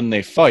how when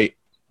they fight,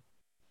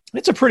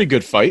 it's a pretty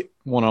good fight,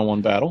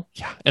 one-on-one battle.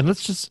 Yeah. And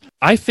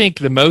I think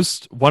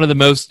one of the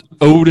most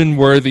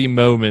Odin-worthy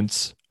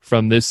moments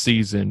from this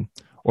season,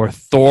 or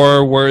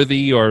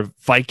Thor-worthy or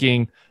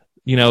Viking,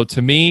 you know,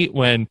 to me,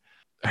 when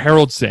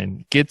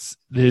Haraldson gets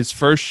his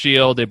first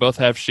shield, they both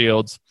have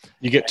shields.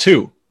 You get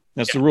two.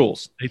 That's the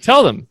rules. They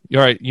tell them, all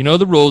right, you know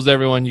the rules,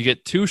 everyone. You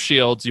get 2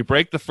 shields. You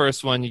break the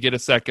first one, you get a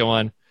second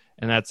one,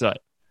 and that's it.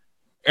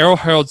 Errol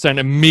Haraldson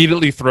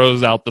immediately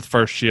throws out the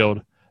first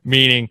shield,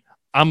 meaning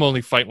I'm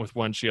only fighting with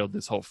 1 shield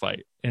this whole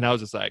fight. And I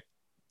was just like,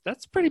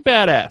 that's pretty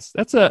badass.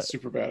 That's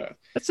super badass.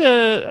 That's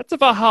a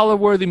Valhalla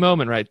worthy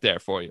moment right there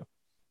for you.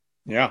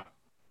 Yeah.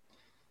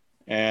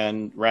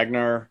 And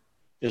Ragnar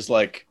is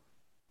like,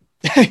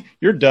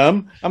 you're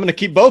dumb. I'm going to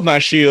keep both my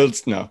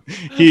shields. No,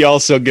 he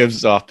also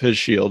gives off his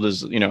shield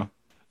as, Yeah,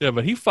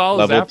 but he follows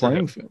level after playing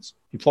him. fields.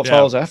 He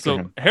follows after so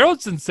him.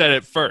 Haraldson said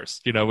it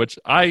first, which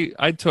I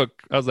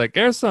was like,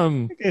 there's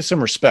some... You gave some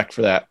respect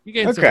for that. You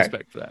gained some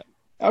respect for that.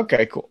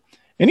 Okay, cool.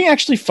 And he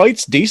actually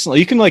fights decently.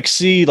 You can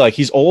see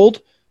he's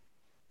old,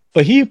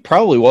 but he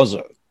probably was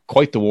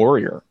quite the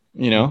warrior,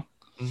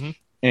 Mm-hmm.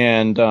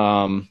 And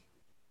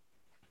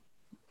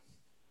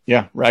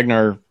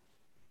Ragnar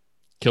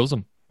kills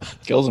him.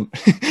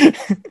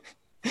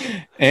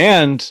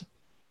 And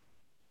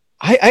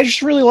I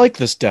just really like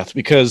this death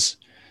because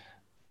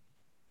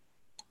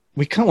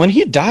when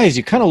he dies,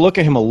 you kind of look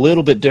at him a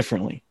little bit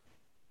differently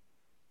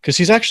because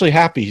he's actually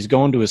happy. He's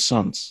going to his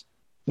sons.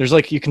 There's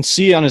you can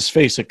see on his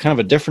face a kind of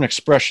a different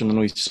expression than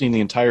we've seen the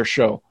entire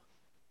show,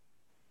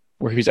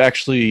 where he's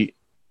actually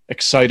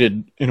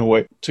excited in a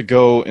way to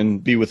go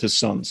and be with his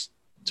sons,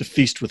 to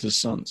feast with his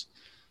sons.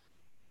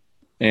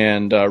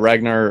 And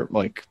Ragnar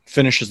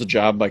finishes the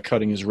job by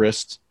cutting his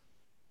wrist.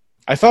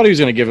 I thought he was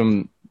going to give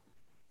him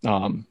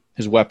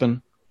his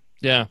weapon.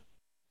 Yeah.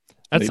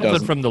 That's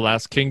something from the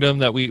Last Kingdom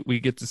that we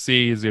get to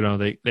see is,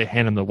 they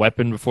hand him the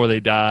weapon before they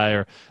die,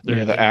 or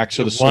the axe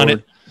or the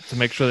sword to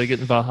make sure they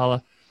get in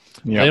Valhalla.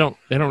 Yeah.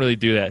 They don't really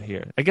do that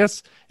here. I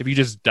guess if you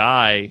just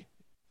die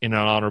in an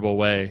honorable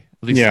way,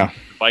 at least in the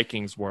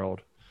Vikings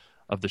world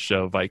of the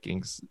show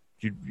Vikings,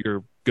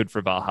 you're good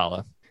for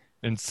Valhalla.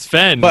 And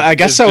Sven, but I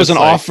guess that was an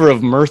offer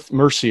of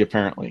mercy,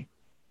 apparently,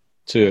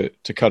 to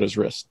cut his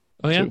wrist.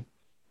 Oh yeah, too.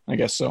 I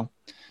guess so.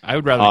 I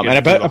would rather.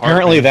 And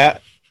apparently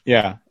that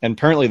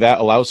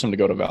allows him to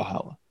go to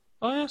Valhalla.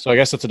 Oh yeah. So I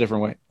guess that's a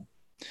different way.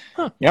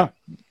 Huh. Yeah,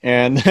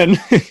 and then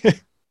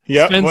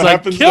Sven's what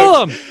happens?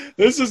 Kill him.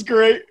 This is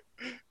great.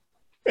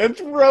 And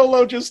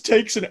Rollo just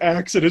takes an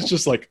axe and it's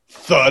just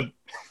thud.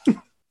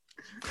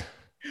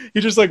 He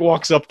just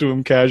walks up to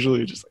him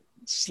casually, just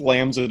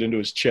slams it into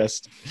his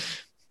chest.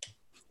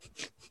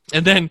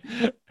 And then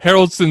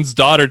Haraldson's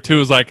daughter too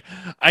is like,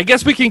 I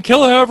guess we can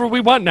kill whoever we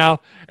want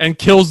now, and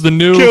kills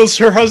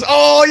her husband.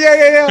 Oh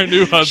yeah. Her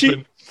new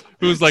husband,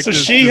 who's this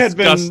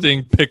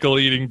disgusting pickle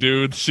eating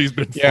dude. She's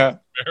been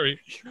very.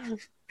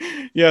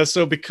 Yeah,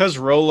 so because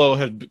Rollo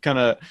had kind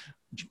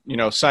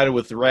of sided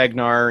with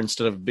Ragnar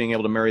instead of being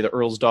able to marry the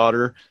Earl's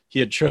daughter, he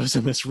had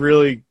chosen this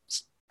really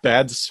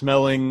bad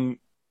smelling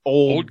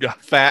old guy.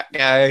 Fat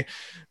guy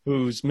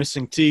who's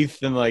missing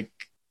teeth, and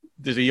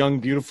there's a young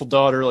beautiful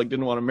daughter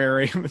didn't want to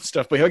marry him and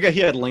stuff, but he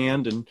had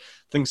land and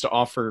things to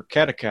offer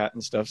Kattegat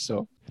and stuff,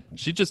 so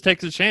she just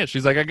takes a chance.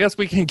 She's like, I guess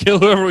we can kill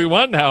whoever we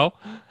want now.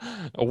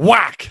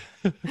 Whack.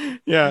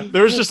 Yeah,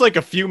 there was just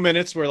a few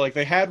minutes where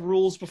they had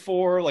rules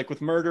before,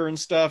 with murder and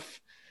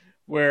stuff,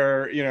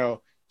 where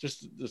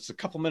just it's a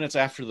couple minutes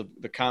after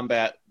the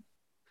combat,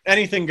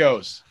 anything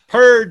goes.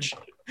 Purge.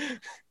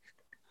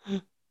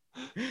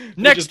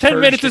 Next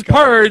 10 minutes is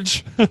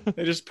purge.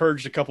 They just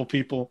purged a couple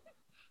people.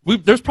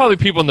 There's probably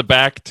people in the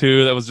back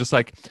too that was just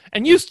like,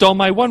 and you stole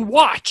my one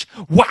watch.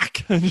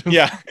 Whack.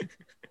 Yeah.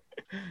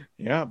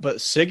 Yeah, but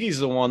Siggy's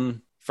the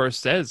one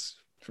first says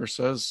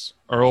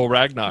Earl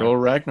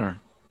Ragnar.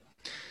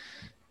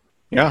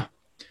 Yeah.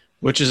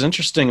 Which is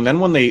interesting. Then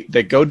when they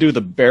go do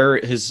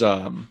his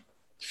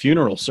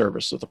funeral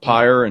service with the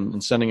pyre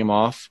and sending him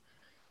off.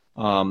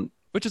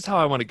 Which is how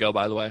I want to go,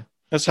 by the way.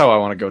 That's how I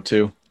want to go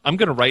too. I'm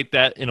going to write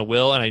that in a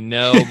will, and I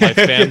know my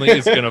family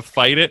is going to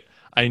fight it.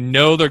 I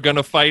know they're going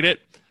to fight it,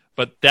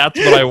 but that's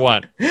what I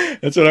want.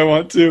 That's what I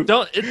want too. You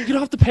don't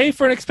have to pay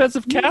for an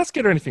expensive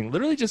casket or anything.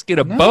 Literally just get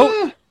a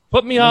boat,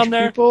 put me on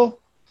there,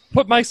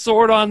 put my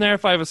sword on there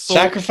if I have a sword.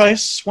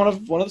 Sacrifice one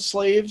of the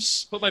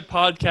slaves. Put my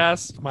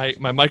podcast,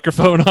 my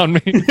microphone on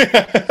me.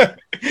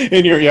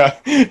 In your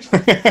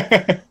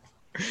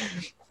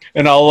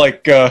and I'll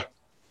get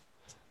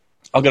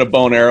a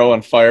bow and arrow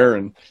on fire,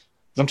 and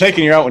I'm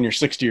taking you out when you're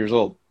 60 years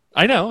old.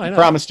 I know. I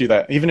promised you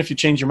that. Even if you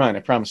change your mind, I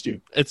promised you.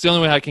 It's the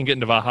only way I can get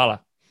into Valhalla.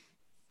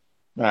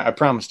 I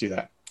promised you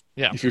that.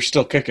 Yeah. If you're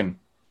still kicking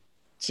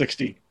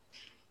 60.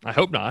 I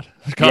hope not.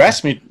 You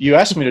asked me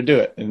to do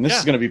it, and this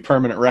is going to be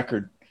permanent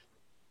record.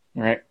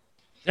 All right?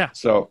 Yeah.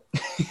 So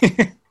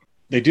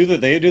they do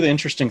the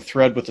interesting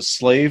thread with a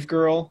slave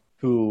girl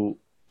who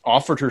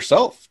offered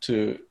herself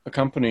to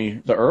accompany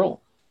the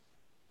Earl.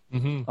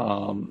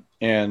 Mm-hmm.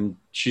 And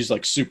she's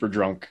super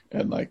drunk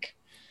and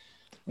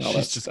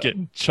she's just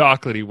getting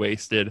chocolatey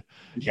wasted.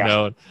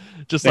 Yeah.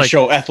 Just they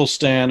show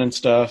Ethelstan and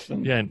stuff.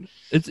 And yeah, and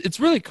it's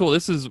really cool.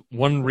 This is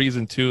one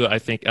reason too that I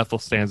think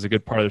Ethelstan's a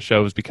good part of the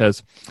show is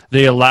because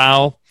they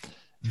allow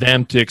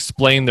them to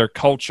explain their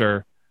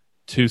culture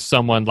to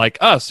someone like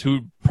us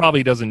who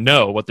probably doesn't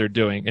know what they're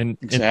doing, and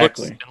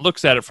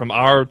looks at it from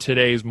our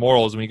today's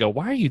morals, and we go,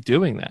 why are you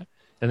doing that?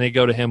 And they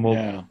go to him,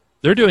 well,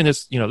 they're doing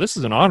this, this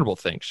is an honorable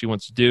thing she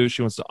wants to do.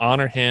 She wants to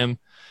honor him.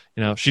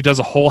 She does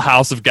a whole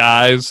house of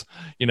guys,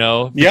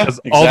 because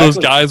all those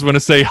guys want to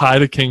say hi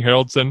to King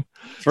Haraldson.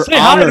 Say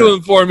honor. Hi to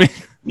him for me.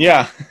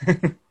 Yeah.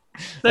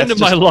 Send him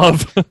my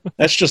love.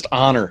 That's just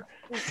honor.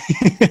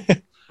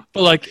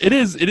 But like it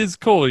is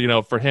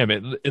cool, for him.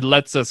 It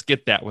lets us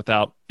get that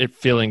without it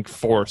feeling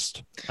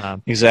forced.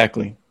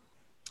 Exactly.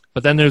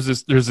 But then there's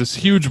this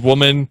huge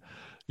woman,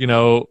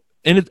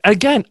 and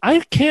again, I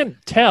can't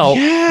tell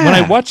when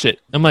I watch it.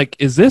 I'm like,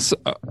 is this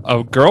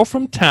a girl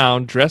from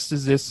town dressed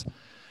as this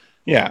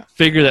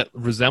figure that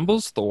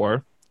resembles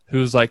Thor,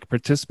 who's like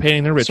participating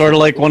in the ritual? Sort of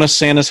like one of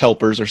Santa's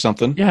helpers or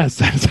something. Yeah,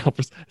 Santa's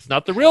helpers. It's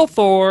not the real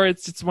Thor.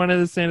 It's one of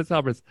the Santa's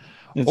helpers.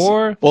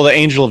 The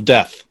Angel of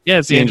Death. Yeah,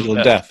 it's the Angel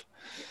of Death.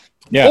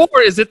 Yeah.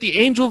 Or is it the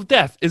Angel of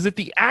Death? Is it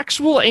the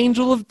actual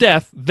Angel of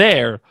Death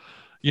there?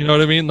 You know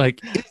what I mean?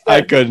 Like,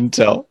 I couldn't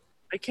tell.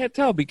 I can't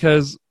tell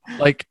because,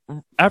 like,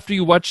 after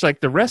you watch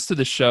like the rest of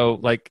the show,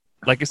 like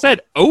I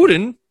said,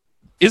 Odin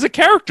is a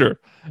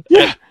character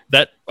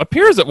that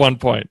appears at one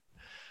point.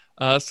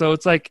 So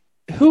it's like,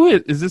 who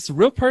is this a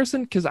real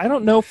person? Because I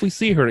don't know if we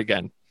see her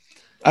again.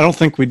 I don't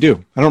think we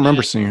do. I don't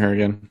remember seeing her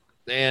again.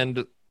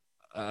 And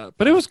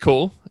but it was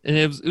cool, and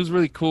it was a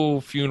really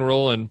cool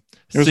funeral, and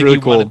it was really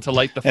cool. Wanted to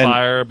light the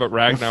fire, but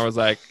Ragnar was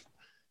like,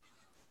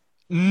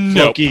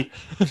 nope.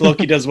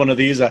 Floki does one of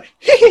these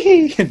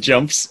and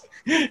jumps.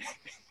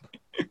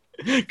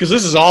 Because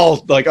this is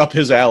all like up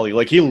his alley.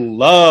 Like he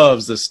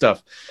loves this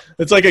stuff.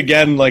 It's like,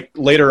 again, like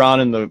later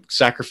on in the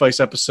sacrifice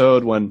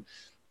episode when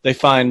they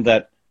find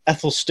that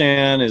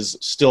Ethelstan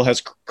still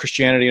has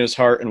Christianity in his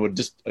heart and would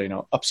just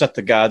upset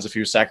the gods if he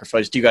was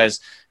sacrificed. You guys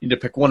need to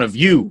pick one of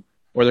you,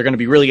 or they're going to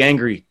be really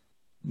angry.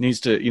 You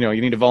need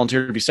to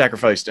volunteer to be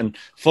sacrificed. And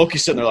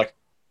Floki's sitting there like,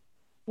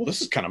 well,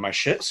 this is kind of my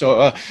shit.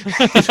 So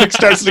he like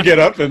starts to get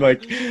up and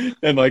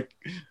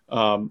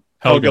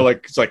Helga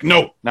it's like,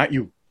 no, not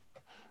you.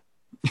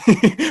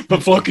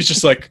 But Floki's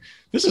just like,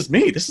 this is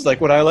me. This is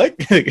like what I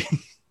like.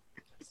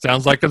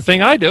 Sounds like the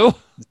thing I do.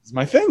 This is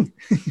my thing.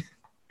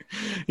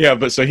 Yeah,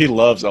 but so he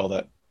loves all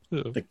that,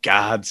 the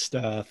god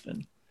stuff,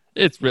 and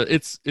it's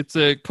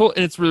a cool,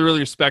 and it's really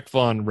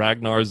respectful on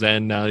Ragnar's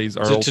end. Now he's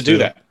Earl to do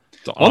that.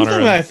 One thing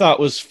that I thought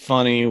was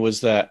funny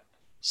was that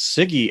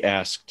Siggy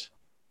asked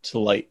to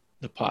light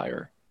the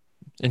pyre,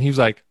 and he was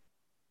like,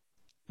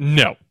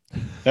 "No."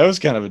 That was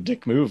kind of a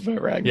dick move by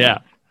Ragnar. Yeah,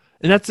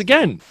 and that's,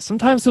 again,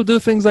 sometimes he'll do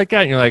things like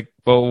that, and you're like,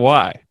 "Well,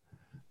 why?"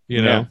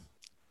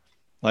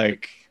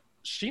 Like,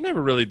 she never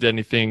really did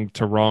anything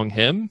to wrong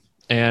him,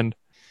 and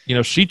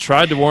she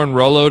tried to warn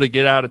Rollo to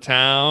get out of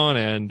town,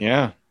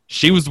 and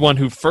she was the one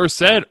who first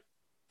said,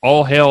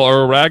 "All hail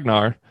Earl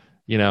Ragnar,"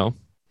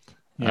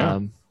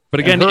 But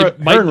again, her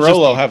and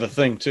Rollo have a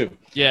thing too.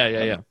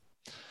 Yeah.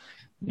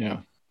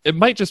 It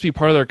might just be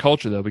part of their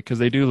culture, though, because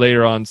they do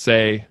later on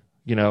say,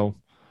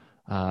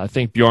 I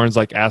think Bjorn's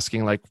like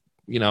asking, like,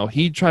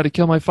 he tried to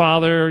kill my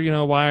father.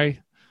 Why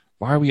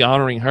are we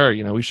honoring her?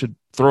 We should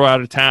throw her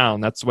out of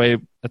town. That's the way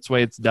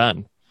it's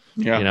done.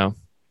 Yeah.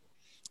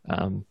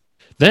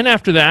 Then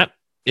after that,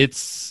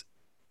 it's,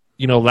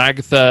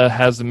 Lagatha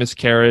has the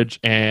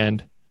miscarriage,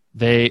 and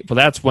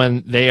that's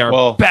when they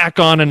are back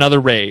on another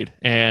raid.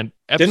 And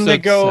didn't they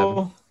go?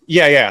 7,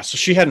 yeah. So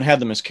she hadn't had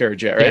the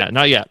miscarriage yet, right? Yeah,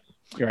 not yet.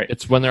 You're right.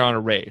 It's when they're on a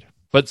raid.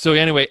 But so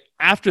anyway,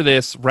 after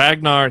this,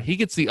 Ragnar, he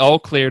gets the all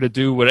clear to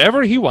do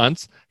whatever he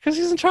wants because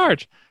he's in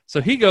charge.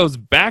 So he goes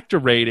back to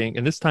raiding,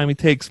 and this time he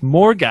takes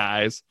more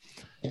guys.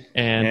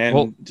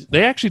 And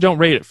they actually don't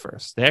raid at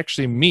first. They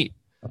actually meet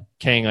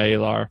King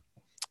Alar.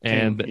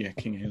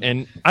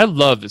 And I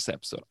love this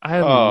episode.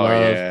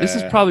 This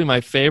is probably my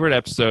favorite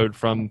episode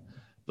from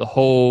the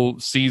whole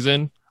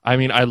season. I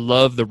mean, I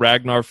love the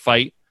Ragnar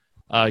fight,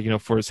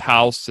 for his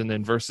house and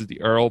then versus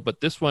the Earl. But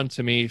this one,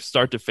 to me,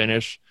 start to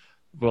finish,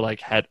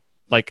 had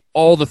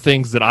all the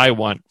things that I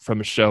want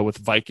from a show with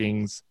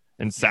Vikings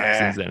and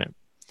Saxons in it.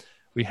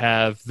 We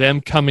have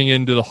them coming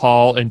into the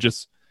hall and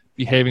just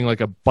behaving like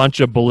a bunch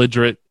of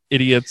belligerent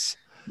idiots.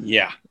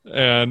 Yeah.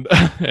 And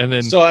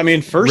then so, I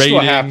mean, first raiding.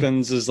 What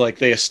happens is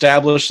they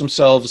establish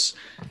themselves,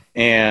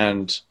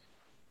 and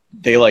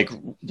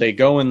they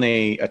go and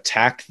they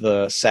attack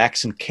the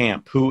Saxon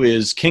camp, who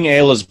is King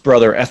Aela's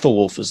brother.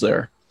 Ethelwulf is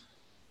there,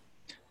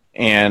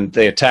 and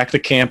they attack the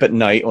camp at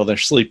night while they're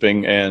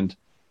sleeping, and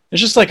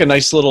it's just like a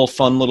nice little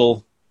fun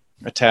little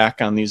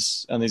attack on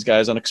these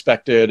guys,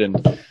 unexpected, and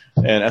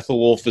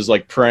Ethelwulf is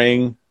like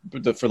praying for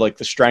the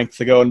strength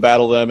to go and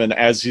battle them, and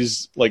as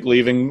he's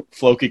leaving,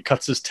 Floki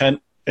cuts his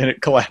tent and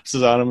it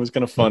collapses on him. It was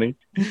kind of funny.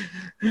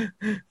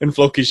 And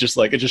Floki's just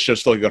it just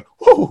shows Floki going,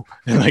 whoo!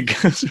 And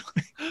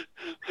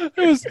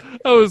that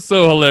was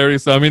so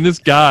hilarious. I mean, this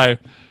guy,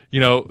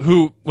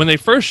 who, when they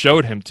first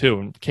showed him too,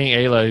 and King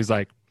Aela, he's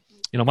like,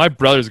 my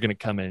brother's going to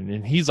come in.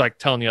 And he's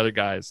telling the other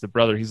guys, the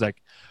brother, he's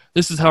like,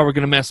 this is how we're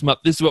going to mess him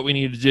up. This is what we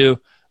need to do.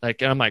 And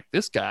I'm like,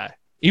 this guy,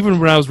 even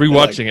when I was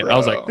rewatching it, I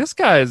was like, this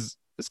guy's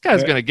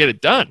going to get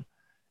it done.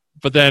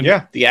 But then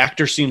the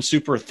actor seems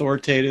super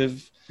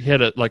authoritative. he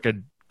had a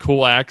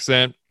cool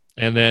accent,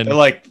 and then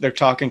They're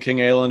talking. King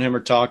Aela and him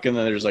are talking,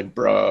 and they're just like,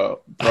 bro,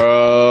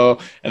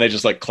 and they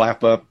just like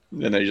clap up,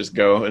 and they just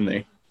go, and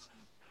they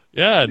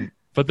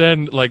but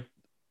then like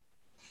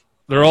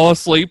they're all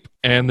asleep,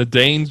 and the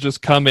Danes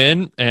just come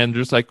in and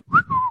just like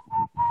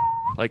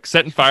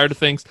setting fire to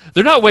things.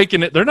 They're not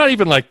waking it. They're not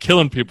even like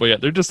killing people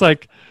yet. They're just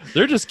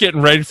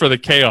getting ready for the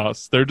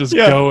chaos. They're just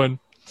going.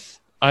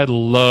 I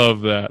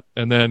love that.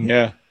 And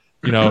then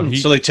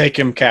so they take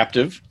him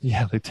captive.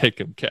 Yeah, they take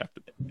him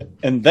captive.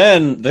 And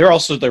then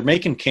they're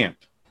making camp.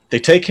 They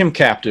take him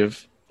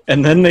captive,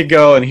 and then they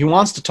go, and he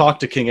wants to talk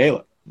to King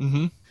Aela.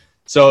 Mm-hmm.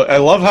 So I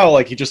love how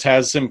like he just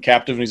has him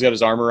captive, and he's got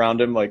his arm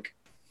around him, like,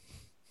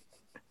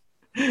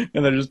 and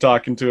they're just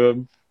talking to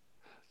him.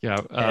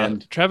 Yeah,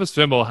 and Travis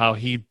Fimmel, how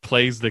he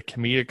plays the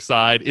comedic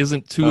side,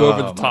 isn't too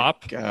over the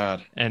top.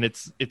 God, and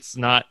it's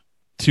not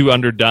too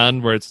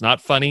underdone where it's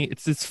not funny.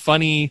 It's this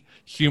funny,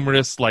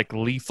 humorous, like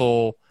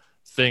lethal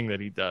thing that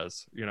he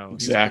does.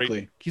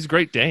 Exactly. He's a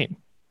great Dane.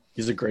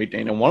 He's a great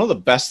Dane, and one of the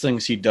best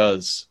things he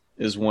does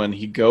is when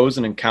he goes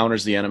and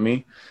encounters the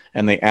enemy,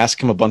 and they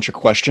ask him a bunch of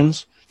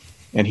questions,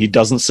 and he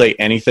doesn't say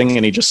anything,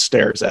 and he just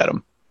stares at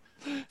him,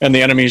 and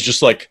the enemy is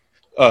just like,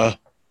 Yeah,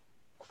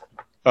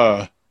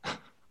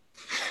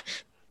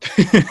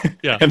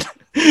 and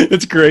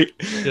it's great.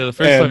 Yeah, the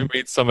first time he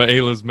meets some of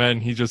Ayla's men,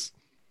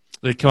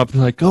 they come up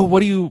and like, oh, what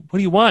do you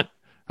want?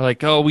 They're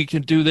like, oh, we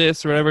can do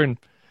this or whatever, and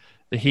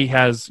he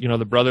has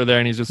the brother there,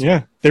 and he's just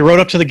they rode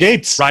up to the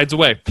gates, rides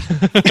away,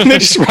 and they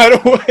just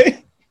ride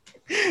away.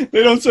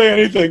 They don't say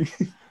anything.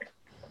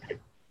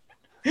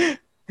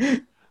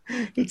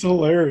 It's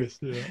hilarious.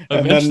 Yeah.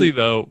 Eventually,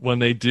 though, when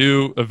they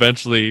do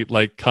eventually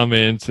like come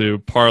into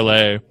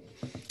parlay,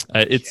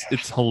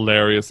 it's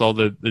hilarious. All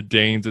the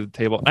Danes at the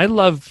table. I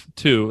love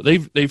too.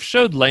 They've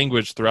showed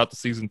language throughout the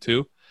season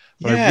too,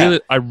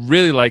 but I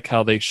really like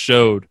how they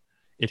showed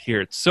it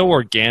here. It's so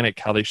organic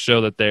how they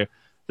show that they're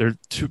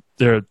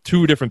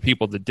two different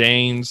people. The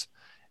Danes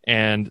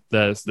and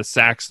the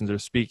Saxons are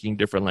speaking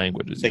different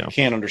languages. They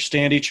can't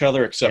understand each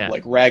other except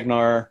like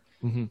Ragnar.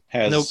 Mm-hmm.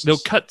 Has they'll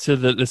cut to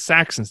the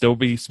Saxons. They'll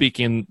be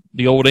speaking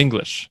the Old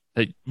English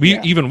that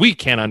we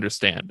can't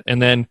understand,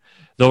 and then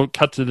they'll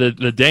cut to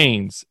the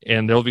Danes,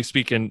 and they'll be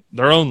speaking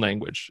their own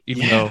language,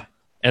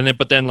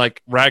 but then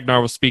like Ragnar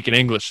was speaking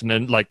English, and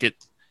then like it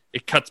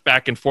cuts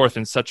back and forth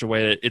in such a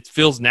way that it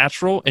feels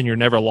natural, and you're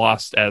never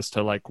lost as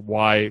to like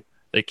why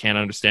they can't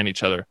understand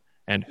each other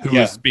and who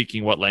is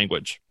speaking what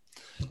language.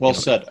 Well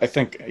said. I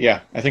think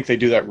they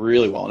do that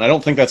really well. And I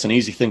don't think that's an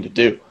easy thing to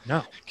do.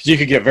 No. Because you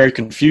could get very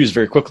confused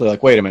very quickly.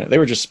 Like, wait a minute, they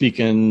were just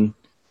speaking,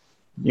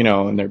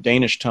 in their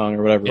Danish tongue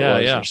or whatever it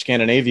was, or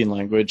Scandinavian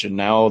language, and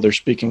now they're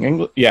speaking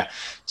English. Yeah,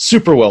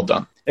 super well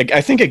done.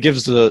 I think it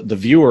gives the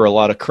viewer a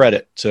lot of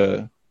credit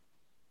to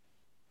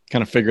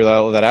kind of figure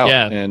that out.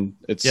 Yeah. And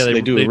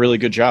they do a really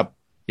good job.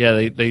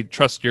 Yeah, they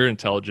trust your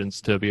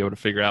intelligence to be able to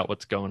figure out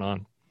what's going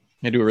on.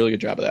 They do a really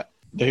good job of that.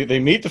 They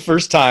meet the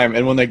first time,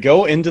 and when they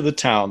go into the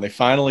town, they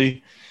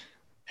finally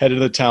head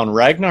into the town.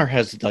 Ragnar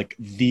has like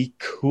the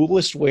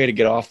coolest way to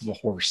get off of a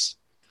horse.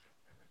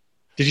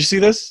 Did you see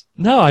this?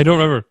 No, I don't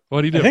remember.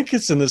 What do you do? I think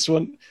it's in this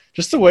one.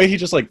 Just the way he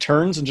just like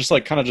turns and just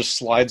like kind of just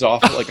slides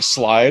off like a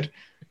slide.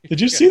 Did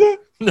you see that?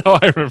 No,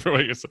 I remember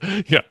what you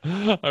said. Yeah,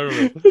 I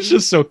remember. It's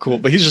just so cool.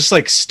 But he's just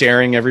like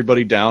staring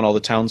everybody down, all the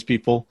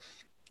townspeople.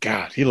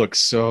 God, he looks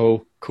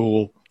so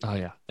cool. Oh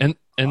yeah,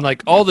 and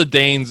like all the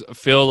Danes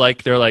feel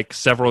like they're like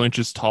several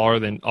inches taller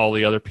than all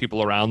the other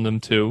people around them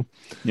too.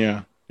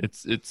 Yeah,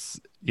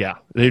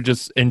 they're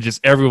just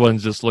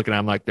everyone's just looking at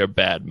them like they're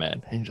bad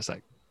men, and you're just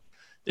like,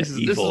 this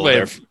is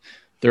way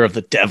they're of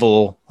the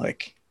devil.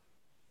 Like,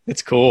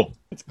 it's cool.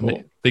 It's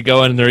cool. They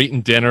go in and they're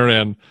eating dinner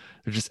and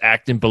they're just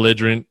acting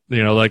belligerent.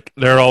 Like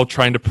they're all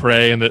trying to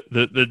pray, and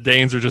the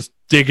Danes are just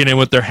digging in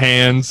with their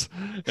hands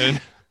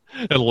and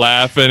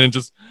laughing and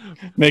just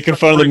making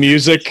fun of the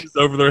music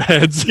over their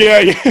heads.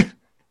 Yeah.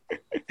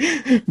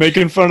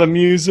 Making fun of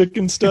music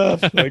and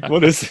stuff. Like,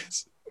 what is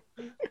this?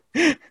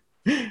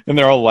 And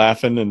they're all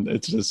laughing, and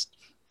it's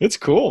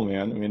cool,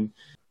 man. I mean,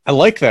 I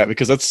like that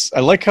because I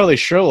like how they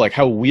show like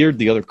how weird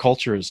the other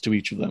culture is to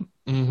each of them.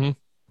 Mm-hmm.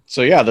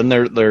 So yeah, then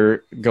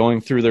they're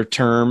going through their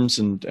terms,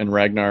 and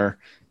Ragnar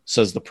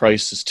says the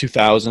price is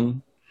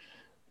 2,000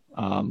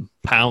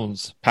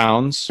 pounds.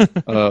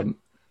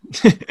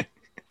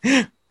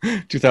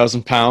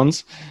 2,000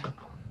 pounds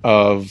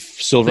of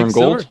silver and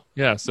gold.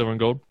 Yeah, silver and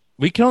gold.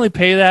 We can only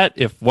pay that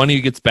if one of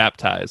you gets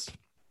baptized.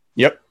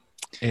 Yep.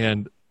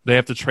 And they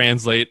have to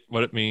translate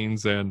what it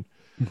means, and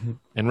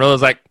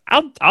Rilla's like,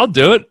 I'll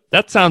do it.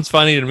 That sounds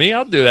funny to me.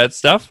 I'll do that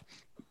stuff.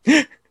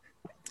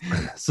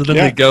 So then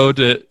they go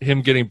to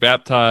him getting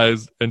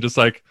baptized, and just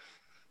like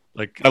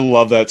I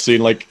love that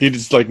scene. Like, he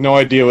just like no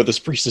idea what this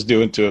priest is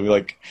doing to him.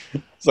 Like,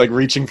 it's like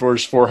reaching for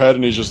his forehead,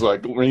 and he's just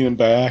like leaning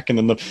back, and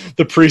then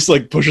the priest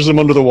like pushes him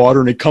under the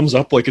water, and he comes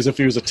up like as if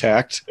he was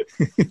attacked.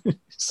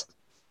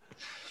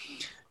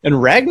 And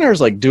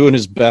Ragnar's like doing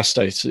his best.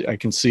 I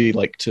can see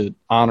like to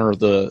honor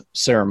the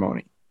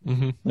ceremony.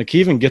 Like he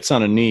even gets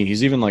on a knee.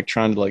 He's even like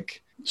trying to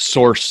like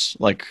source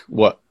like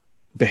what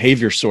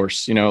behavior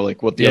source, you know,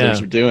 like what the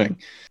others are doing.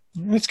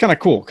 It's kind of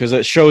cool because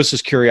it shows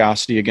his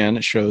curiosity again.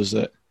 It shows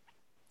that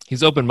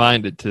he's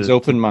open-minded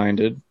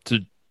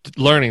to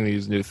learning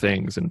these new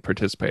things and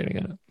participating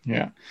in it.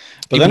 Yeah.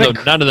 But even then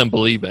though none of them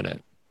believe in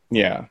it.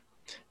 Yeah.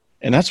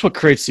 And that's what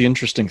creates the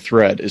interesting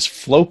thread is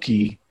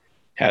Floki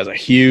has a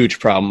huge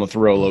problem with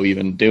Rollo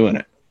even doing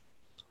it.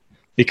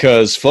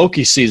 Because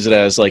Floki sees it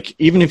as like,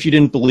 even if you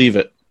didn't believe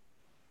it,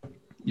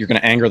 you're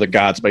going to anger the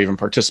gods by even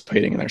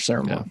participating in their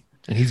ceremony. Yeah.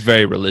 And he's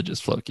very religious,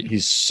 Floki.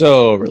 He's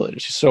so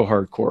religious. He's so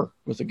hardcore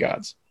with the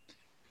gods.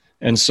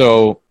 And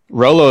so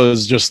Rollo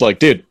is just like,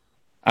 dude,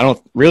 I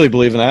don't really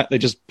believe in that. They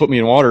just put me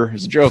in water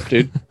as a joke,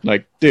 dude.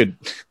 Like, dude,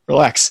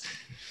 relax.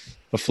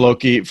 But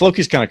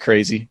Floki's kind of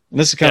crazy. And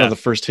this is kind of the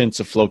first hints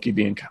of Floki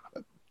being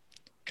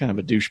kind of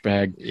a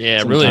douchebag.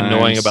 Yeah, really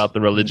annoying about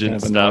the religion kind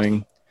of stuff.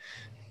 Annoying.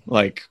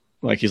 Like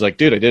he's like,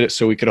 dude, I did it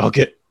so we could all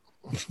get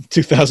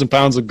 2,000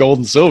 pounds of gold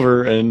and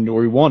silver, and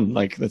we won.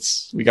 Like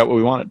we got what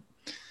we wanted.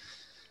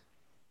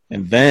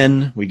 And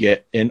then we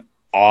get an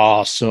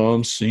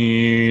awesome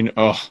scene.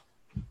 Oh,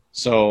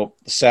 so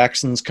the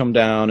Saxons come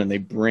down and they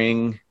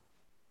bring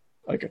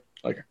like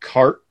a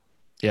cart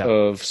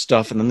of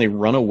stuff, and then they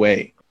run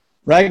away.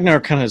 Ragnar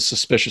kind of is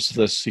suspicious of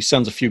this. He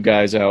sends a few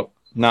guys out,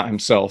 not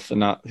himself and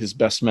not his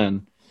best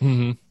men,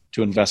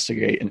 to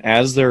investigate. And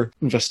as they're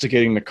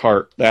investigating the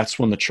cart, that's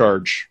when the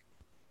charge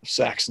of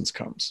Saxons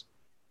comes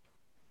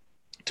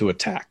to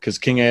attack, because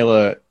King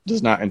Aela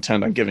does not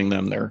intend on giving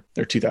them their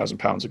 2,000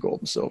 pounds of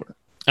gold and silver.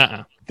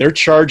 They're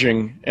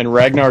charging, and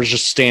Ragnar's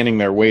just standing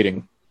there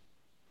waiting.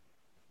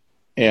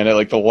 And at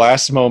like the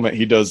last moment,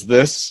 he does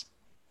this.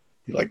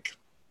 He like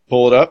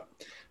pull it up,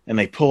 and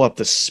they pull up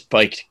the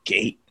spiked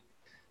gate.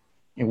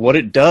 And what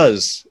it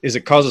does is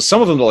it causes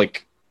some of them to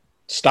like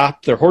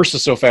stop their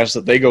horses so fast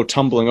that they go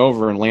tumbling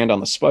over and land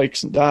on the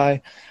spikes and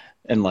die.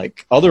 And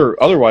like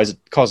otherwise, it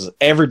causes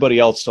everybody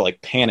else to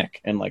like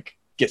panic and like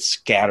get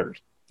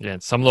scattered. Yeah,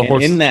 and some of the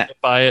horses get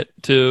hit by it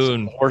too,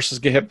 and horses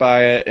get hit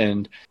by it,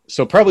 and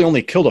so it probably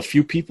only killed a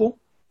few people.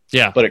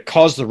 Yeah, but it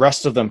caused the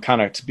rest of them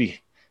kind of to be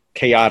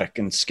chaotic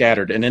and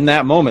scattered. And in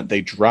that moment,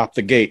 they drop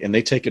the gate and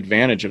they take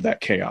advantage of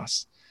that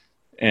chaos.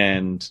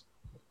 And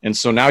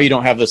so now you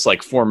don't have this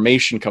like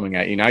formation coming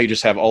at you. Now you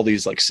just have all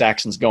these like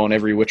Saxons going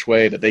every which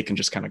way that they can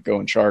just kind of go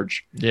and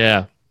charge.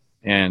 Yeah,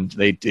 and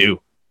they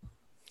do.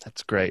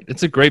 That's great.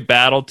 It's a great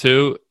battle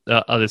too.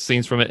 The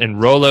scenes from it,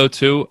 and Rollo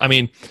too. I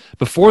mean,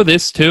 before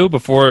this too,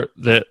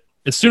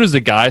 as soon as the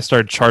guy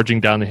started charging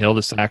down the hill,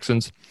 the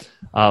Saxons,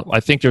 I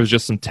think there was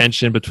just some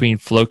tension between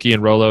Floki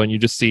and Rollo, and you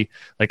just see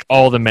like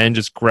all the men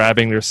just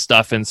grabbing their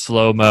stuff in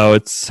slow mo.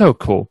 It's so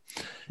cool.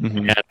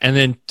 And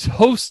then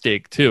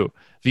Tostig too,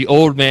 the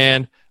old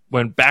man,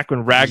 when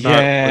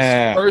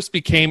Ragnar first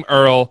became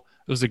Earl.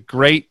 It was a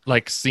great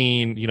like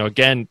scene. You know,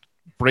 again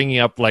bringing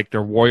up like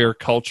their warrior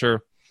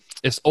culture.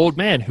 This old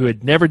man who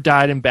had never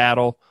died in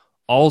battle.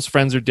 All his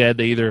friends are dead.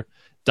 They either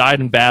died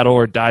in battle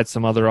or died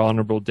some other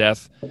honorable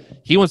death.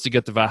 He wants to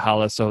get to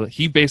Valhalla, so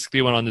he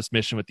basically went on this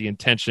mission with the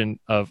intention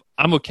of,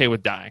 I'm okay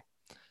with dying.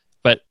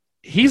 But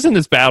he's in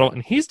this battle,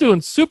 and he's doing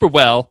super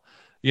well,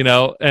 you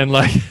know, and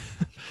like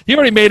he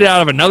already made it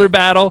out of another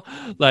battle.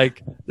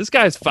 Like, this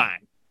guy's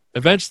fine.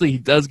 Eventually, he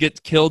does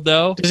get killed,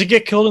 though. Does he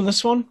get killed in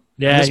this one?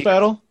 Yeah, in this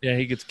battle? Yeah,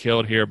 he gets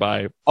killed here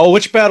by... Oh,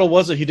 which battle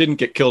was it he didn't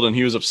get killed in?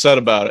 He was upset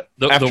about it.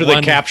 After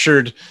they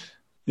captured...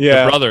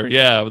 Yeah. The brother,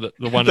 yeah.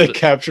 The one they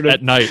captured him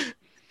at night.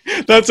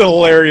 That's a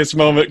hilarious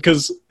moment,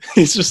 because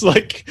he's just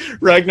like...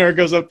 Ragnar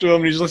goes up to him,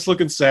 and he's just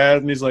looking sad,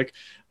 and he's like,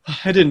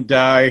 I didn't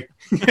die.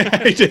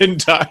 I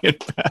didn't die in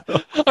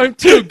battle. I'm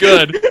too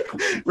good.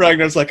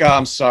 Ragnar's like,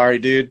 I'm sorry,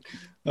 dude.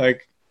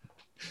 Like...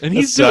 And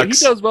he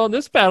does well in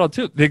this battle,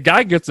 too. The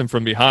guy gets him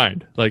from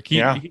behind. Like,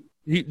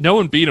 no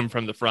one beat him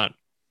from the front.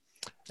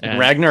 And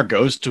Ragnar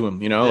goes to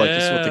him, you know, like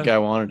this is what the guy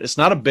wanted. It's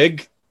not a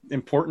big,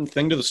 important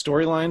thing to the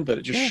storyline, but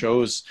it just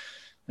shows,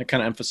 it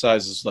kind of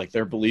emphasizes like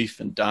their belief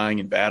in dying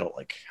in battle,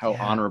 like how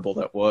honorable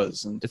that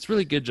was. And it's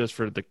really good just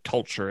for the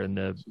culture and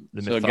the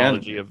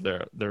mythology of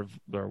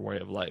their way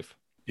of life.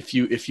 If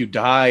you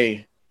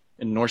die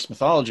in Norse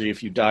mythology,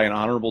 if you die an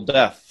honorable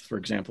death, for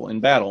example,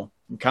 in battle,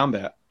 in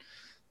combat,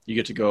 you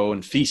get to go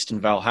and feast in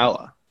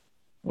Valhalla,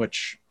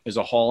 which is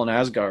a hall in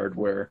Asgard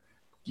where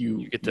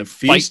you get to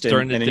feast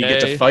and then you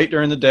get to fight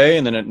during the day,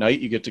 and then at night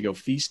you get to go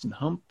feast and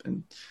hump,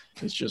 and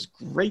it's just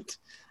great.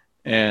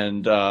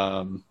 And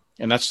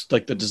that's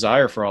like the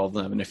desire for all of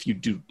them. And if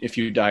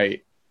you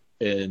die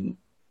in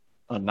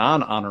a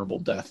non-honorable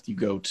death, you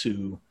go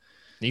to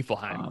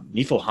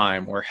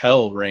Niflheim, where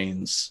hell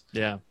reigns.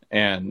 Yeah,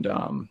 and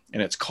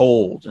it's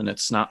cold and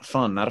it's not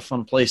a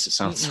fun place. It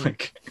sounds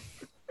like.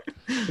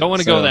 Don't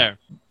want to go there.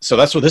 So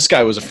that's what this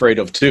guy was afraid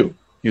of too.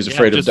 He was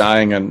afraid of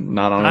dying and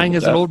not honorable dying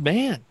as death. an old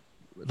man.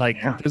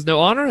 Like, there's no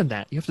honor in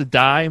that. You have to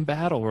die in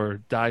battle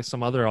or die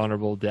some other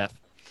honorable death.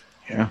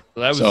 Yeah.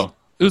 So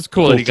it was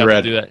cool that he got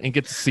to do that and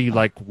get to see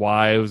like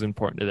why it was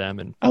important to them.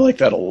 And I like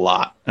that a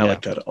lot. I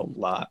like that a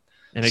lot.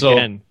 And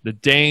again, the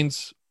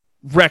Danes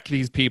wreck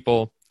these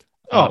people.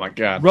 Oh my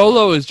God.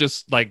 Rollo is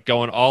just like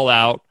going all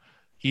out.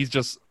 He's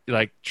just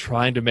like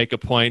trying to make a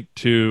point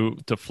to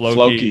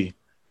Floki.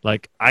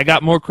 Like, I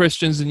got more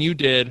Christians than you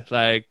did.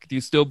 Like, do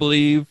you still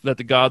believe that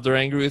the gods are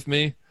angry with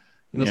me?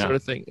 Sort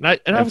of thing. And I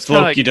was kind of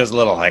Floki does a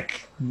little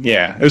like,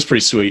 yeah, it was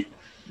pretty sweet.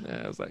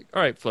 I was like,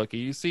 all right, Floki,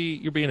 you see,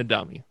 you're being a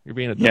dummy. You're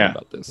being a dummy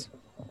about this.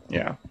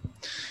 Yeah,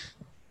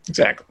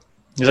 exactly.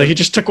 He's like, he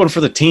just took one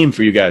for the team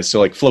for you guys. So,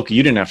 like, Floki,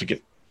 you didn't have to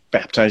get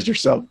baptized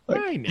yourself. Like,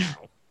 I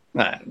know.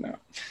 I don't know.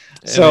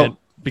 So,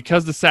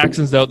 because the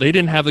Saxons, though, they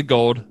didn't have the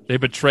gold, they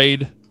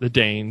betrayed the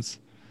Danes.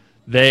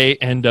 They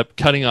end up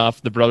cutting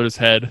off the brother's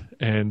head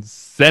and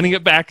sending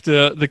it back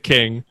to the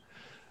king.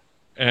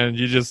 And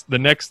the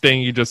next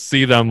thing, you just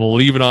see them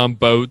leaving on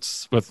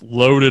boats with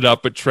loaded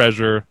up with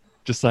treasure,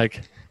 just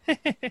like,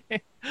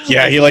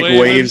 yeah, he like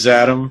waves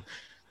at him.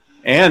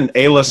 And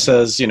Ayla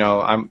says,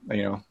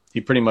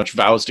 he pretty much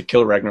vows to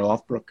kill Ragnar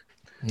Lothbrok.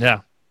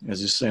 Yeah. As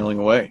he's sailing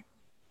away.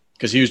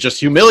 Because he was just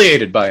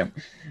humiliated by him.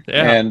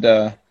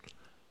 Yeah.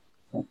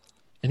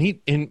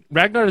 And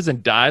Ragnar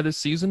doesn't die this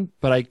season,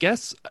 but I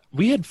guess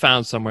we had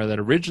found somewhere that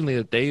originally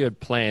that they had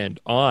planned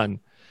on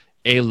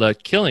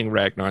Ayla killing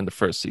Ragnar in the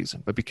first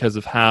season, but because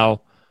of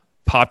how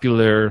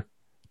popular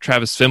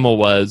Travis Fimmel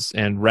was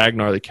and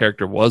Ragnar, the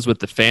character, was with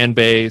the fan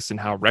base and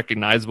how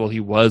recognizable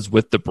he was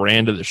with the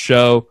brand of the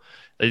show,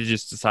 they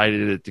just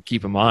decided to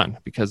keep him on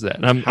because of that.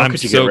 And I'm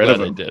so glad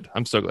they did.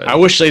 I'm so glad. I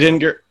wish they didn't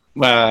get.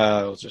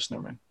 Well, just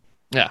never mind.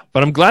 Yeah,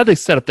 but I'm glad they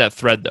set up that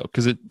thread though,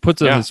 because it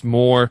puts this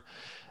more,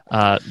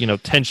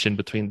 tension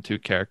between the two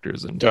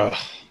characters, and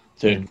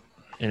dude,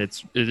 and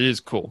it is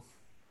cool.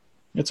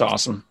 It's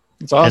awesome.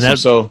 It's awesome.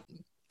 So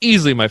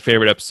easily my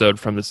favorite episode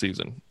from the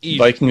season. Easy.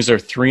 Vikings are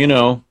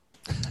 3-0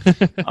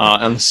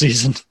 on the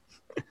season.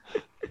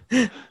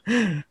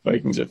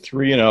 Vikings are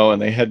 3-0,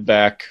 and they head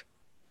back.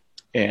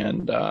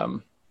 And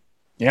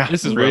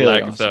this is really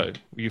where awesome.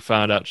 You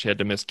found out she had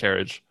a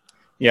miscarriage.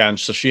 Yeah, and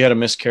so she had a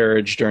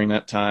miscarriage during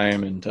that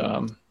time,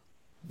 and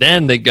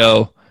then they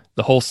go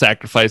the whole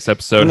sacrifice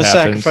episode. And the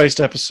happens. sacrificed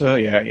episode,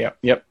 yep.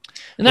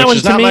 And that Which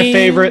is not my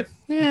favorite.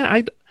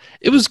 Yeah,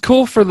 it was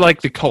cool for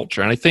like the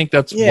culture, and I think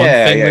that's one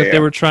thing that they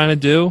were trying to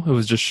do. It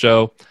was just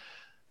show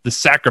the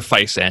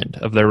sacrifice end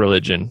of their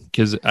religion,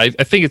 because I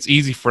think it's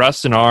easy for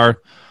us in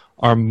our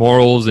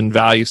morals and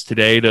values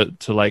today to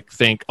like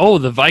think, oh,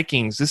 the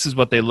Vikings, this is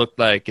what they looked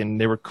like, and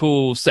they were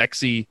cool,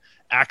 sexy,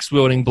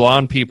 axe-wielding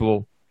blonde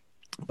people,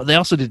 but they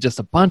also did just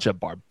a bunch of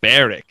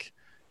barbaric,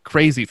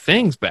 crazy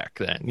things back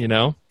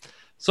then,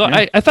 So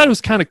I thought it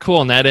was kind of cool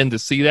on that end to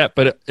see that,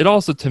 but it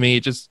also, to me,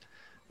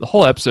 the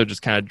whole episode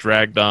just kind of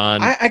dragged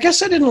on. I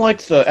guess I didn't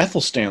like the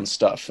Ethelstan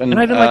stuff. And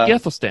I didn't like the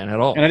Ethelstan at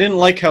all. And I didn't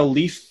like how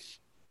Leaf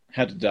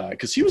had to die,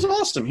 because he was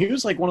awesome. He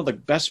was like one of the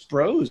best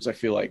bros, I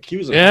feel like. He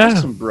was an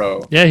awesome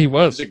bro. Yeah, he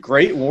was. He was a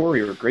great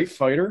warrior, a great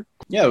fighter.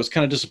 Yeah, it was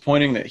kind of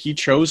disappointing that he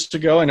chose to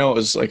go. I know it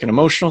was like an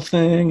emotional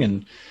thing,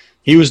 and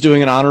he was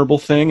doing an honorable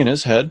thing in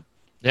his head.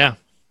 Yeah.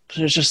 But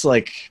it's just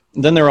like,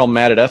 then they're all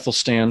mad at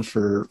Ethelstan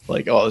for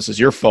like, oh, this is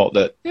your fault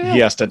that he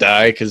has to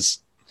die, because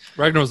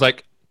Ragnar was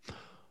like,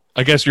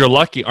 I guess you're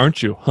lucky,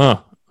 aren't you?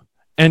 Huh?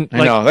 And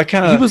I know, that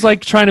kind of... He was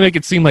like trying to make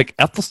it seem like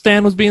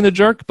Ethelstan was being the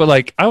jerk, but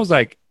like I was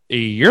like,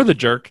 you're the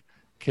jerk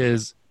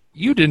because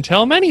you didn't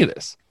tell him any of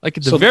this. Like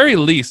at the very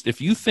least, if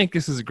you think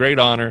this is a great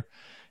honor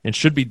and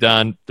should be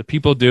done, the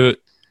people do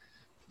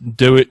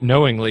it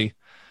knowingly,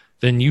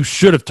 then you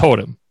should have told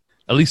him,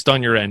 at least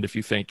on your end, if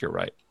you think you're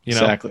right.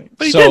 Exactly.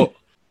 But he didn't.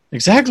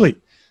 Exactly.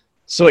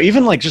 So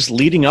even like just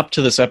leading up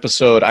to this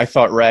episode, I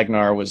thought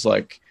Ragnar was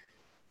like,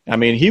 I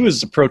mean, he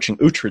was approaching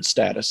Uhtred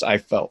status, I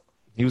felt.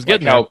 He was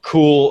getting how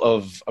cool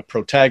of a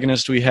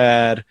protagonist we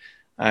had.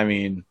 I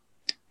mean,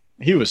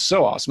 he was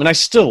so awesome. And I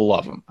still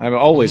love him. I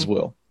always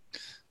will.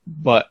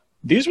 But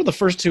these were the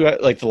first two,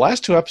 like the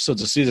last two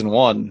episodes of season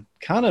 1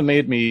 kind of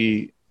made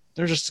me,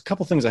 there's just a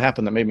couple things that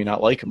happened that made me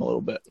not like him a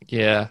little bit.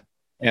 Yeah.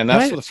 And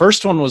that's what the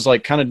first one was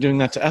like, kind of doing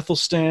that to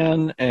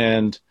Ethelstan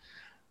and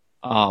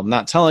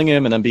not telling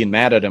him and then being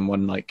mad at him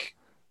when like,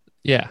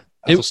 yeah.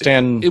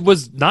 Ethelstan, it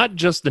was not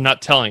just the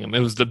not telling him, it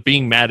was the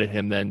being mad at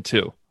him then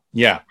too.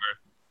 Yeah.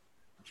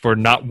 For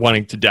not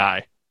wanting to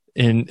die.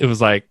 And it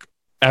was like,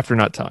 after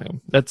not telling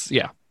him. That's,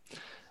 yeah.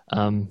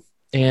 And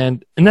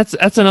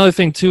that's another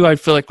thing too, I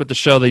feel like with the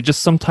show, they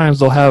just sometimes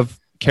they'll have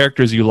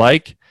characters you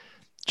like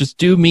just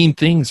do mean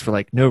things for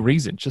like no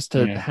reason, just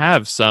to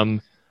have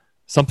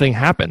something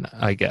happen,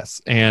 I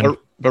guess. And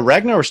but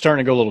Ragnar was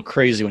starting to go a little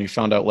crazy when he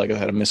found out Lega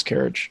had a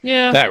miscarriage.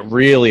 Yeah. That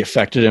really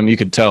affected him, you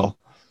could tell.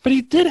 But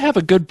he did have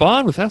a good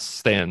bond with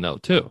Ethelstan though,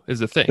 too, is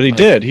the thing. But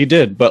he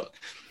did. But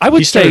I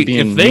would say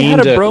if they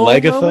had a bro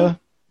Legatha. Moment,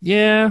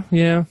 yeah,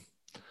 you're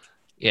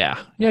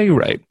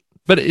right.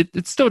 But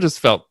it still just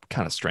felt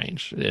kind of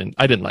strange, and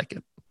I didn't like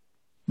it.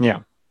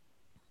 Yeah.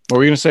 What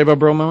were you going to say about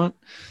bro moment?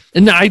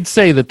 And I'd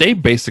say that they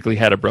basically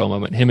had a bro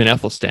moment, him and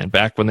Ethelstan,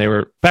 back when they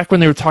were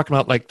talking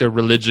about like their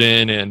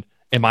religion and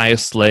am I a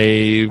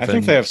slave? I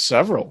think they have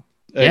several,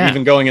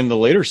 even going in the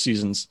later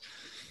seasons.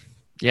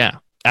 Yeah.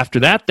 After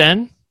that,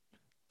 then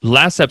the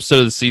last episode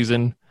of the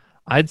season,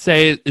 I'd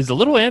say is a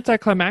little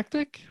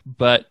anticlimactic,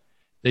 but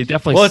They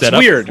definitely Well, it's set up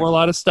weird. for a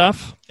lot of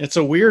stuff. It's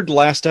a weird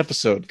last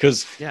episode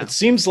because Yeah. it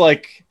seems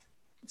like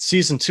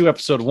season 2,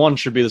 episode 1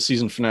 should be the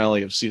season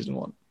finale of season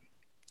 1.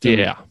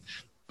 Yeah.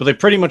 But they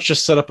pretty much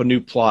just set up a new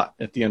plot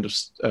at the end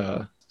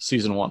of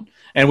season 1.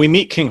 And we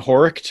meet King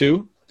Horik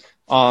too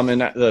in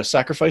the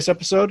sacrifice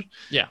episode.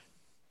 Yeah.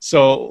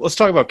 So let's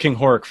talk about King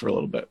Horik for a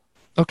little bit.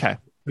 Okay.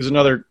 Who's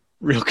another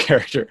real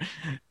character.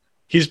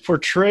 He's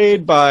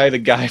portrayed by the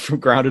guy from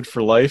Grounded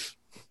for Life.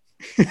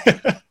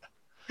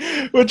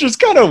 Which is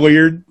kind of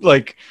weird.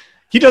 Like,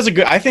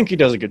 I think he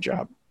does a good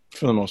job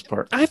for the most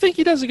part. I think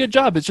he does a good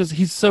job. It's just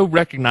he's so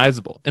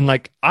recognizable. And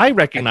like I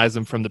recognize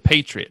him from The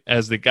Patriot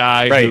as the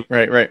guy who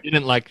Right.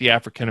 didn't like the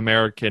African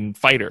American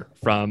fighter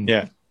from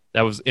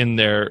that was in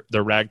their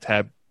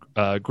ragtag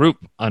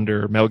group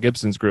under Mel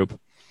Gibson's group.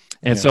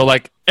 And so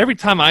like every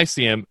time I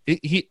see him,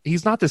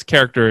 he's not this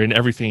character in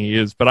everything he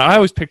is, but I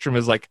always picture him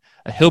as like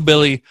a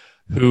hillbilly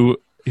who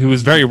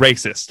is very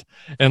racist.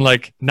 And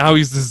like now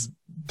he's this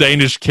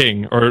Danish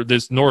king or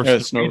this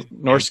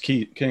Norse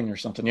king or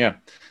something. Yeah.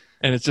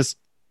 And it's just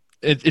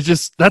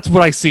that's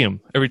what I see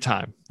him every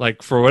time.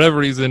 Like for whatever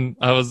reason,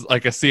 I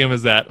see him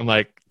as that. I'm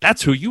like,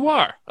 that's who you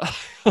are.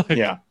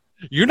 Yeah.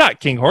 You're not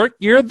King Horik.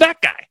 You're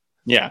that guy.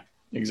 Yeah,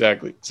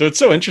 exactly. So it's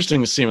so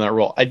interesting to see him in that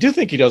role. I do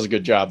think he does a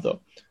good job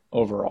though,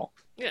 overall.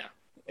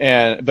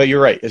 Yeah. But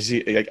you're right.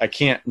 I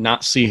can't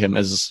not see him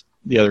as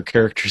the other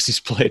characters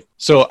he's played.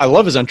 So I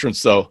love his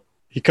entrance though.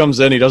 He comes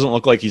in, he doesn't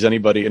look like he's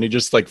anybody, and he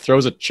just like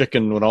throws a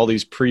chicken when all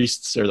these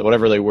priests or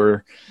whatever they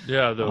were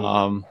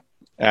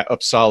at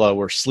Uppsala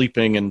were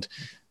sleeping, and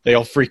they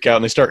all freak out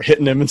and they start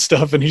hitting him and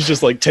stuff, and he's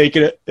just like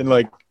taking it and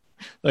like,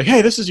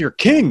 hey, this is your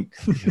king.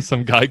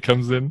 Some guy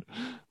comes in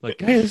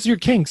like, hey, this is your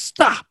king.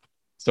 Stop.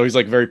 So he's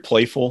like very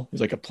playful. He's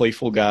like a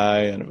playful guy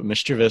and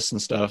mischievous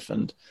and stuff,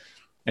 and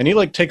he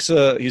like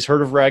he's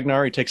heard of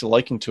Ragnar. He takes a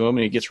liking to him,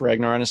 and he gets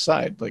Ragnar on his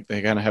side. Like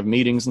they kind of have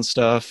meetings and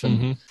stuff,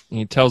 and and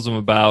he tells him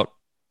about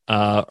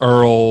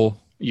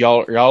Earl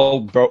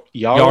Jarborg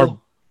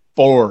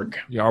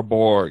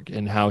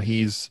and how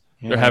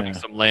they're having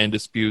some land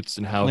disputes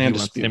and how he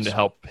wants him to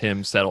help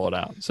him settle it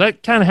out. So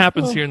that kind of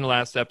happens here in the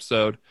last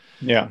episode.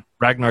 Yeah.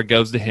 Ragnar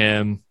goes to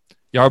him.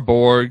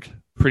 Jarborg,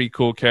 pretty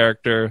cool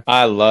character.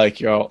 I like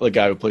the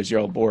guy who plays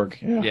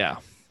Jarborg. Yeah.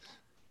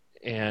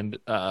 And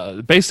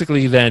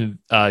basically then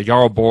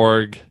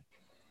Jarborg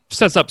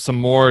sets up some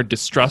more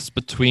distrust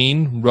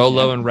between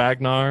Rollo and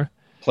Ragnar.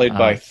 Played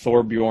by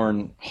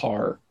Thorbjorn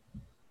Har.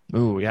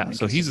 Ooh, yeah.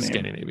 So he's a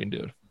Scandinavian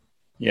dude.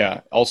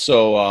 Yeah.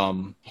 Also,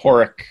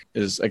 Horik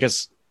is, I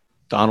guess,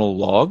 Donald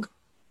Logg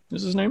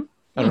is his name.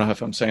 I don't know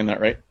if I'm saying that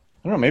right. I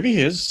don't know. Maybe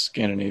he is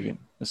Scandinavian,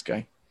 this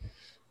guy.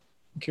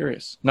 I'm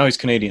curious. No, he's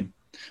Canadian.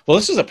 Well,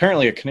 this is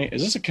apparently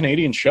is this a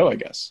Canadian show, I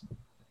guess?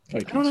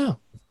 Vikings. I don't know.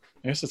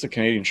 I guess it's a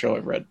Canadian show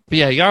I've read. But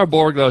yeah,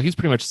 Jarborg, though, he's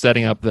pretty much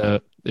setting up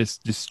this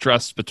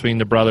distrust between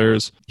the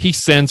brothers. He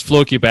sends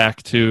Floki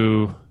back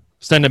to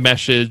send a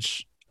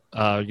message,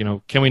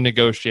 can we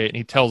negotiate? And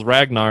he tells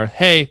Ragnar,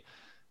 hey,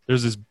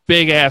 there's this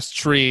big-ass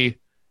tree,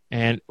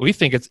 and we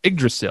think it's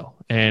Yggdrasil.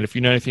 And if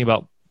you know anything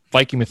about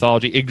Viking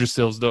mythology,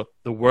 Yggdrasil's the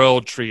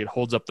world tree. It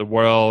holds up the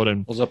world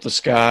and holds up the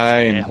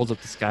sky, and it holds up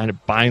the sky, and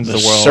it binds the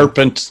world.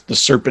 The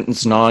serpent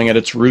is gnawing at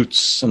its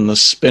roots, and the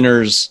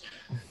spinners,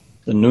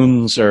 the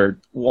Nuns, are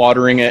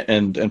watering it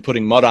and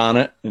putting mud on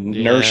it and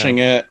nourishing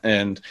it,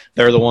 and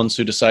they're the ones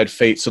who decide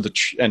fate. So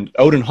and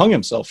Odin hung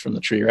himself from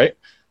the tree, right?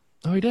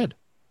 Oh, he did.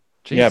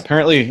 Jeez. Yeah,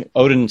 apparently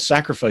Odin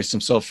sacrificed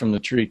himself from the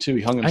tree too.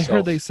 He hung himself. I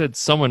heard they said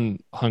someone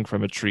hung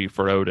from a tree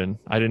for Odin.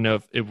 I didn't know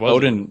if it was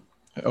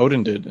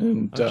Odin did,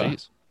 and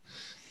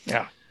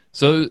yeah.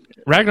 So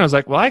Ragnar's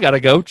like, well, I gotta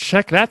go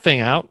check that thing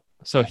out.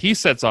 So he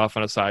sets off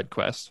on a side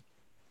quest,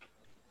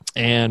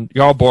 and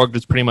Jarlborg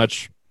just pretty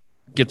much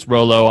gets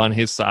Rollo on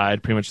his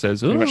side. Pretty much says,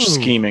 pretty much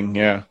scheming.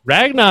 Yeah,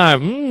 Ragnar,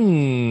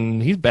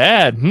 he's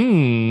bad.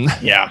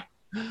 Yeah,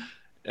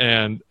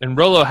 and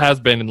Rollo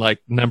has been in like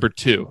number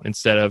 2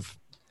 instead of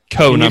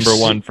number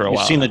 1 for a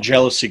while. You've seen the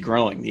jealousy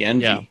growing, the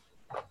envy. Yeah.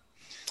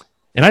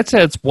 And I'd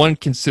say it's one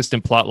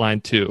consistent plot line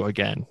too,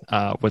 again,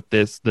 with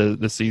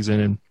the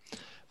season.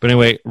 But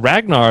anyway,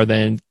 Ragnar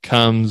then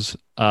comes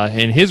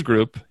in his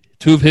group,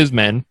 2 of his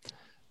men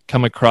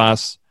come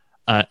across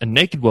a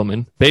naked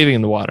woman bathing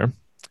in the water,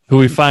 who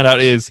we find out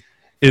is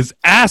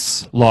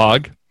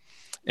Aslog.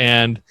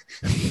 And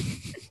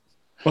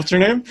what's her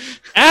name?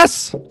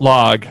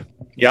 Aslog.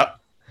 Yep.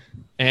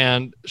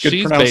 And good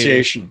she's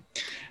pronunciation.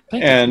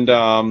 And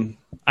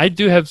I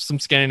do have some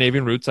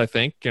Scandinavian roots, I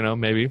think.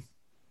 Maybe.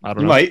 I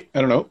don't know. Might.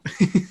 I don't know.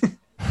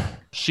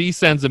 She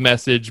sends a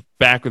message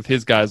back with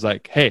his guys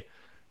like, hey,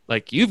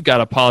 like, you've got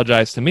to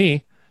apologize to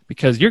me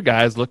because your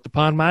guys looked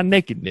upon my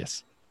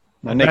nakedness.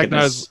 And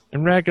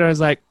Ragnar's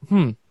like,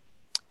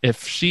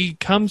 if she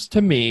comes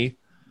to me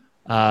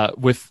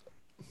with,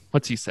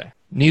 what's he say?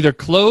 Neither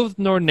clothed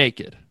nor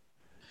naked,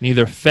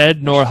 neither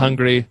fed nor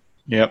hungry,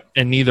 yep,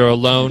 and neither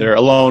alone. They're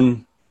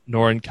alone.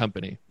 Nor in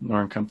company.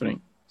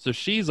 So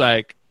she's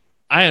like,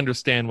 I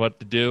understand what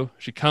to do.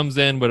 She comes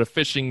in with a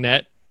fishing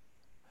net.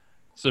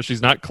 So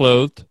she's not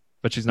clothed,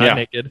 but she's not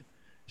naked.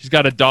 she's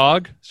got a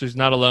dog, so she's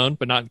not alone,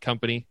 but not in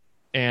company.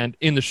 And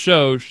in the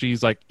show,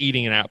 she's like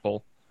eating an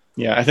apple.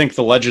 Yeah, I think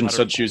the legend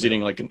said she was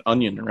eating like an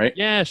onion, right?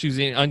 Yeah, she was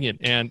eating onion.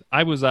 And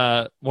I was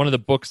one of the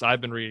books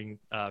I've been reading,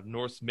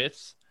 Norse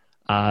Myths.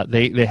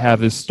 They have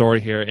this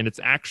story here, and it's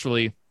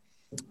actually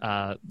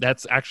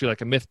that's actually like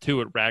a myth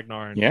too at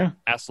Ragnar and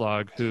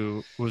Aslog,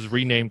 who was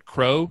renamed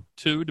Crow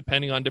too,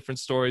 depending on different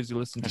stories you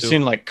listen to. I've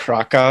seen like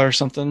Kraka or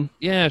something.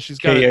 Yeah, she's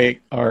got Kraka,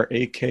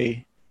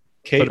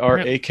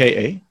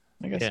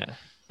 I guess. Yeah.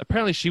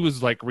 Apparently she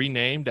was like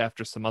renamed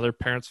after some other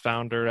parents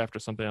found her after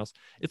something else.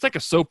 It's like a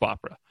soap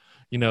opera,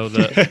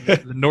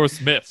 the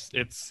Norse myths.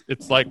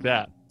 It's like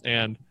that.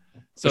 And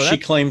so she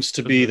claims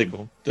to be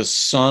the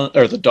son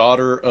or the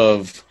daughter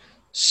of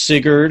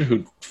Sigurd,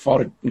 who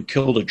fought and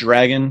killed a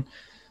dragon,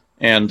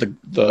 and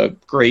the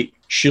great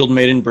shield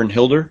maiden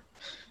Brynhildr.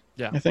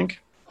 Yeah, I think.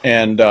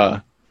 And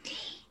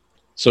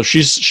so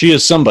she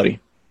is somebody,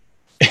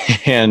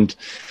 and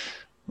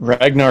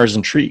Ragnar is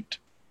intrigued.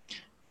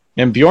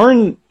 And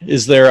Bjorn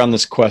is there on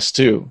this quest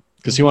too,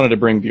 because he wanted to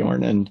bring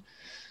Bjorn. And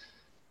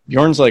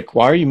Bjorn's like,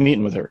 "Why are you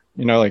meeting with her?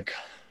 Like,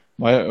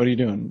 what are you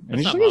doing?" And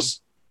he's like,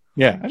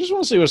 "Yeah, I just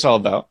want to see what it's all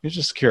about." He's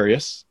just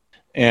curious.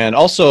 And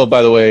also,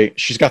 by the way,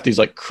 she's got these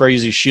like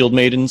crazy shield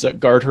maidens that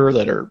guard her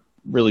that are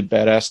really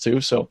badass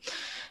too. So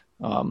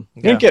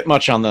didn't get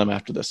much on them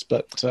after this,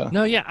 but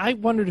no, yeah, I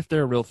wondered if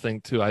they're a real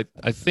thing too.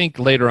 I think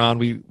later on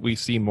we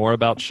see more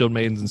about shield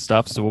maidens and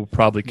stuff, so we'll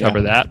probably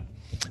cover that.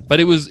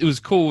 But it was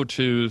cool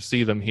to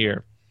see them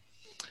here.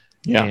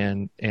 Yeah.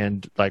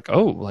 And like,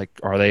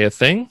 are they a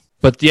thing?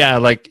 But yeah,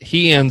 like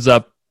he ends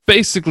up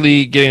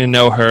basically getting to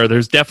know her.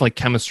 There's definitely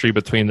chemistry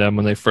between them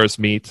when they first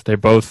meet. They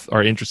both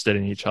are interested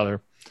in each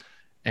other.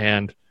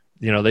 And,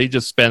 they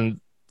just spend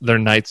their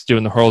nights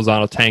doing the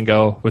horizontal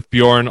tango with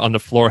Bjorn on the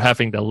floor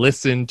having to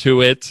listen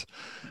to it.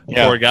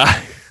 Yeah. Poor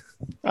guy.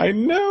 I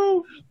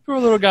know. Poor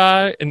little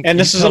guy. And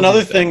this is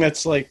another thing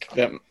that's like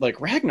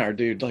Ragnar,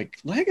 dude, like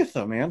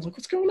Lagertha, man, look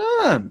what's going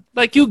on.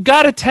 Like you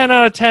got a 10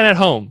 out of 10 at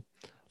home.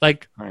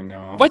 Like I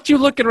know. What you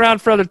looking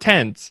around for other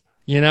 10s,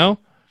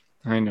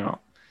 I know.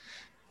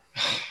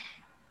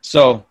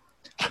 So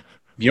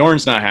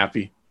Bjorn's not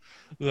happy.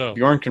 No.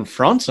 Bjorn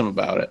confronts him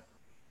about it.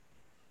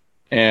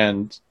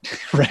 And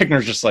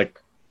Ragnar's just like,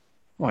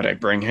 why'd I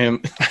bring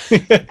him?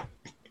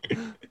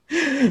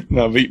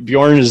 No,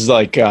 Bjorn is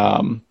like,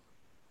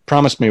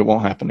 promise me it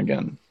won't happen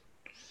again.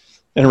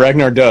 And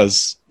Ragnar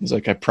does. He's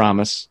like, I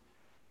promise.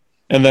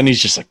 And then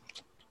he's just like,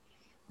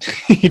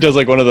 he does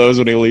like one of those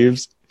when he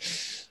leaves.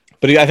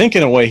 But I think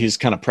in a way he's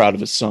kind of proud of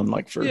his son,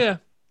 like for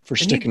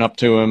sticking up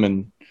to him.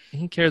 And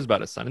he cares about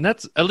his son. And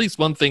that's at least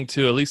one thing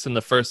too, at least in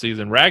the first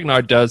season.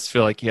 Ragnar does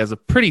feel like he has a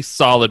pretty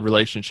solid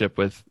relationship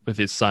with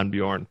his son,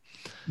 Bjorn.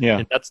 Yeah.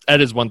 And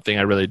that is one thing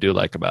I really do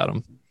like about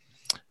him.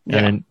 Yeah.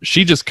 And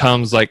she just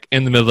comes like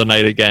in the middle of the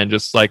night again,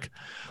 just like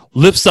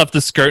lifts up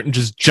the skirt and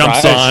just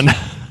jumps on.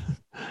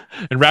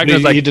 And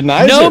Ragnar's like,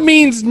 no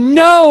means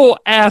no,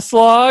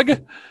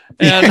 asslog.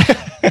 And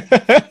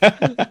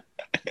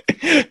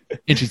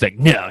and she's like,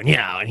 no.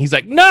 And he's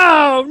like,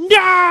 no.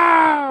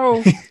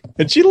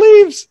 And she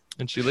leaves.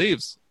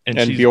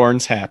 And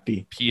Bjorn's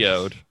happy.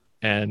 PO'd.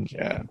 And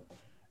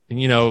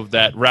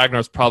that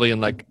Ragnar's probably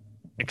in like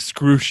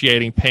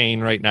excruciating pain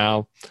right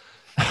now.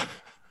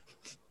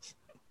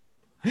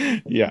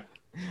 Yeah.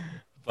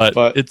 But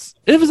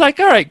it was like,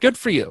 all right, good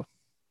for you.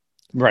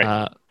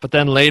 Right. But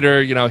then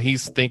later,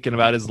 he's thinking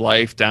about his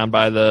life down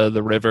by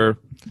the river.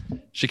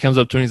 She comes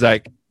up to him. He's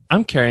like,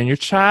 I'm carrying your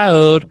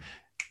child.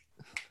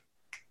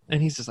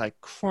 And he's just like,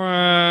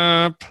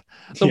 crap.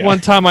 The one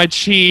time I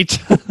cheat.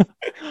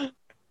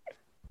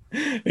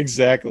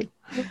 Exactly.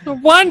 The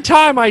one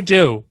time I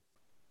do.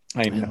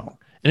 I know.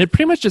 And it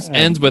pretty much just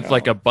ends with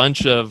like a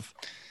bunch of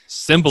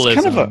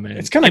symbolism.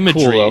 It's kind of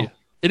cool, though.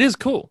 It is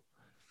cool.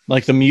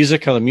 Like how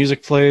the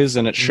music plays,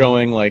 and it's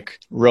showing like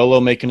Rollo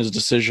making his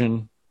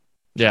decision.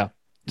 Yeah.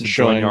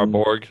 Showing our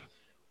Borg.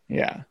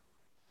 Yeah.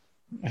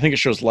 I think it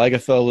shows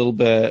Lagertha a little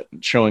bit,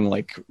 showing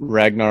like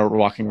Ragnar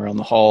walking around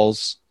the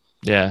halls.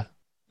 Yeah.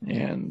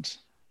 And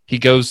he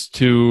goes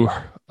to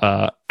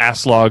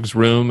Aslog's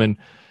room, and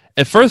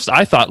at first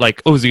I thought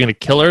like, oh, is he going to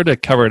kill her to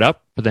cover it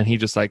up? But then he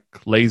just like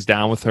lays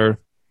down with her.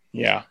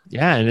 Yeah.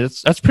 Yeah, and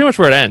that's pretty much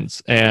where it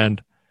ends. And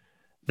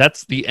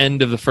that's the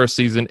end of the first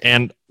season.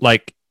 And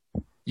like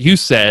you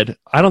said,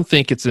 I don't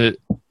think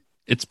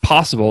it's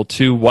possible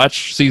to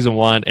watch season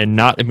 1 and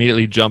not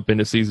immediately jump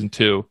into season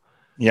 2.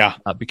 Yeah.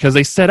 Because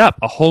they set up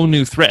a whole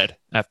new thread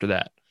after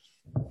that.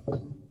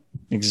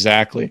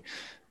 Exactly.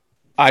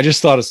 I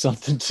just thought of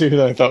something too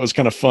that I thought was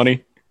kind of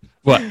funny.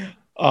 What?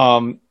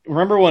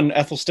 Remember when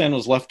Ethelstan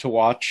was left to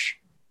watch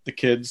the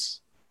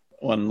kids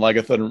when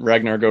Lagertha and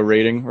Ragnar go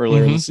raiding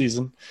earlier in the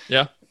season?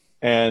 Yeah.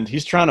 And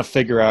he's trying to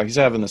figure out, he's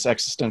having this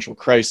existential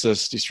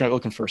crisis. He's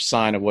looking for a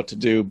sign of what to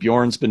do.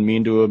 Bjorn's been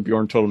mean to him.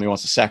 Bjorn told him he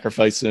wants to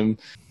sacrifice him.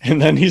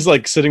 And then he's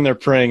like sitting there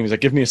praying. He's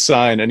like, give me a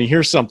sign. And he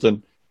hears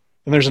something.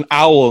 And there's an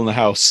owl in the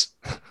house.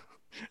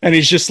 And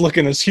he's just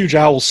looking, this huge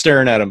owl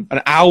staring at him.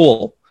 An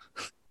owl.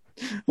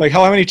 Like,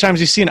 how many times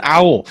do you see an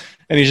owl?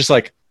 And he's just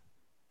like,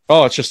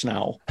 Oh, it's just an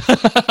owl. All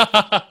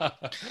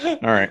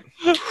right.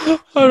 I It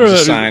don't was a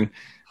know. sign.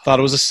 Thought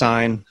it was a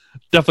sign.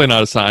 Definitely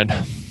not a sign.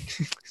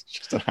 It's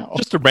just an owl.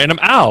 Just a random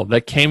owl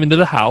that came into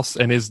the house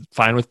and is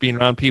fine with being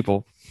around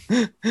people.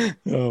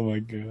 Oh my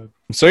god.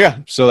 So yeah,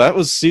 so that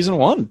was season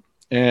 1.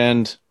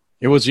 And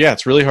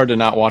it's really hard to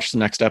not watch the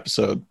next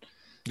episode.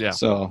 Yeah.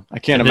 So I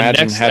can't And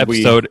imagine the next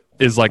episode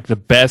is like the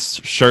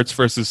best shirts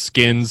versus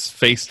skins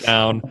face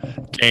down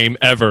game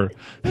ever.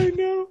 I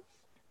know.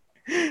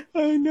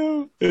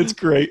 It's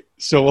great.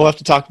 So we'll have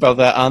to talk about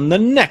that on the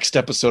next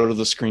episode of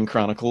the Screen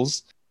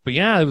Chronicles. But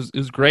yeah, it was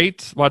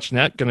great watching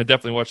that. Gonna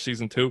definitely watch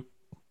season 2.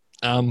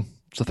 So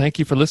thank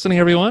you for listening,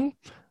 everyone.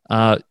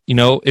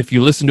 If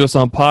you listen to us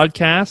on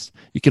podcasts,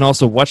 you can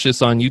also watch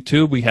this on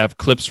YouTube. We have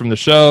clips from the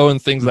show and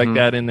things like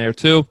that in there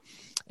too.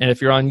 And if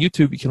you're on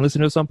YouTube, you can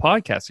listen to us on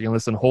podcasts. You can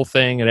listen to the whole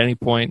thing at any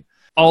point,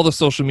 all the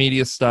social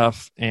media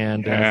stuff.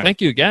 And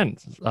thank you again.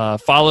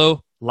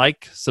 Follow,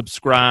 like,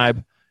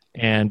 subscribe,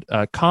 and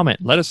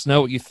comment. Let us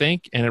know what you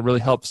think, and it really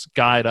helps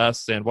guide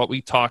us and what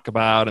we talk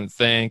about and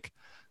think.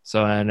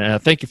 So, and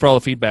thank you for all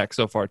the feedback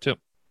so far too.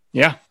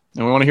 Yeah,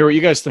 and we want to hear what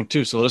you guys think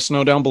too. So let us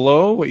know down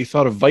below what you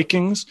thought of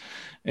Vikings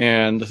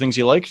and the things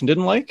you liked and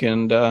didn't like,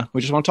 and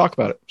we just want to talk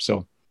about it.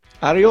 So,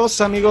 adios,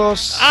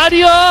 amigos.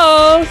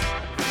 Adios!